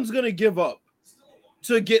what Brooklyn's gonna give up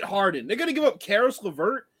to get Harden. They're gonna give up Karis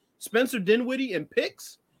LeVert, Spencer Dinwiddie, and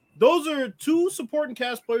picks. Those are 2 supporting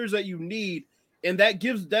cast players that you need, and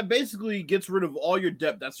that basically gets rid of all your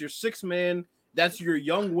depth. That's your 6th man. That's your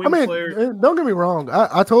young wing player. Don't get me wrong.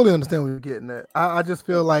 I totally understand what you're getting at. I just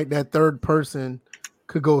feel like that third person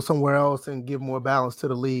could go somewhere else and give more balance to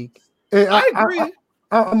the league. And I agree.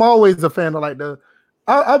 I'm always a fan of like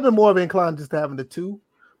I've been more inclined just to having the 2,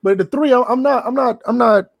 but the 3, I'm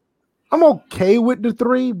okay with the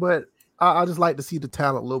 3, but I just like to see the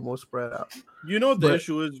talent a little more spread out. You know what the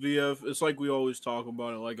issue is, VF? It's like we always talk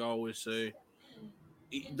about it, like I always say.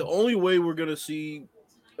 The only way we're going to see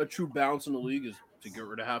a true balance in the league is to get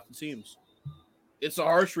rid of half the teams. It's a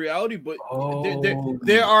harsh reality, but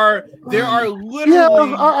there are literally... Yeah,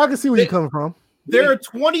 I can see where you're coming from. There are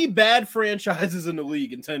 20 bad franchises in the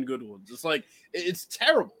league and 10 good ones. It's like, it's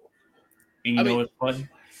terrible. And you know what's funny?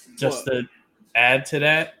 Just to add to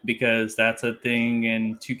that, because that's a thing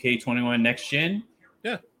in 2K21 Next Gen.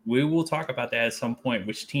 Yeah. We will talk about that at some point,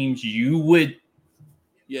 which teams you would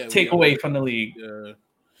take away from the league. Yeah.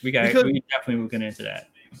 We definitely will get into that.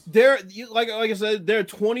 There, like I said, there are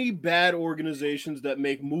 20 bad organizations that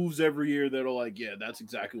make moves every year that are like, yeah, that's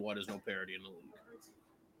exactly why there's no parity in the league.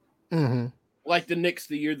 Mm-hmm. Like the Knicks,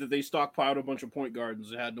 the year that they stockpiled a bunch of point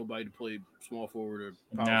guards and had nobody to play small forward or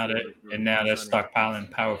power forward. Now they're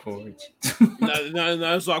stockpiling power forwards.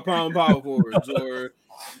 Now stockpiling power forwards.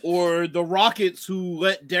 Or the Rockets, who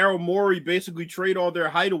let Daryl Morey basically trade all their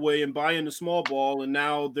hideaway and buy into small ball, and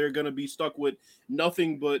now they're going to be stuck with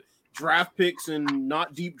nothing but draft picks and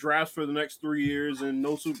not deep drafts for the next 3 years and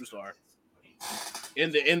no superstar.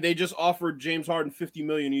 And they just offered James Harden $50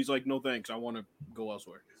 million. He's like, no thanks, I want to go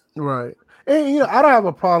elsewhere. Right. And I don't have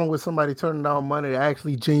a problem with somebody turning down money to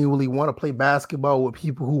actually genuinely want to play basketball with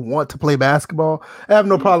people who want to play basketball. I have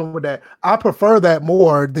no problem with that. I prefer that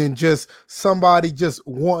more than just somebody just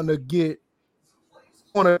wanting to get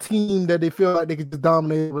on a team that they feel like they can just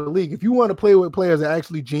dominate the league. If you want to play with players that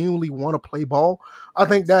actually genuinely want to play ball, I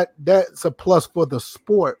think that's a plus for the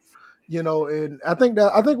sport, and I think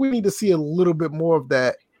we need to see a little bit more of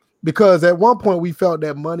that, because at one point we felt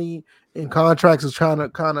that money and contracts was trying to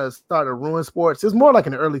kind of start to ruin sports. It's more like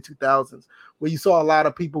in the early 2000s where you saw a lot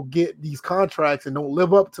of people get these contracts and don't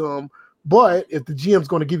live up to them. But if the GM's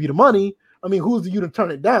going to give you the money, I mean, who's you to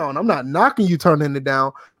turn it down? I'm not knocking you turning it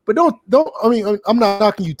down, but I'm not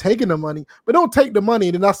knocking you taking the money, but don't take the money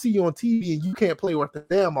and then I see you on TV and you can't play worth a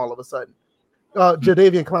damn all of a sudden.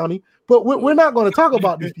 Jadeveon Clowney. But we're not going to talk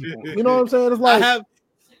about these people. You know what I'm saying? It's like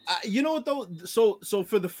you know what though? So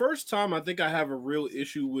for the first time, I think I have a real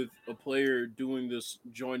issue with a player doing this,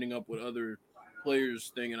 joining up with other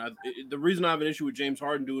players thing. And the reason I have an issue with James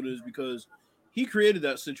Harden doing it is because he created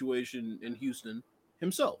that situation in Houston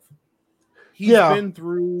himself. He's been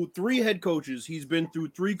through 3 head coaches. He's been through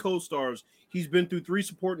 3 co-stars. He's been through 3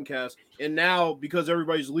 supporting casts. And now, because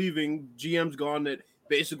everybody's leaving, GM's gone that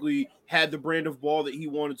basically had the brand of ball that he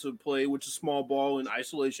wanted to play, which is small ball in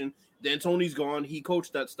isolation. D'Antoni's gone. He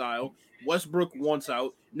coached that style. Westbrook wants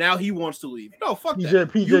out. Now he wants to leave. No, fuck that.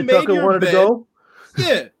 PJ Tucker wanted to go?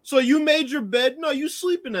 Yeah. So you made your bed. No, you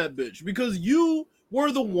sleep in that bitch because you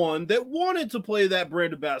were the one that wanted to play that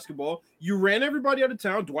brand of basketball. You ran everybody out of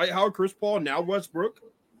town. Dwight Howard, Chris Paul, now Westbrook.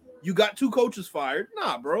 You got 2 coaches fired.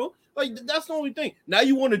 Nah, bro. Like, that's the only thing. Now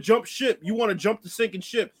you want to jump ship. You want to jump the sinking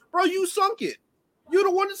ship. Bro, you sunk it. You're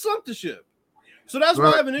the one that sunk the ship. So that's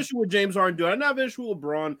why I have an issue with James Harden doing it. I don't have an issue with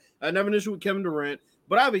LeBron. I don't have an issue with Kevin Durant.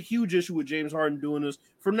 But I have a huge issue with James Harden doing this.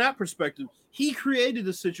 From that perspective, he created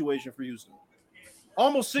this situation for Houston.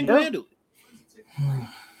 Almost single-handedly.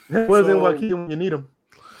 It wasn't Joakim when you need him.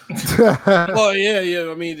 Oh, yeah.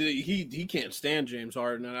 I mean, he can't stand James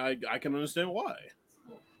Harden, and I can understand why.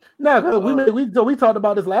 No, we talked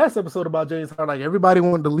about this last episode about James Harden. Like, everybody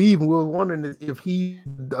wanted to leave, and we were wondering if he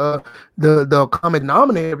the common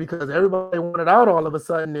denominator, because everybody wanted out all of a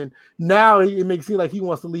sudden, and now it makes it seem like he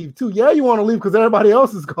wants to leave too. Yeah, you want to leave because everybody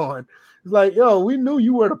else is gone. It's like, yo, we knew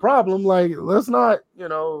you were the problem. Like, let's not,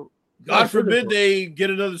 God forbid they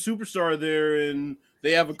get another superstar there, and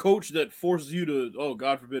they have a coach that forces you to, oh,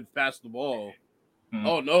 God forbid, pass the ball.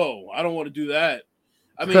 Oh, no, I don't want to do that.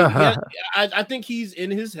 I mean, I think he's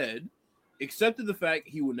in his head, accepted the fact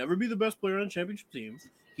he will never be the best player on a championship team.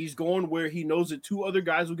 He's going where he knows that 2 other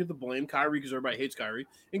guys will get the blame, Kyrie because everybody hates Kyrie,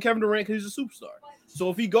 and Kevin Durant because he's a superstar.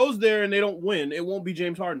 So if he goes there and they don't win, it won't be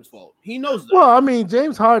James Harden's fault. He knows that. Well, I mean,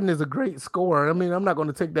 James Harden is a great scorer. I mean, I'm not going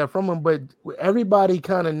to take that from him, but everybody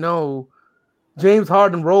kind of know James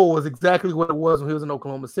Harden's role was exactly what it was when he was in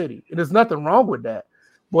Oklahoma City. And there's nothing wrong with that.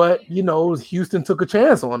 But, Houston took a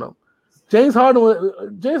chance on him. James Harden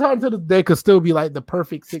to this day could still be like the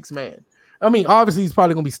perfect 6th man. I mean, obviously he's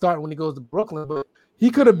probably going to be starting when he goes to Brooklyn, but he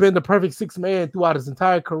could have been the perfect 6th man throughout his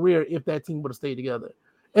entire career if that team would have stayed together.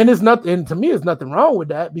 And to me, there's nothing wrong with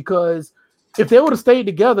that, because if they would have stayed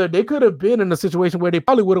together, they could have been in a situation where they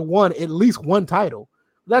probably would have won at least 1 title.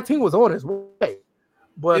 That team was on his way.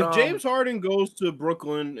 But if James Harden goes to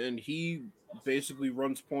Brooklyn and he basically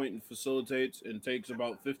runs point and facilitates and takes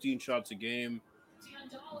about 15 shots a game,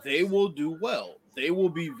 they will do well. They will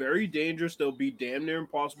be very dangerous. They'll be damn near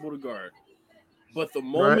impossible to guard. But the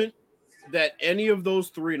moment that any of those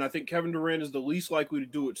 3, and I think Kevin Durant is the least likely to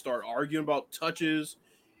do it, start arguing about touches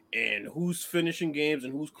and who's finishing games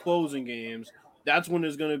and who's closing games, that's when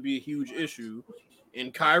there's going to be a huge issue.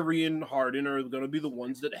 And Kyrie and Harden are going to be the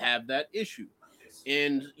ones that have that issue.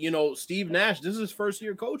 And, Steve Nash, this is his first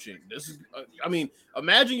year coaching.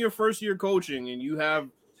 Imagine your first year coaching and you have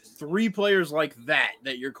 3 players like that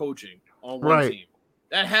you're coaching on one team.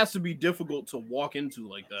 That has to be difficult to walk into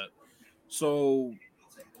like that. So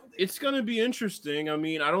it's going to be interesting. I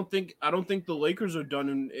mean, I don't think the Lakers are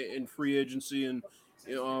done in free agency and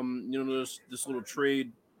this little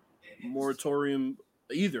trade moratorium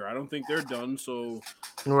either. I don't think they're done. So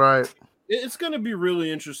it's going to be really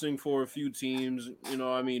interesting for a few teams.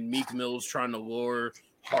 Meek Mill's trying to lure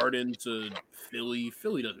Harden to Philly.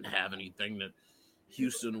 Philly doesn't have anything that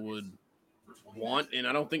Houston would want, and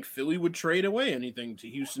I don't think Philly would trade away anything to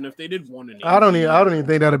Houston if they did want anything. I don't even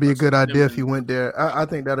think that'd be a good idea if he went there. I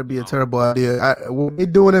think that'd be a terrible idea. What they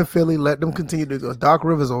doing in Philly, let them continue to go. Doc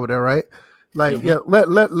Rivers over there, right? Like,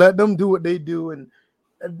 let them do what they do, and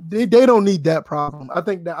they don't need that problem. I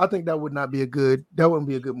think that wouldn't be a good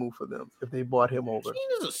move for them if they bought him over. He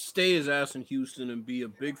needs to stay his ass in Houston and be a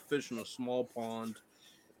big fish in a small pond.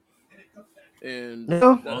 And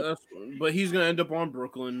but he's gonna end up on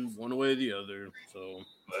Brooklyn one way or the other. So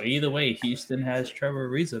either way, Houston has Trevor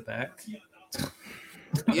Ariza back.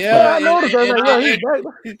 Yeah, I noticed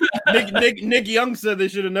that. Nick Young said they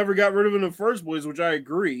should have never got rid of him in the first place, which I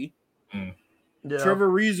agree. Yeah. Trevor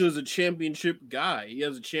Ariza is a championship guy. He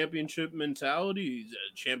has a championship mentality. He's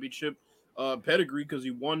a championship pedigree because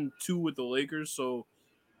he won 2 with the Lakers. So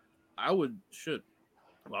I would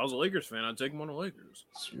If I was a Lakers fan, I'd take him on the Lakers.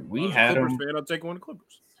 We had Clippers him. Fan, I'd take him on the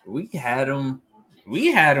Clippers. We had him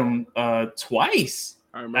twice.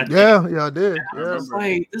 I remember. Yeah, I did. Yeah.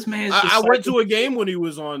 Like, this man's I went to a game when he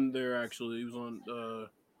was on there. Actually, he was on.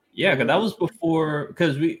 Yeah, because that was before.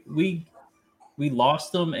 Because we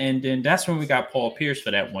lost him, and then that's when we got Paul Pierce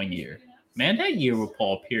for that 1 year. Man, that year with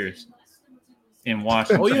Paul Pierce in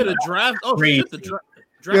Washington. Oh yeah, the draft. Oh shit, the draft.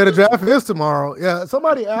 The draft is tomorrow. Yeah,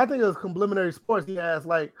 somebody, I think it was Complimentary Sports. He asked,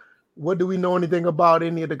 like, what do we know anything about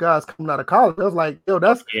any of the guys coming out of college? I was like, yo,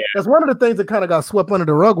 that's one of the things that kind of got swept under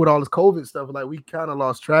the rug with all this COVID stuff. Like, we kind of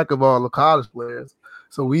lost track of all the college players.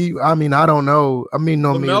 So I don't know. I mean,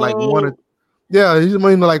 like he's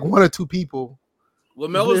like 1 or 2 people.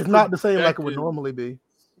 It's not the same like it would normally be.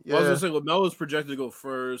 Yeah. I was gonna say LaMelo's projected to go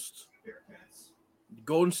first.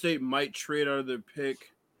 Golden State might trade out of their pick.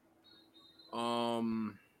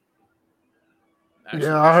 Actually,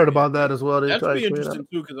 I heard about that as well. That's be interesting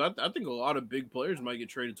too, because I think a lot of big players might get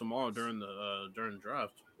traded tomorrow during the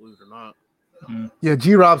draft. Believe it or not. Yeah,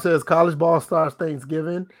 G-Rob says college ball starts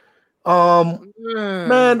Thanksgiving.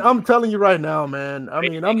 Man, I'm telling you right now, man. I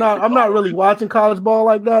mean, I'm not really watching college ball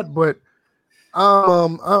like that, but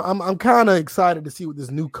I'm kind of excited to see what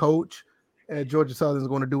this new coach at Georgia Southern is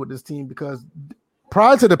going to do with this team, because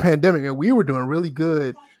prior to the pandemic, and we were doing really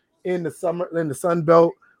good in the Sun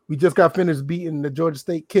Belt. We just got finished beating the Georgia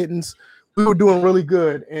State Kittens. We were doing really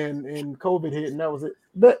good, and COVID hit, and that was it.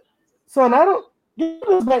 But son, I don't get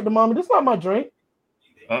this back to mommy. This is not my drink.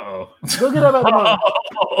 Uh-oh. Go get that back to mommy.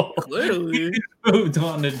 Clearly moved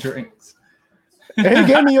on to drinks. And he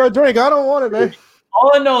gave me your drink. I don't want it, man.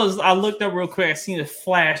 All I know is I looked up real quick. I seen it just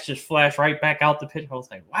flash right back out the pit. I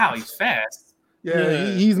was like, wow, he's fast.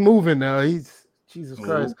 Yeah. He's moving now. He's Jesus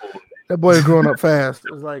Christ. That boy is growing up fast.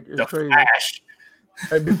 It's crazy. Flash.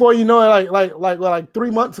 Like, before you know it, like 3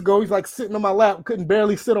 months ago, he's like sitting on my lap, couldn't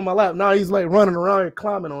barely sit on my lap. Now he's like running around and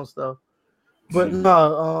climbing on stuff. But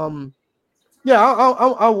no,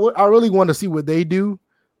 I really want to see what they do.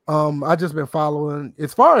 I just been following,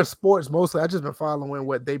 as far as sports mostly. I just been following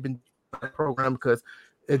what they've been program, because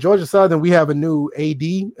at Georgia Southern we have a new AD,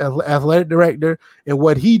 athletic director, and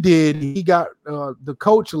what he did, he got the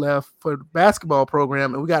coach left for the basketball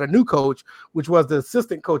program, and we got a new coach, which was the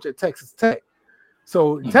assistant coach at Texas Tech.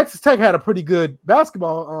 So Texas Tech had a pretty good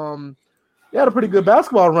basketball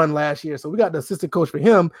run last year. So we got the assistant coach for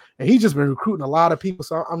him, and he's just been recruiting a lot of people.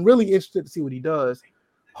 So I'm really interested to see what he does.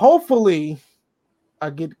 Hopefully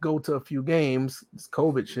I get to go to a few games. It's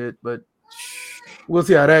COVID shit, but we'll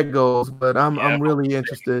see how that goes. But I'm really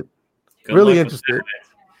interested. Really interested.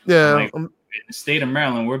 Yeah. Like, in the state of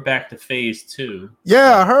Maryland, we're back to phase 2.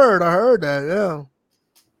 Yeah, I heard that.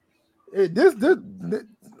 Yeah. This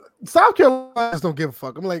South Carolina don't give a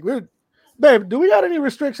fuck. I'm like, babe, do we got any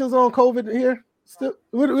restrictions on COVID here? Still,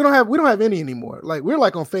 we don't have any anymore. Like, we're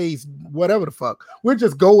like on phase whatever the fuck. We're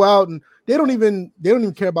just go out, and they don't even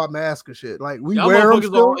care about masks or shit. Like, we wear them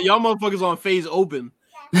still. Y'all motherfuckers on phase open.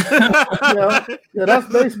 yeah, that's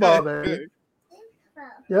baseball, man.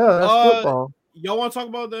 Yeah, that's football. Y'all want to talk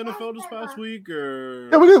about the NFL this past week,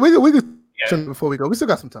 or we could before we go. We still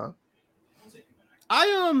got some time.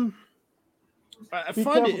 I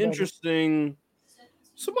find it interesting.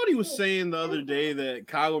 Somebody was saying the other day that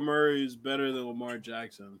Kyler Murray is better than Lamar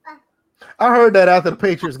Jackson. I heard that after the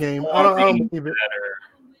Patriots game. I don't believe it.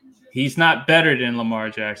 He's not better than Lamar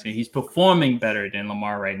Jackson. He's performing better than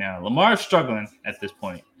Lamar right now. Lamar's struggling at this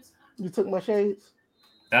point. You took my shades?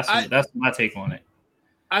 That's my take on it.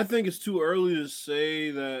 I think it's too early to say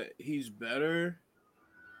that he's better.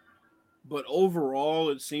 But overall,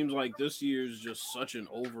 it seems like this year is just such an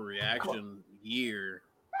overreaction year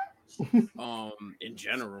in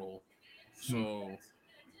general. So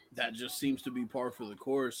that just seems to be par for the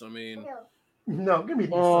course. I mean, no, give me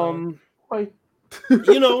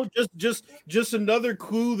just another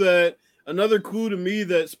clue to me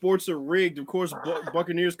that sports are rigged. Of course,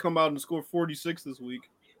 Buccaneers come out and score 46 this week.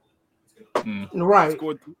 Right.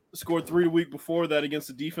 Scored 3 the week before that against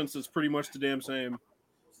the defense that's pretty much the damn same.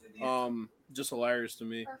 Just hilarious to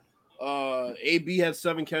me. AB had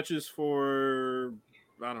 7 catches for,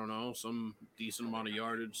 I don't know, some decent amount of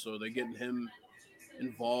yardage, so they're getting him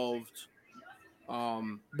involved.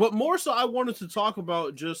 But more so, I wanted to talk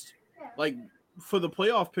about just like for the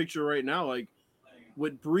playoff picture right now, like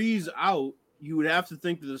with Breeze out, you would have to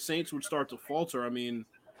think that the Saints would start to falter. I mean,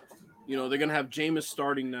 You know, they're gonna have Jameis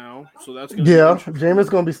starting now, so that's gonna Jameis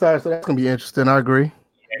gonna be starting, so that's gonna be interesting. I agree.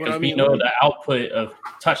 Because we know the output of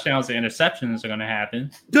touchdowns and interceptions are gonna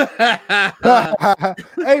happen.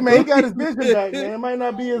 Hey man, he got his vision back, man. It might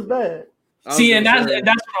not be as bad. See, and that's what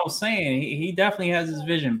I'm saying. He definitely has his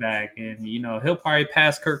vision back, and you know he'll probably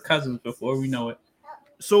pass Kirk Cousins before we know it.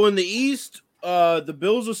 So in the East, the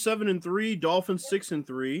Bills are 7-3, Dolphins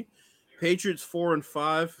 6-3, Patriots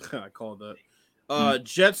 4-5. I called that.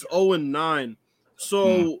 Jets 0-9.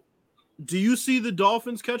 So, do you see the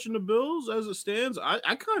Dolphins catching the Bills as it stands?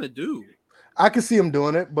 I kind of do. I can see them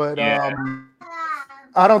doing it, but I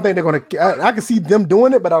don't think they're gonna. I can see them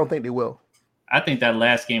doing it, but I don't think they will. I think that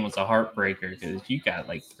last game was a heartbreaker because you got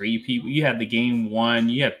like 3 people. You had the game one.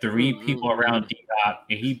 You had 3 people around D-Hop,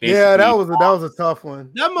 and he basically that was a tough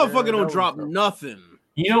one. That motherfucker don't drop nothing.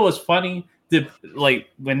 You know what's funny?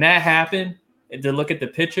 When that happened, to look at the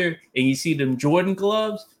picture and you see them Jordan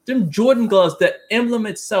gloves, the emblem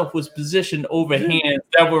itself was positioned over hands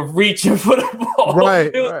that were reaching for the ball.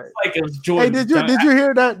 Right, it was like it was Jordan. Hey, did you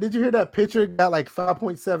hear that? Did you hear that picture got like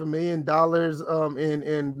 $5.7 million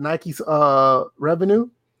in Nike's revenue?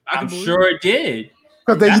 I'm sure it did.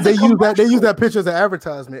 Because they use that picture as an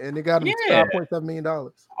advertisement, and they got them $5.7 million.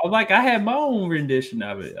 I had my own rendition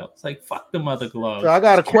of it. I was like, "Fuck them other gloves." So I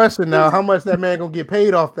got a question now: how much that man gonna get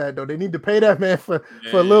paid off that though? They need to pay that man for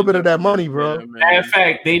a little bit of that money, bro. In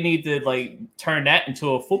fact, they need to turn that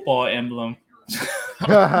into a football emblem.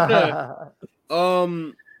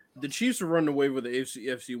 The Chiefs are running away with the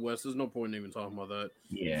AFC West. There's no point in even talking about that.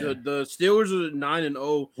 Yeah. The Steelers are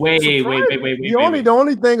 9-0. Wait. The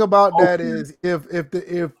only thing about that is if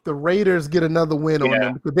the Raiders get another win on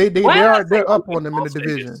them, because they're up on them in the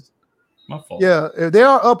division. My fault. Yeah, they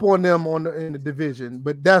are up on them in the division,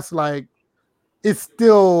 but that's it's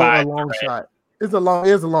still a long shot. It's a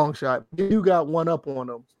long shot. You got one up on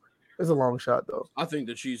them. It's a long shot though. I think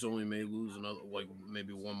the Chiefs only may lose another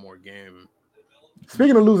maybe one more game.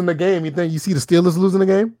 Speaking of losing the game, you think you see the Steelers losing the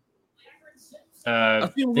game?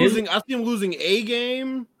 I see them losing a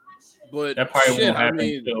game, but that probably won't happen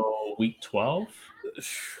until week 12.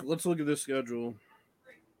 Let's look at this schedule.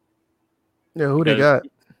 Yeah, who they got?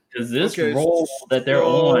 Because this role that they're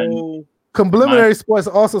on. Complimentary Sports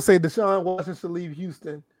also say Deshaun Watson should leave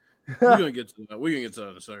Houston. We're gonna get to that.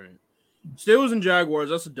 in a second. Steelers and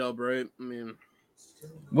Jaguars. That's a dub, right? I mean,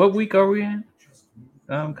 what week are we in?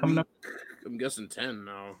 Coming up. I'm guessing 10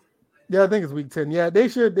 now. Yeah, I think it's week 10. Yeah, they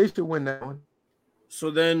should win that one. So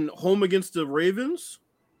then home against the Ravens.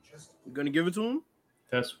 I'm gonna give it to them.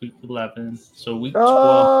 That's week 11. So week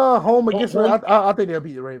 12. Home against. I think they'll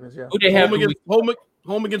beat the Ravens. Yeah. Who they have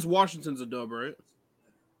home against Washington's a dub, right?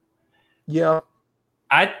 Yeah.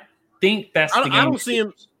 I think that's the game. I don't see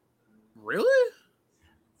him. Really?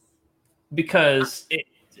 Because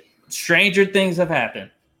stranger things have happened.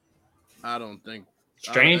 I don't think.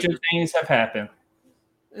 Stranger things have happened.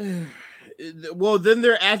 Well, then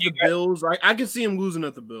they're at the Bills. I can see him losing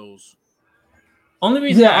at the Bills. Only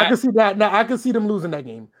reason I can see that. Now I can see them losing that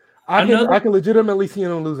game. I can legitimately see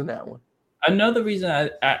them losing that one. Another reason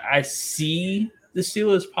I see the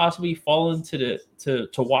Steelers possibly falling to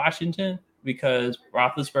Washington because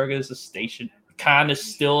Roethlisberger is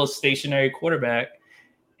still a stationary quarterback,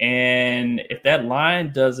 and if that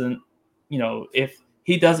line doesn't, if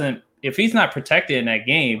he's not protected in that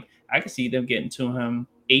game, I can see them getting to him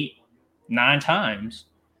 8-9 times.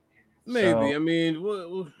 Maybe. So, I mean,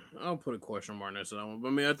 I'll put a question mark next to that one. But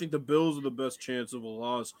I mean, I think the Bills are the best chance of a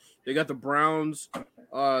loss. They got the Browns.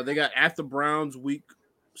 They got at the Browns week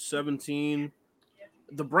 17.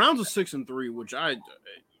 The Browns are 6-3, which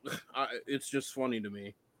it's just funny to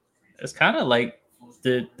me. It's kind of like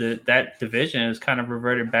that division is kind of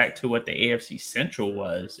reverted back to what the AFC Central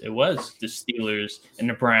was. It was the Steelers and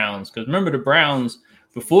the Browns. Because remember, the Browns,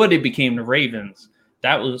 before they became the Ravens,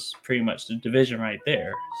 that was pretty much the division right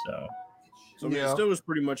there. So I mean, the Steelers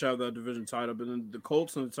pretty much have that division tied up. And then the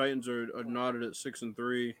Colts and the Titans are knotted at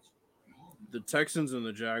 6-3. The Texans and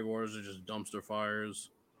the Jaguars are just dumpster fires.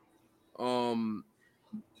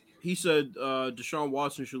 He said Deshaun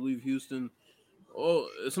Watson should leave Houston. Oh,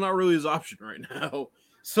 it's not really his option right now.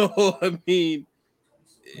 So, I mean,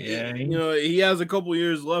 he has a couple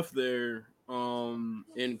years left there.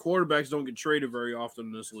 And quarterbacks don't get traded very often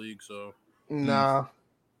in this league. So, nah.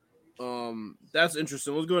 That's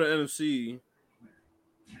interesting. Let's go to NFC.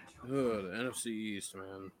 The NFC East,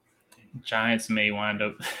 man. Giants may wind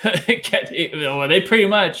up they pretty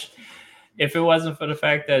much. If it wasn't for the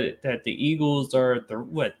fact that the Eagles are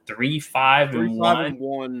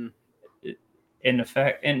 3-5-1. And the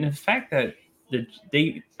fact that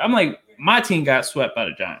I'm like, my team got swept by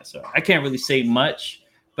the Giants, so I can't really say much.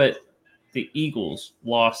 But the Eagles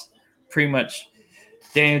lost pretty much.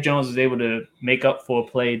 Daniel Jones was able to make up for a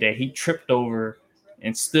play that he tripped over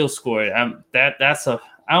and still scored. I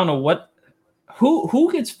don't know what.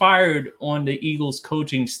 Who gets fired on the Eagles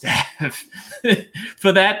coaching staff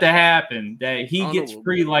for that to happen? That he gets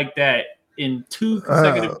free like that in 2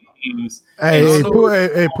 consecutive games. Hey,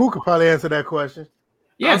 Pooh could probably answer that question.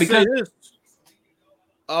 Yeah, because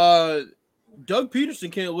Doug Peterson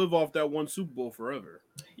can't live off that one Super Bowl forever.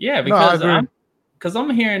 Yeah, because I'm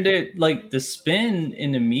hearing that like the spin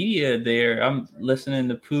in the media there. I'm listening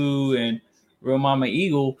to Pooh and Real Mama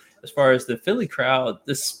Eagle. As far as the Philly crowd,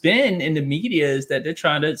 the spin in the media is that they're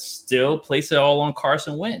trying to still place it all on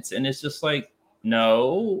Carson Wentz. And it's just like,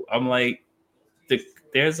 no, I'm like,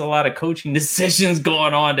 there's a lot of coaching decisions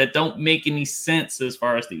going on that don't make any sense as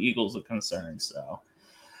far as the Eagles are concerned. So,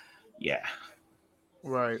 yeah.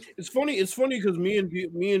 Right. It's funny because me and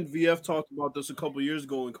VF talked about this a couple of years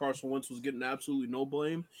ago when Carson Wentz was getting absolutely no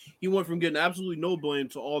blame. He went from getting absolutely no blame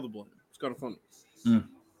to all the blame. It's kind of funny. Mm.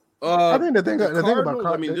 I think the thing about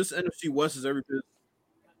I mean, this NFC West is every bit.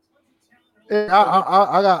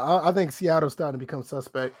 I think Seattle's starting to become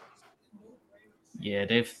suspect. Yeah,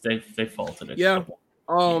 they faltered. Yeah.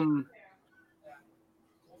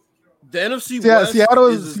 The NFC West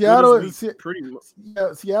pretty much.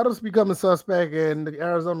 Yeah, Seattle's becoming suspect, and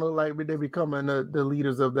Arizona look like they're becoming the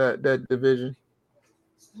leaders of that division.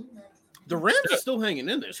 The Rams are still hanging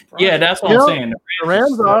in there. Yeah, that's what I'm saying. The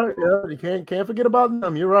Rams are. Yeah, you can't forget about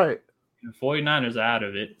them. You're right. The 49ers are out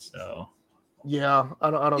of it, so. Yeah, I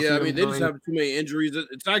don't. Yeah, I mean they just have too many injuries.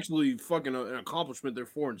 It's actually fucking an accomplishment. They're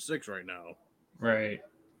 4-6 right now. Right.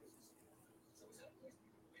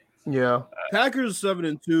 Yeah. Packers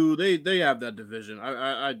 7-2. They have that division.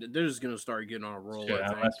 They're just gonna start getting on a roll.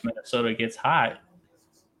 Yeah, unless Minnesota gets hot.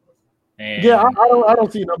 And yeah, I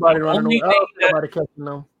don't see nobody running. Nobody catching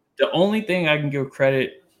them. The only thing I can give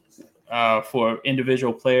credit for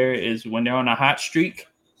individual player is when they're on a hot streak.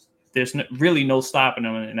 There's really no stopping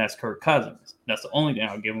them, and that's Kirk Cousins. That's the only thing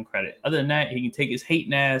I'll give him credit. Other than that, he can take his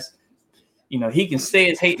hating ass. You know, he can stay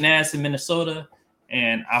his hating ass in Minnesota,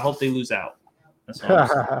 and I hope they lose out. That's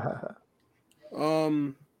all.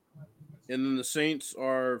 And then the Saints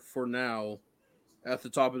are for now at the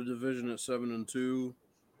top of the division at 7-2.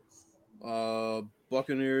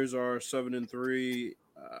 Buccaneers are 7-3.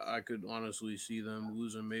 I could honestly see them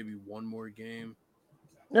losing maybe one more game.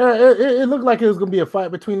 Yeah, it looked like it was going to be a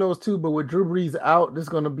fight between those two, but with Drew Brees out, there's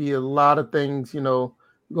going to be a lot of things, you're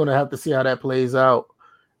going to have to see how that plays out.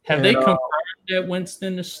 Have they confirmed that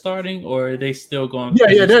Winston is starting, or are they still going? Yeah.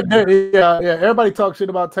 Everybody talks shit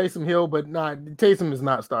about Taysom Hill, but Taysom is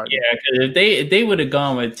not starting. Yeah, because if they would have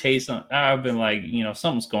gone with Taysom, I've been like,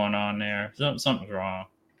 something's going on there. Something's wrong.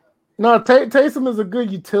 No, Taysom is a good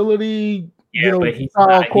utility, but he's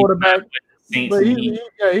not quarterback. But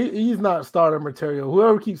he's not starter material.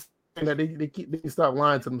 Whoever keeps saying that, they stop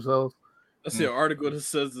lying to themselves. I see an article that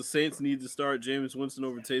says the Saints need to start Jameis Winston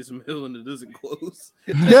over Taysom Hill, and it isn't close.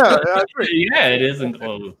 Yeah, I agree. Yeah, it isn't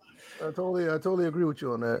close. I totally agree with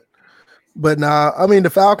you on that. But I mean, the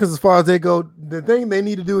Falcons, as far as they go, the thing they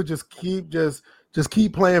need to do is just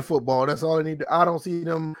keep playing football. That's all they need. I don't see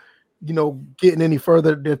them, getting any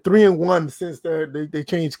further. They're 3-1 since they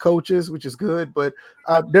changed coaches, which is good, but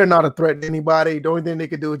they're not a threat to anybody. The only thing they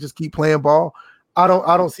can do is just keep playing ball. I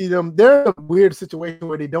don't see them. They're in a weird situation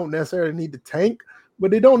where they don't necessarily need to tank,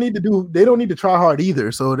 but they don't need to try hard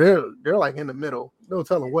either. So they're like in the middle. No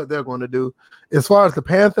telling what they're going to do. As far as the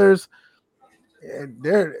Panthers,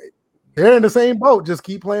 they're in the same boat. Just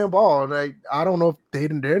keep playing ball. Like, I don't know if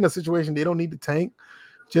they're in a situation they don't need to tank.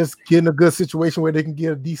 Just get in a good situation where they can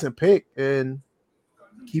get a decent pick and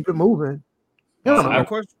keep it moving. Let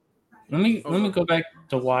me go back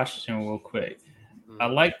to Washington real quick. I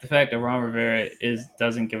like the fact that Ron Rivera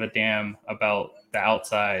doesn't give a damn about the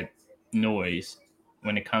outside noise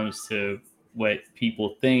when it comes to what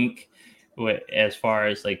people think, as far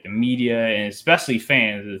as like the media and especially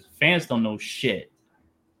fans. Fans don't know shit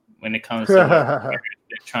when it comes to what they're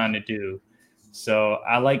trying to do. So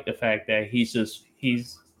I like the fact that he's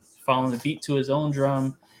following the beat to his own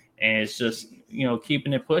drum, and it's just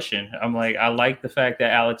keeping it pushing. I'm like, I like the fact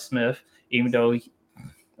that Alex Smith, even though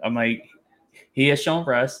he has shown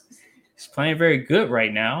rust, he's playing very good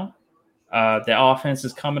right now. The offense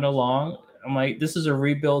is coming along. I'm like, this is a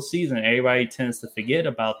rebuild season. Everybody tends to forget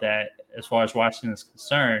about that as far as Washington is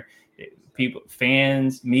concerned. People,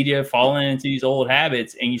 fans, media falling into these old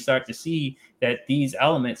habits, and you start to see that these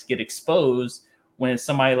elements get exposed when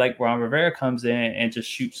somebody like Ron Rivera comes in and just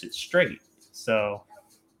shoots it straight. So,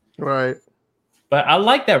 right. But I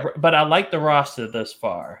like that. But I like the roster thus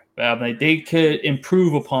far. They could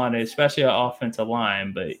improve upon it, especially our offensive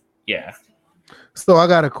line. But yeah. So I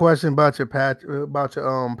got a question about your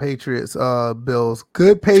Patriots, Bills.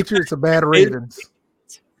 Good Patriots or bad Ravens?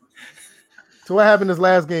 So what happened this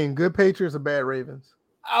last game? Good Patriots or bad Ravens?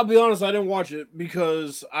 I'll be honest, I didn't watch it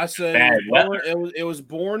because I said it was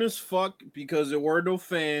boring as fuck because there were no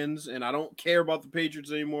fans and I don't care about the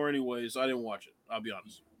Patriots anymore anyway, so I didn't watch it. I'll be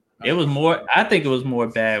honest. I think it was more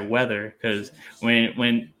bad weather because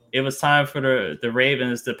when it was time for the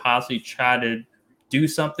Ravens to possibly try to do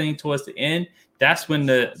something towards the end, that's when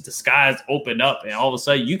the skies opened up and all of a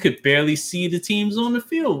sudden you could barely see the teams on the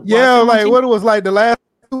field. Yeah, like what it was like the last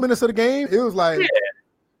 2 minutes of the game. It was like,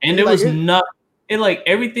 and there was nothing. It like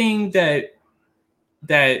everything that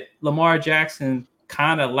Lamar Jackson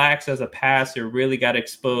kind of lacks as a passer really got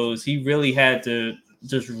exposed. He really had to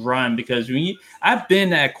just run because I've been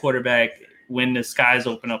that quarterback when the skies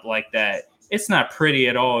open up like that. It's not pretty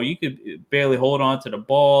at all. You could barely hold on to the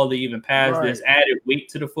ball to even pass this added weight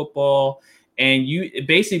to the football. And you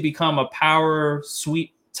basically become a power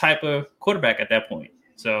sweep type of quarterback at that point.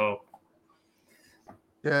 So,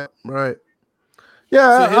 yeah, right.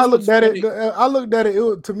 Yeah, so I looked at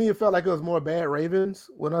it. To me, it felt like it was more bad Ravens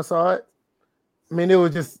when I saw it. I mean, it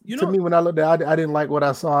was just to me when I looked at it, I didn't like what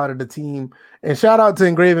I saw out of the team. And shout out to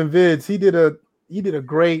Engraven Vids. He did a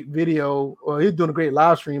great video, or he's doing a great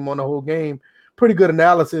live stream on the whole game. Pretty good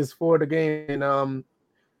analysis for the game. And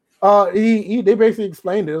they basically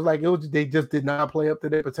explained it. It was like they just did not play up to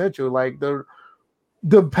their potential. Like the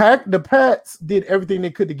Pats did everything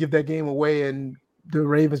they could to give that game away, and the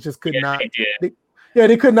Ravens just could not.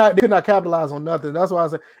 They could not capitalize on nothing. That's why I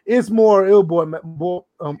said it was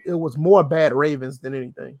more bad Ravens than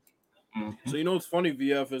anything. Mm-hmm. So what's funny,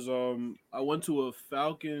 VF, is I went to a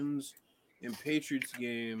Falcons and Patriots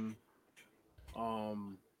game. It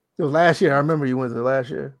was last year. I remember you went to last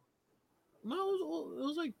year. No, it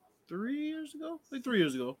was like 3 years ago. Like 3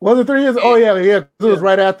 years ago. Was it 3 years? Oh yeah. It was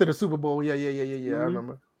right after the Super Bowl. Yeah. Mm-hmm. I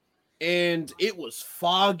remember. And it was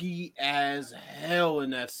foggy as hell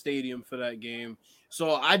in that stadium for that game.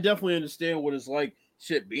 So I definitely understand what it's like,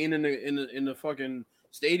 being in the fucking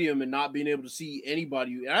stadium and not being able to see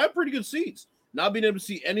anybody. I had pretty good seats, not being able to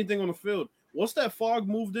see anything on the field. Once that fog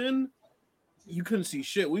moved in, you couldn't see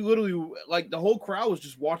shit. We literally, like, the whole crowd was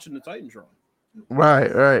just watching the Titantron.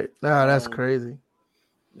 Right. Nah, that's crazy.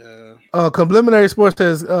 Yeah. Complimentary Sports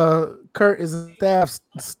says Kurt is a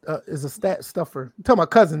stat stuffer. You're talking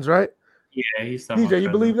about Cousins, right? Yeah, he's talking DJ, you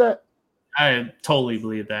believe that? I totally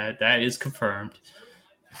believe that. That is confirmed.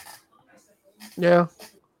 Yeah.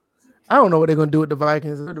 I don't know what they're going to do with the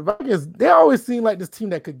Vikings. The Vikings, they always seem like this team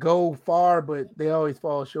that could go far, but they always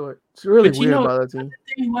fall short. It's really weird about that team.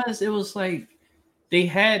 The thing was, it was like they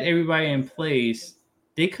had everybody in place.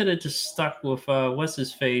 They could have just stuck with, what's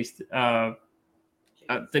his face? The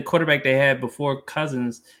quarterback they had before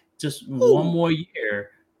Cousins, just one more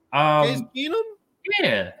year. Case Keenum?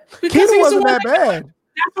 Yeah. Keenum wasn't that bad.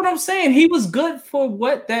 That's what I'm saying. He was good for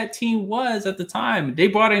what that team was at the time. They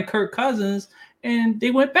brought in Kirk Cousins and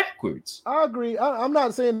they went backwards. I agree. I'm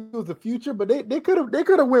not saying it was the future, but they could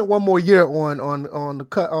have went one more year on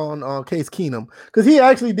Case Keenum, because he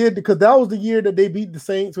actually did, because that was the year that they beat the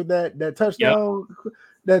Saints with that touchdown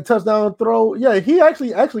that touchdown throw. Yeah, he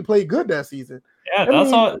actually played good that season. Yeah,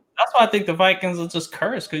 that's why I think the Vikings are just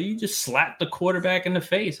cursed, because you just slapped the quarterback in the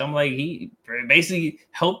face. I'm like, he basically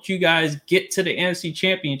helped you guys get to the NFC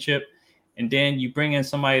Championship, and then you bring in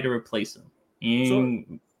somebody to replace him. You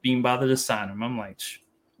ain't being bothered to sign him. I'm like,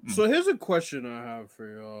 So here's a question I have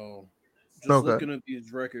for y'all. Just looking at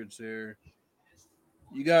these records here.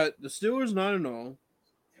 You got the Steelers 9-0,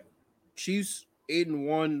 Chiefs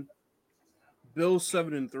 8-1, Bills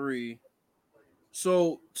 7-3.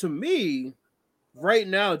 So to me, right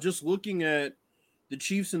now, just looking at the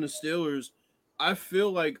Chiefs and the Steelers, I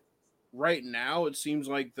feel like right now it seems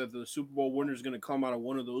like that the Super Bowl winner is going to come out of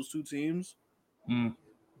one of those two teams.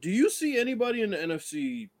 Do you see anybody in the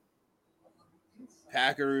NFC,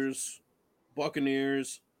 Packers,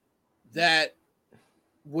 Buccaneers, that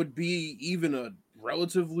would be even a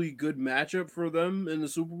relatively good matchup for them in the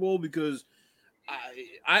Super Bowl? Because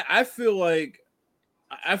I feel like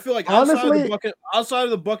honestly, outside of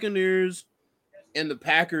the Buccaneers and the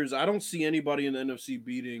Packers, I don't see anybody in the NFC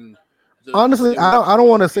beating. Honestly, I don't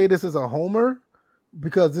want to say this is a homer,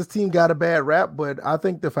 because this team got a bad rap, but I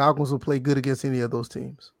think the Falcons will play good against any of those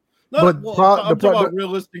teams. I'm talking about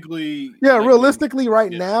realistically. Yeah, realistically,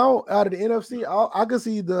 now out of the NFC, I could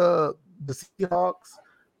see the Seahawks.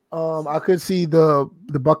 I could see the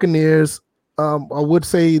Buccaneers. I would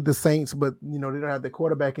say the Saints, but they don't have the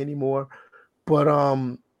quarterback anymore. But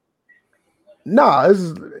nah, this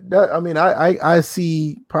is that. I mean, I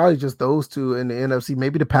see probably just those two in the NFC.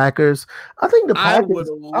 Maybe the Packers. I think the Packers. I would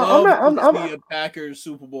love to see a Packers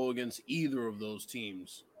Super Bowl against either of those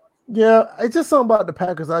teams. Yeah, it's just something about the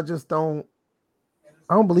Packers. I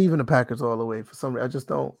don't believe in the Packers all the way for some reason. I just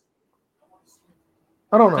don't.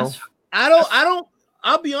 I don't know.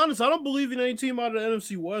 I'll be honest. I don't believe in any team out of the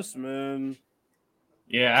NFC West, man.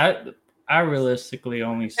 Yeah, I realistically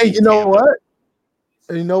only see. Hey, you know what?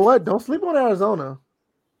 You know what? Don't sleep on Arizona.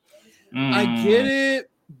 I get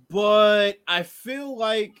it, but I feel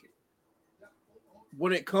like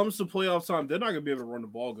when it comes to playoff time, they're not going to be able to run the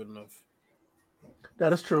ball good enough.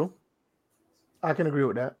 That is true. I can agree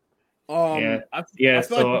with that. So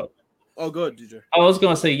go ahead, DJ. I was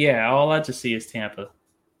going to say, yeah, all I just see is Tampa.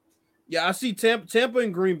 Yeah, I see Tampa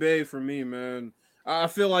and Green Bay for me, man. I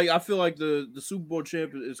feel like the Super Bowl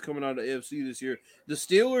champ is coming out of the AFC this year. The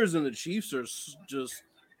Steelers and the Chiefs are just.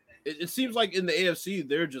 It seems like in the AFC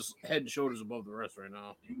they're just head and shoulders above the rest right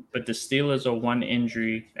now. But the Steelers are one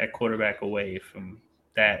injury at quarterback away from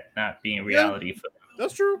that not being reality for them.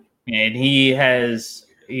 That's true. And he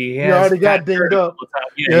already got dinged up.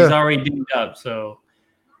 Yeah, he's already dinged up. So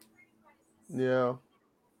yeah,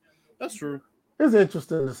 that's true. It's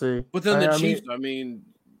interesting to see. But then the Chiefs,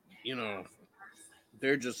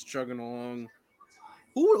 they're just chugging along.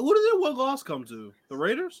 Who did what loss come to? The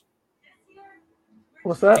Raiders?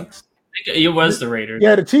 What's that? It was the Raiders.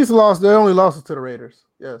 Yeah, the Chiefs lost. They only lost to the Raiders.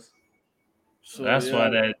 Yes. So that's why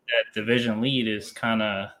that division lead is kind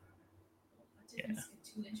of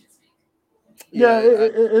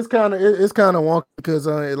it's kind of wonky because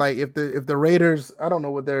like if the Raiders, I don't know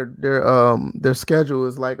what their schedule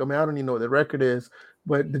is like. I mean, I don't even know what their record is,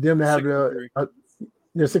 but them to have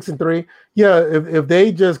they're 6-3. Yeah, if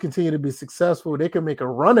they just continue to be successful, they can make a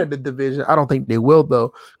run at the division. I don't think they will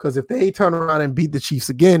though, because if they turn around and beat the Chiefs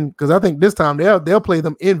again, because I think this time they'll play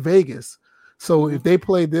them in Vegas. So if they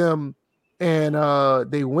play them and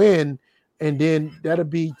they win, and then that'll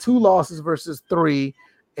be 2 losses versus 3,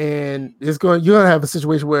 and you're gonna have a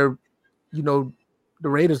situation where the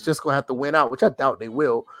Raiders just gonna have to win out, which I doubt they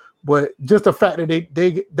will. But just the fact that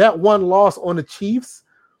they that one loss on the Chiefs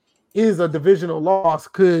is a divisional loss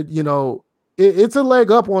could, it's a leg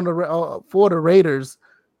up on the for the Raiders.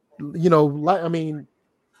 I mean,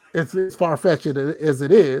 it's far-fetched as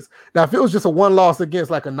it is. Now, if it was just a one loss against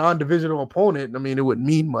like a non-divisional opponent, I mean, it wouldn't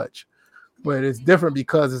mean much. But it's different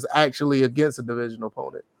because it's actually against a divisional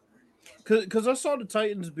opponent. Because I saw the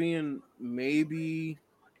Titans being maybe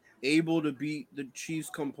able to beat the Chiefs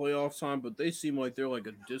come playoff time, but they seem like they're like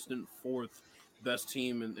a distant 4th best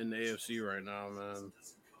team in the AFC right now, man.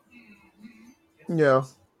 Yeah.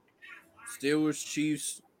 Steelers,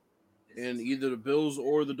 Chiefs, and either the Bills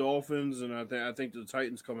or the Dolphins, and I think the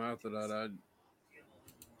Titans come after that.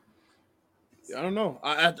 I don't know.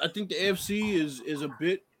 I think the AFC is a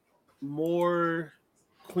bit more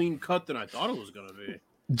clean cut than I thought it was gonna be.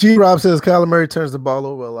 G-Rob says Kyler Murray turns the ball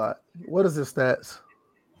over a lot. What is his stats?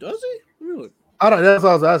 Does he? Let me look. I don't. That's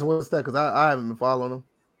what I was asking. What's that? Because I haven't been following him.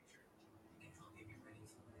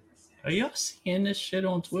 Are y'all seeing this shit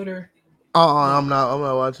on Twitter? I'm not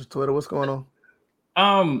watching Twitter. What's going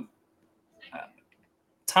on?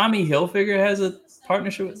 Tommy Hilfiger has a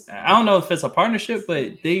partnership. I don't know if it's a partnership,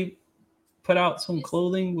 but they put out some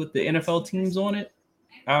clothing with the NFL teams on it.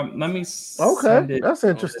 Let me. Okay, that's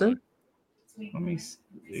interesting. Let me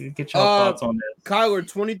get your thoughts on that. Kyler,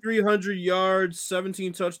 2,300 yards,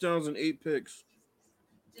 17 touchdowns, and 8 picks.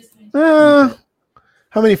 How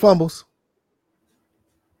many fumbles?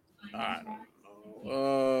 I don't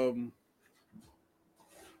know.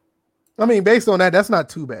 I mean, based on that, that's not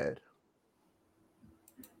too bad.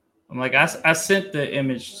 I'm like, I sent the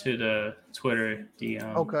image to the Twitter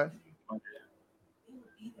DM. Okay.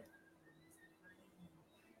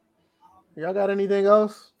 Y'all got anything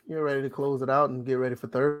else? You're ready to close it out and get ready for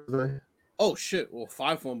Thursday. Oh shit! Well,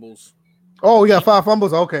 5 fumbles. Oh, we got 5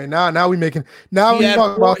 fumbles. Okay, now we making. Now we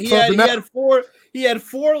talking about something. He had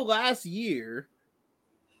 4 last year.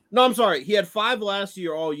 No, I'm sorry. He had 5 last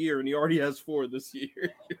year all year, and he already has 4 this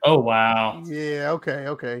year. Oh wow. Yeah.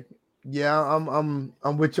 Okay. Yeah, I'm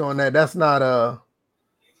with you on that. That's not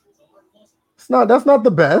that's not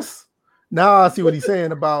the best. Now I see what he's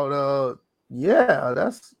saying about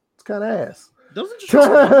that's kind of ass. Doesn't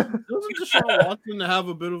Deshaun Watson have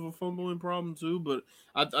a bit of a fumbling problem too? But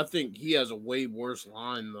I think he has a way worse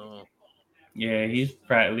line though. Yeah, he's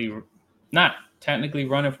probably not technically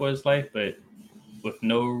running for his life, but with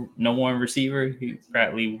no one receiver, he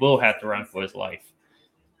probably will have to run for his life.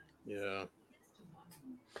 Yeah.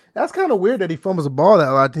 That's kind of weird that he fumbles the ball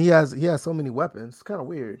that lot. He has so many weapons. It's kind of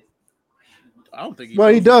weird. I don't think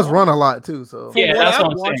he does run a lot too. So yeah, that's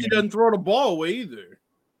what I'm saying. He doesn't throw the ball away either.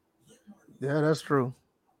 Yeah, that's true.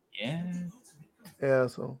 Yeah. Yeah.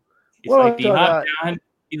 So he's like D-Hop down.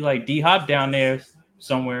 He's like D-Hop down there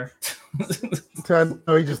somewhere. He's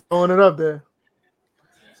just throwing it up there.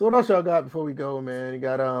 So what else y'all got before we go, man? You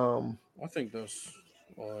got I think that's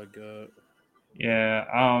all I got. Yeah.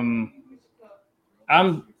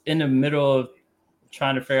 I'm in the middle of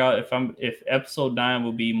trying to figure out if episode 9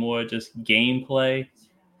 will be more just gameplay.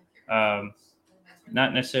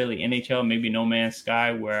 Not necessarily NHL, maybe No Man's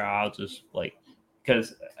Sky, where I'll just like,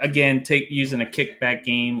 because again, using a kickback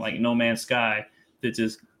game like No Man's Sky to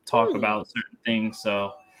just talk about certain things.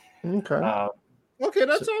 So okay,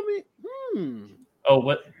 that's on me. Oh,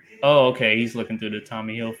 what? Oh, okay. He's looking through the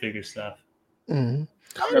Tommy Hilfiger stuff. Mm-hmm.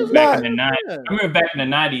 I remember back in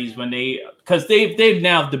the 90s when they've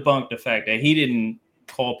now debunked the fact that he didn't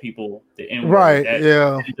call people the N-word. Right,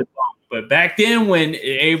 yeah. But back then when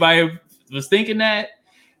everybody was thinking that,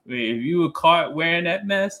 if you were caught wearing that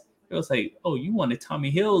mess, it was like, oh, you wanted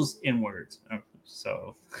Tommy Hill's N-words.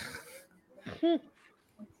 So,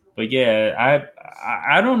 but yeah,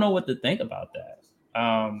 I don't know what to think about that.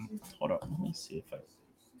 Hold on, let me see if I...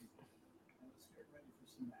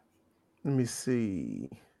 Let me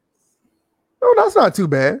see. Oh, that's not too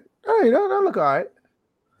bad. Hey, that look all right.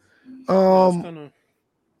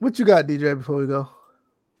 What you got, DJ, before we go?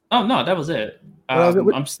 Oh, no, that was it.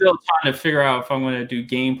 I'm still trying to figure out if I'm going to do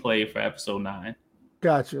gameplay for episode 9.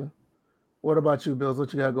 Gotcha. What about you, Bills?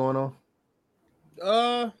 What you got going on?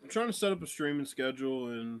 I'm trying to set up a streaming schedule,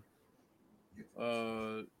 and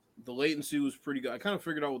the latency was pretty good. I kind of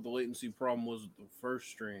figured out what the latency problem was with the first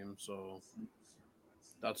stream, so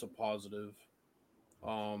that's a positive.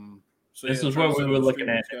 So this is what we were looking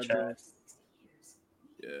at.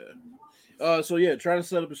 Yeah. So yeah, trying to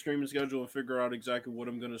set up a streaming schedule and figure out exactly what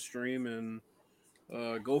I'm going to stream and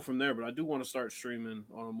go from there. But I do want to start streaming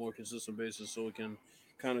on a more consistent basis so it can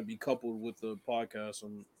kind of be coupled with the podcast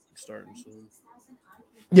I'm starting soon.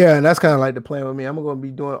 Yeah, and that's kind of like the plan with me. I'm going to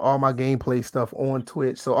be doing all my gameplay stuff on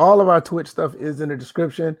Twitch. So all of our Twitch stuff is in the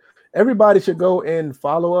description. Everybody should go and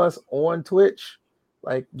follow us on Twitch.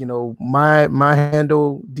 Like, you know, my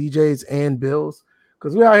handle, DJs and Bills.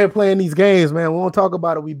 Because we're out here playing these games, man. We won't talk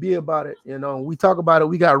about it. We be about it. You know, we talk about it.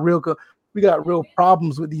 We got real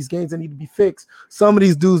problems with these games that need to be fixed. Some of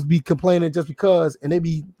these dudes be complaining just because, and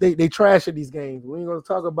they trash at these games. We ain't going to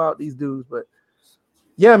talk about these dudes, but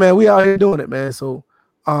yeah, man, we out here doing it, man. So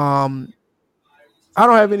I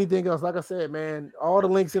don't have anything else. Like I said, man, all the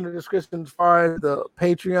links in the description as far as the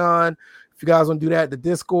Patreon. If you guys want to do that, the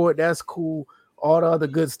Discord, that's cool. All the other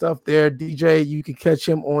good stuff there. DJ, you can catch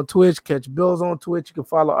him on Twitch, catch Bills on Twitch. You can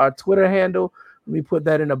follow our Twitter handle. Let me put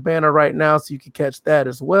that in a banner right now so you can catch that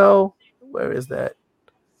as well. Where is that?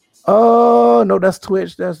 Oh, no, that's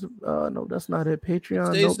Twitch. That's no, that's not it. Patreon.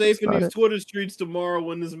 Stay safe in these Twitter streets tomorrow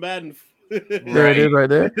when this Madden. There it is right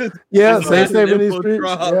there. Yeah, stay safe in these streets.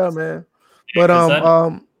 Yeah, man. But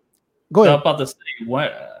go ahead. I'm about to say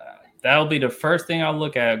what. That'll be the first thing I'll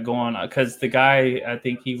look at going on, because the guy, I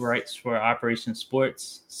think he writes for Operation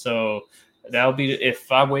Sports. So that'll be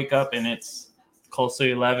if I wake up and it's close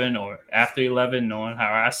to 11 or after 11, knowing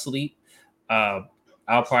how I sleep, I'll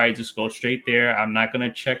probably just go straight there. I'm not going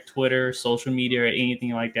to check Twitter, social media, or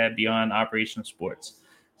anything like that beyond Operation Sports.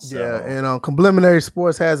 So. Yeah, and Complimentary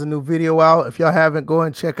Sports has a new video out. If y'all haven't, go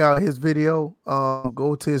and check out his video.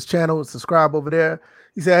 Go to his channel, subscribe over there.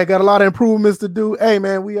 He said, I got a lot of improvements to do. Hey,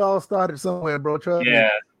 man, we all started somewhere, bro. Trust me.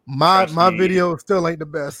 My video still ain't the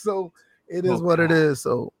best. So it is what it is.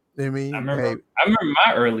 So, I mean, I remember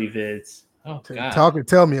my early vids. Oh, God.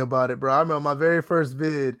 Tell me about it, bro. I remember my very first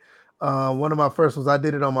vid. One of my first ones, I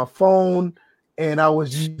did it on my phone, and I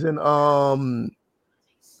was using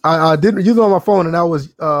I didn't use it on my phone, and I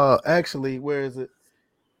was actually, where is it?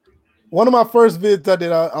 One of my first vids I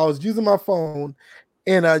did, I was using my phone,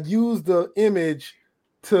 and I used the image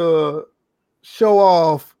to show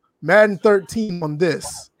off Madden 13 on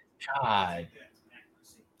this. God.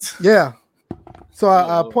 Yeah. So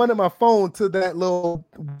I pointed my phone to that little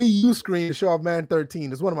Wii U screen to show off Madden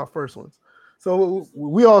 13. It's one of my first ones. So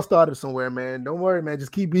we all started somewhere, man. Don't worry, man.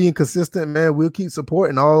 Just keep being consistent, man. We'll keep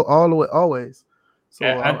supporting all the way, always. So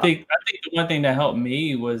I think the one thing that helped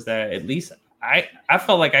me was that at least I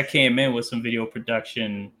felt like I came in with some video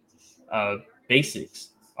production basics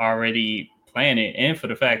already playing it, and for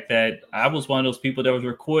the fact that I was one of those people that was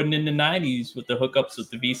recording in the 90s with the hookups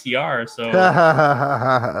with the VCR. So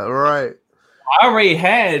right. I already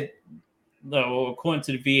had, according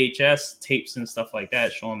to the VHS tapes and stuff like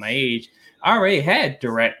that, showing my age, I already had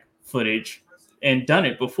direct footage and done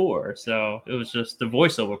it before. So it was just the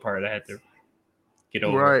voiceover part I had to get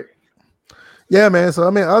over. Right. Yeah, man. So I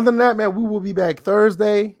mean, other than that, man, we will be back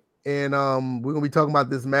Thursday. And we're gonna be talking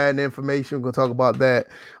about this Madden information. We're gonna talk about that.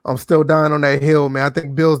 I'm still dying on that hill, man. I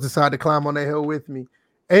think Bills decided to climb on that hill with me.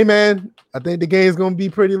 Hey, man, I think the game's gonna be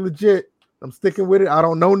pretty legit. I'm sticking with it. I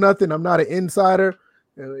don't know nothing. I'm not an insider.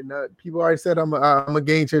 People already said I'm a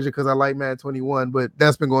game changer because I like Madden 21, but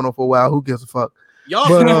that's been going on for a while. Who gives a fuck? Y'all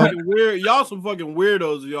some fucking weird. Y'all some fucking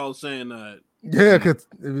weirdos. Y'all saying that? Yeah, because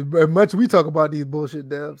much we talk about these bullshit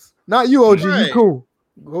devs. Not you, OG. Right. You cool.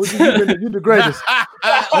 OG, you the greatest.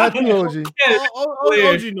 Not you, OG.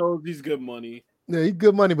 OG knows he's good money. Yeah, he's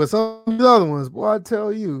good money, but some of the other ones, boy, I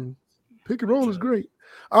tell you, pick and roll is great.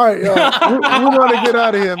 All right, y'all. we want to get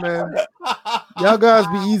out of here, man. Y'all guys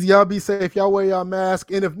be easy. Y'all be safe. Y'all wear y'all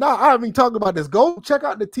mask. And if not, I haven't talked about this. Go check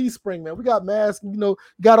out the Teespring, man. We got masks. You know,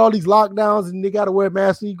 got all these lockdowns, and they got to wear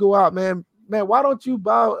masks when you go out, man. Man, why don't you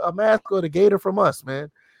buy a mask or the gator from us,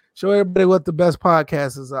 man? Show everybody what the best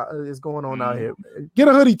podcast is going on out here. Get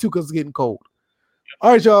a hoodie, too, because it's getting cold.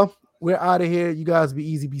 All right, y'all. We're out of here. You guys be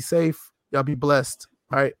easy. Be safe. Y'all be blessed.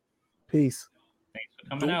 All right. Peace. Thanks for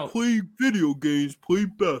coming out. Don't play video games. Play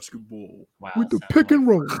basketball. Wow, with the pick and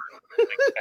roll.